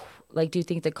 do you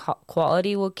think the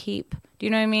quality will keep? Do you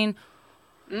know what I mean?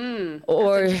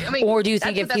 Or do you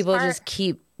think if people just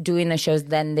keep doing the shows,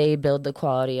 then they build the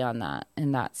quality on that,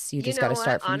 and that's you just got to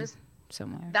start from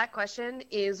somewhere? That question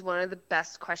is one of the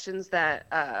best questions that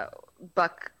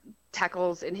Buck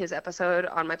tackles in his episode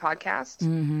on my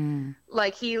podcast.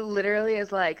 Like he literally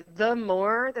is like, the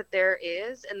more that there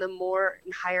is and the more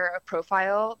higher a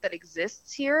profile that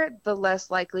exists here, the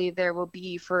less likely there will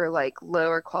be for like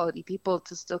lower quality people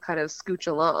to still kind of scooch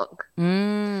along.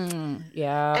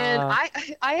 Yeah. And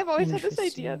I have always had this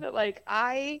idea that like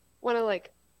I want to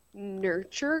like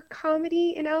nurture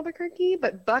comedy in Albuquerque,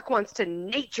 but Buck wants to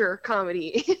nature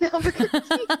comedy in Albuquerque.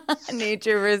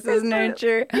 Nature versus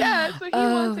nurture. Yeah, so he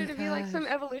wants there to be like some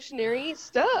evolutionary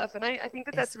stuff, and I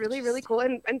think that's really, really cool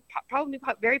and probably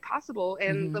very possible.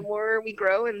 And the more we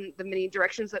grow and the many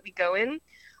directions that we go in,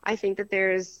 I think that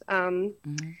there's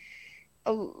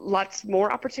lots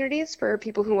more opportunities for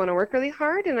people who want to work really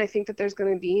hard, and I think that there's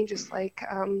going to be just like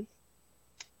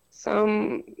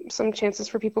some chances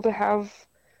for people to have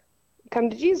come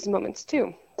to Jesus moments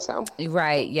too. So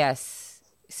right, yes,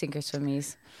 sink or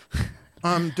swimmies.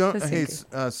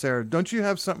 Sarah, don't you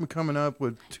have something coming up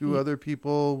with two other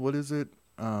people? What is it?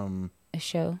 A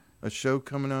show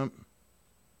coming up,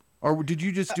 or did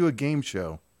you just do a game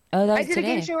show? Oh, I did a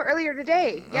game show earlier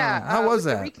today. Yeah, how was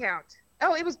that? The recount.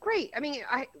 Oh, it was great. I mean,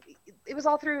 it was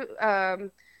all through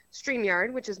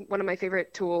StreamYard, which is one of my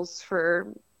favorite tools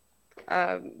for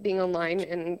being online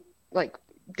and like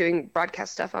doing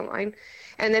broadcast stuff online.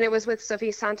 And then it was with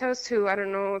Sophie Santos, who I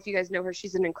don't know if you guys know her.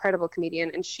 She's an incredible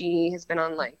comedian, and she has been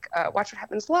on like Watch What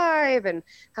Happens Live and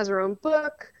has her own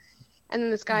book. And then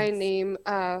this guy named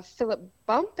Philip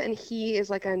Bump, and he is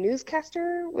like a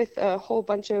newscaster with a whole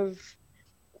bunch of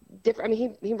different. I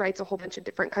mean, he writes a whole bunch of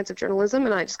different kinds of journalism,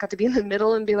 and I just got to be in the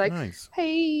middle and be like,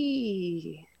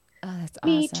 hey. Oh, that's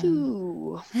Me awesome.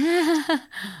 too.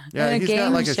 Yeah, he's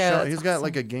got like a show. He's got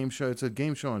like a game show. It's a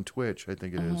game show on Twitch, I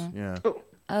think it is. Yeah.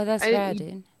 Oh, that's rad,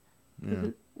 dude.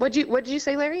 Yeah. What'd you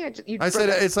say, Larry? I said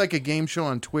it's like a game show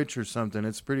on Twitch or something.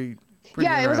 It's pretty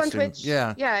yeah, it was on Twitch.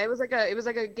 Yeah. Yeah, it was like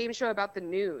a game show about the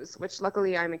news, which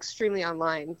luckily I'm extremely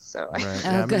online, so right.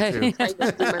 Yeah, good. Me too.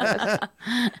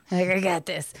 I got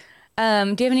this. Do you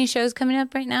have any shows coming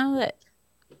up right now that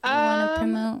you want to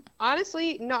promote?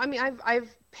 Honestly, no. I mean,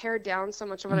 I've pared down so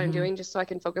much of what I'm doing just so I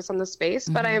can focus on the space,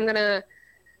 but I am gonna.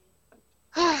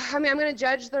 I'm gonna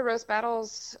judge the roast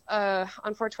battles on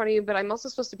 420, but I'm also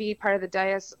supposed to be part of the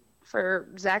dais for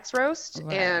Zach's roast,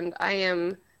 and I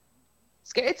am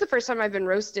scared. It's the first time I've been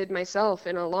roasted myself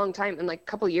in a long time, in like a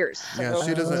couple years. So yeah,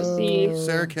 she doesn't.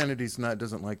 Sarah Kennedy's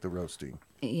doesn't like the roasting.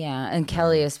 Yeah, and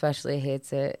Kelly especially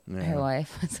hates it. Yeah. Her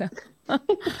wife. So.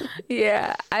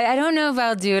 Yeah, I don't know if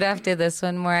I'll do it after this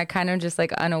one. Where I kind of just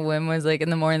like on a whim was like in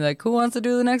the morning, like who wants to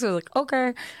do the next? I was like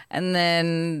okay, and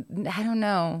then I don't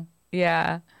know.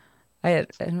 Yeah,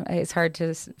 it's hard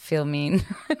to feel mean.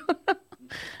 It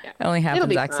only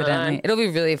happens accidentally. Fun. It'll be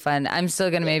really fun. I'm still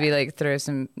gonna maybe like throw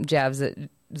some jabs at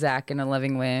Zach in a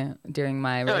loving way during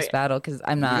my roast battle because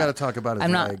I'm not. You got to talk about his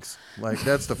legs. Like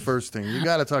that's the first thing. You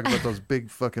got to talk about those big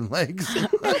fucking legs.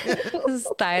 His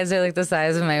thighs are like the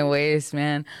size of my waist,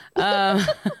 man. And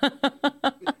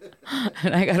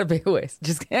I got a big waist.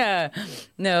 Just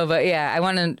no, but yeah, I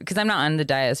want to because I'm not on the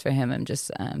dais for him. I'm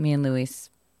just me and Luis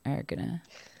are gonna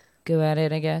go at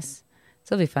it, I guess.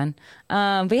 So it'll be fun.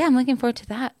 But yeah, I'm looking forward to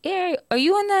that. Yeah, are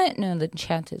you on that? No, the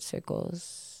Enchanted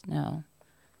Circles. No.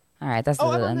 All right, that's I'm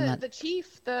on the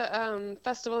Chief, the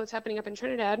festival that's happening up in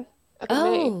Trinidad. Up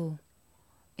in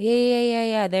May.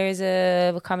 Yeah. There's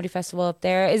a comedy festival up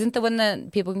there. Isn't the one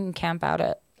that people can camp out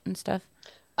at and stuff?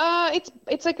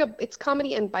 It's like it's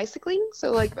comedy and bicycling.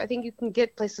 So like I think you can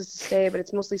get places to stay, but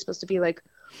it's mostly supposed to be like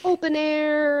open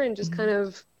air and just kind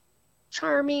of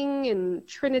charming and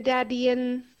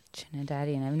Trinidadian.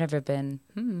 I've never been.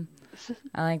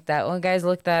 I like that. Well, guys,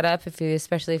 look that up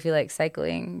especially if you like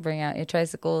cycling. Bring out your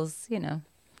tricycles.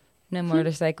 No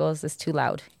motorcycles. It's too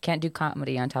loud. Can't do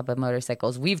comedy on top of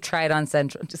motorcycles. We've tried on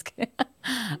Central. Just kidding.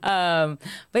 But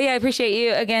yeah, I appreciate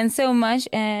you again so much,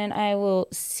 and I will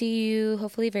see you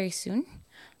hopefully very soon.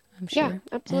 I'm sure. Yeah,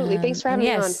 absolutely. Thanks for having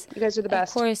me on. You guys are the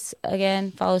best. Of course.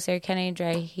 Again, follow Sarah Kennedy,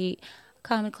 Dry Heat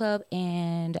Comedy Club,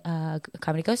 and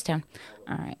Comedy Ghost Town.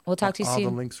 All right. We'll talk to you soon.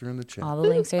 All the links are in the chat. All the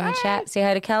links are in the chat. Say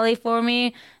hi to Kelly for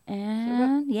me.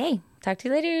 And yay. Talk to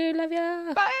you later. Love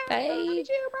ya. Bye. Bye.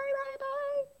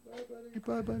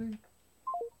 Bye, buddy.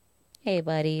 Hey,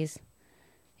 buddies.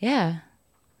 Yeah.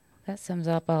 That sums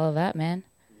up all of that, man.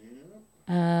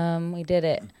 We did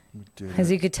it.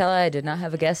 As you could tell, I did not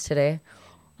have a guest today.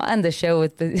 I'll end the show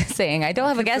with saying I don't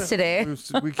have a guest today.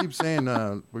 We keep saying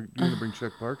we're going to bring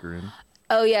Chuck Parker in.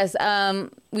 Oh, yes.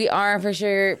 We are for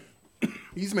sure.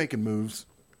 He's making moves.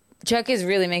 Chuck is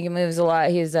really making moves a lot.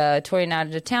 He's touring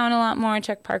out of town a lot more.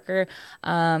 Chuck Parker.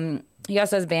 He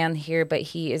also has a band here, but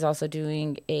he is also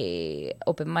doing a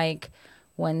open mic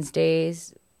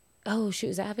Wednesdays. Oh, shoot.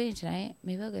 Is that happening tonight?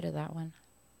 Maybe I'll go to that one.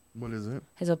 What is it?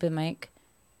 His open mic.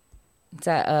 It's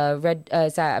at Red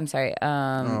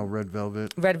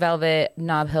Velvet. Red Velvet,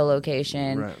 Nob Hill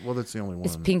location. Right. Well, that's the only one.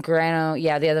 It's Pink Rhino.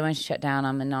 Yeah, the other one's shut down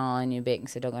on Manal and New Bing,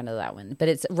 so don't go to that one. But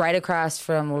it's right across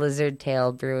from Lizard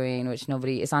Tail Brewing, which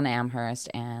it's on Amherst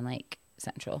and like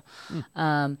Central.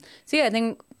 So yeah, I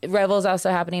think Revel's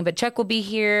also happening. But Chuck will be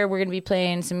here. We're gonna be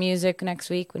playing some music next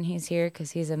week when he's here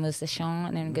because he's a musician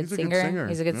and a good singer.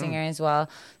 He's a good singer as well.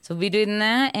 So we'll be doing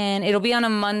that, and it'll be on a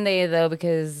Monday though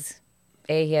because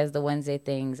he has the Wednesday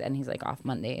things, and he's like off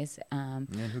Mondays.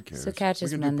 Who cares? So catch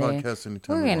us Monday. We're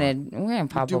gonna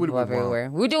pop up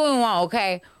everywhere. We're doing well,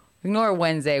 okay? Ignore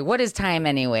Wednesday. What is time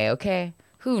anyway? Okay,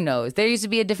 who knows? There used to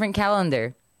be a different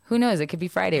calendar. Who knows? It could be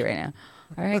Friday right now.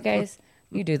 All right, guys,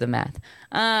 you do the math.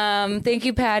 Thank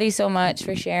you, Patty, so much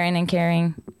for sharing and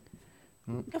caring.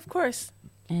 Of course.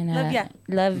 And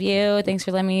love you. Thanks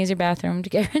for letting me use your bathroom to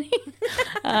get ready.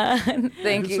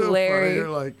 Thank you, so Larry. Funny. You're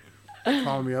like.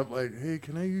 Call me up like, hey,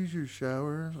 can I use your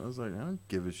shower? I was like, I don't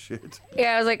give a shit.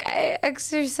 Yeah, I was like, I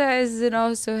exercised and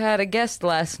also had a guest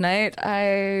last night.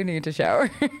 I need to shower.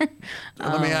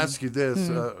 Let me ask you this,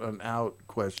 an out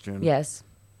question. Yes.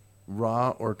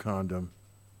 Raw or condom?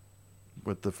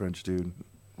 with the French dude.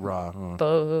 Raw, huh?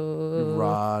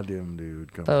 Rawed him,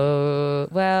 dude. Come on.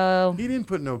 Well, he didn't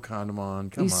put no condom on.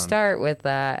 Come on. You start with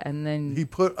that, and then he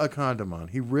put a condom on.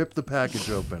 He ripped the package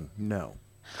open. No.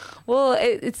 Well,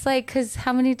 it's like, because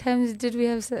how many times did we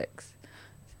have sex?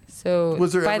 So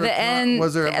was there by the end,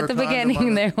 was there at the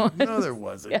beginning, there was. No, there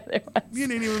wasn't. Yeah, there was. You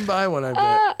didn't even buy one, I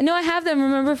bet. No, I have them.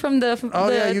 Remember from the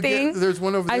thing? There's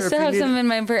one over there. I still have some in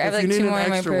my purse. I have like 2 more in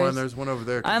my purse. One, there's one over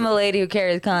there. I'm a lady who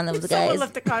carries condoms, guys. Someone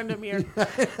left a condom here.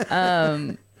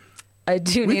 I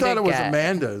do. We thought it was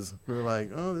Amanda's. We were like,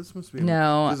 oh, this must be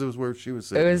no, because it was where she was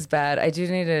sitting. It was bad. I do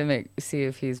need to see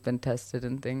if he's been tested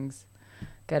and things.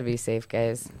 Gotta be safe,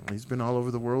 guys. He's been all over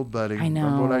the world, buddy. I know.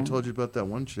 Remember what I told you about that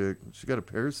one chick? She got a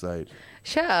parasite.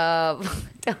 Shut up.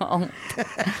 Don't.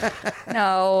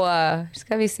 No. Just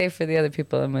gotta be safe for the other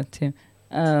people I'm with, too.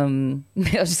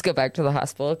 Maybe I'll just go back to the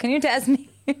hospital. Can you test me?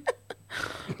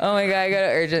 Oh, my God. I gotta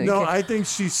urgent. No, I think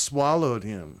she swallowed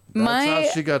him. That's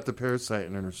how she got the parasite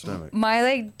in her stomach.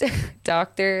 My,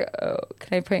 doctor,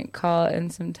 can I prank call in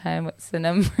some time? What's the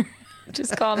number?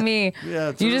 Just call me.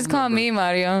 Yeah, you just call me,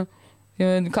 Mario. You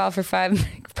want to call for 5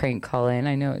 minutes? Prank call in.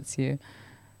 I know it's you.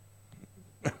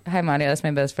 Hi, Mario. That's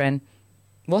my best friend.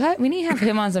 We need to have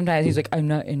him on sometimes. He's like, I'm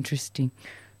not interesting.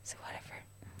 So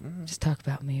whatever. Just talk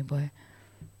about me, boy.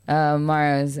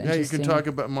 Mario's interesting. Yeah, you can talk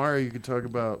about Mario. You can talk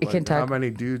about how many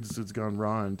dudes it's gone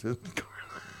raw into.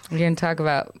 We can talk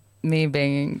about me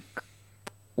banging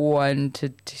 1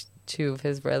 to 2 of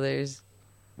his brothers.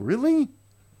 Really?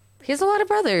 He has a lot of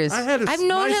brothers. I've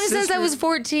known him since I was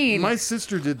 14. My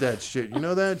sister did that shit. You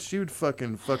know that? She would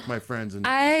fucking fuck my friends. And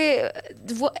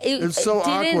it so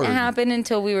didn't happen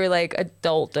until we were like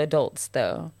adults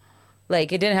though.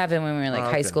 Like it didn't happen when we were like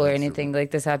high school or anything. Like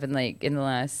this happened like in the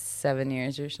last 7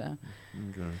 years or so.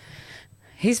 Okay.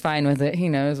 He's fine with it. He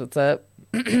knows what's up.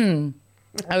 I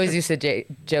always used to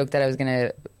joke that I was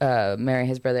gonna marry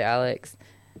his brother Alex.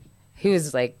 He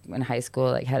was like in high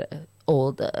school, like had an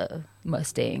old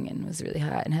Mustang and was really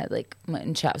hot and had like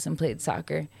mutton chops and played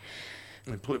soccer.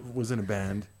 Was in a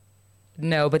band.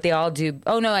 No, but they all do.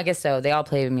 Oh no, I guess so. They all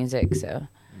play music. So,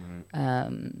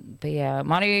 but yeah,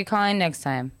 Monty, you calling next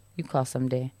time? You call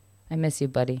someday. I miss you,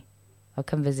 buddy. I'll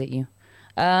come visit you.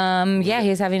 Yeah,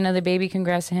 he's having another baby.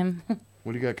 Congrats to him.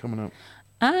 What do you got coming up?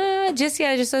 Just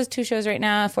those 2 shows right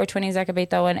now. 420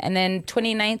 Zacabeta one, and then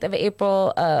 29th of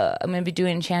April. I'm gonna be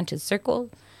doing Enchanted Circle.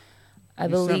 I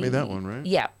believe. You sent me that one, right?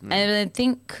 Yeah. And I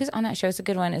think who's on that show? It's a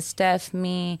good one. It's Steph,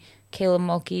 me, Kayla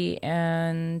Mulkey,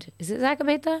 and is it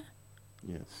Zacabeta?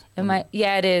 Yes.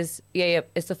 Yeah, it is. Yeah,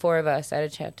 it's the 4 of us at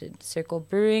Enchanted Circle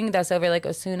Brewing. That's over like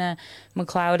Osuna,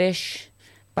 McLeodish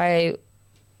by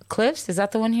Cliffs. Is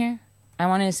that the one here? I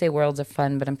wanted to say Worlds of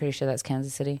Fun, but I'm pretty sure that's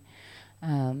Kansas City.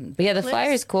 But yeah, the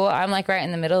flyer is cool. I'm like right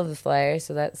in the middle of the flyer,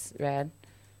 so that's rad.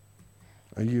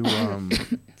 Are you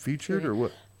featured or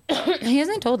what? He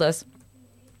hasn't told us.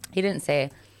 He didn't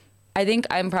say. I think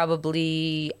I'm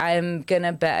gonna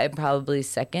bet I'm probably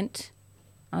second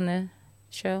on the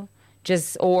show.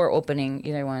 Or opening,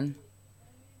 either one.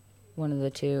 One of the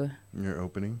 2. You're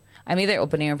opening? I'm either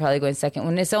opening or probably going second.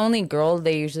 When it's only girl,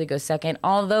 they usually go second.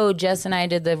 Although Jess and I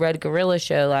did the Red Gorilla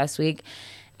show last week,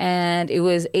 and it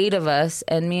was 8 of us,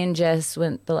 and me and Jess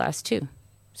went the last 2.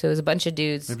 So it was a bunch of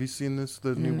dudes. Have you seen this?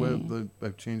 The new web?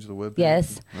 I've changed the web.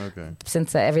 Yes. Okay.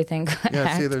 Since everything got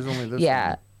hacked. See, there's only this one.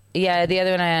 one. Yeah, the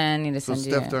other one I need to send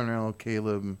you. So Steph Darnell,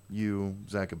 Caleb, you,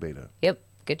 Zacabeta. Yep.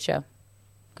 Good show.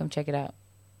 Come check it out.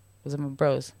 Those are my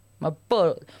bros. My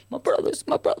brothers.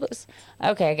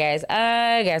 Okay, guys.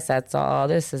 I guess that's all.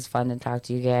 This is fun to talk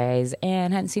to you guys.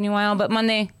 And hadn't seen you in a while, but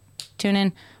Monday, tune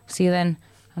in. See you then.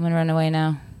 I'm going to run away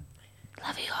now.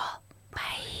 Love you all. Bye.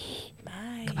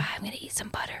 Bye. Goodbye. I'm going to eat some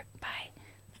butter.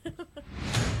 Bye.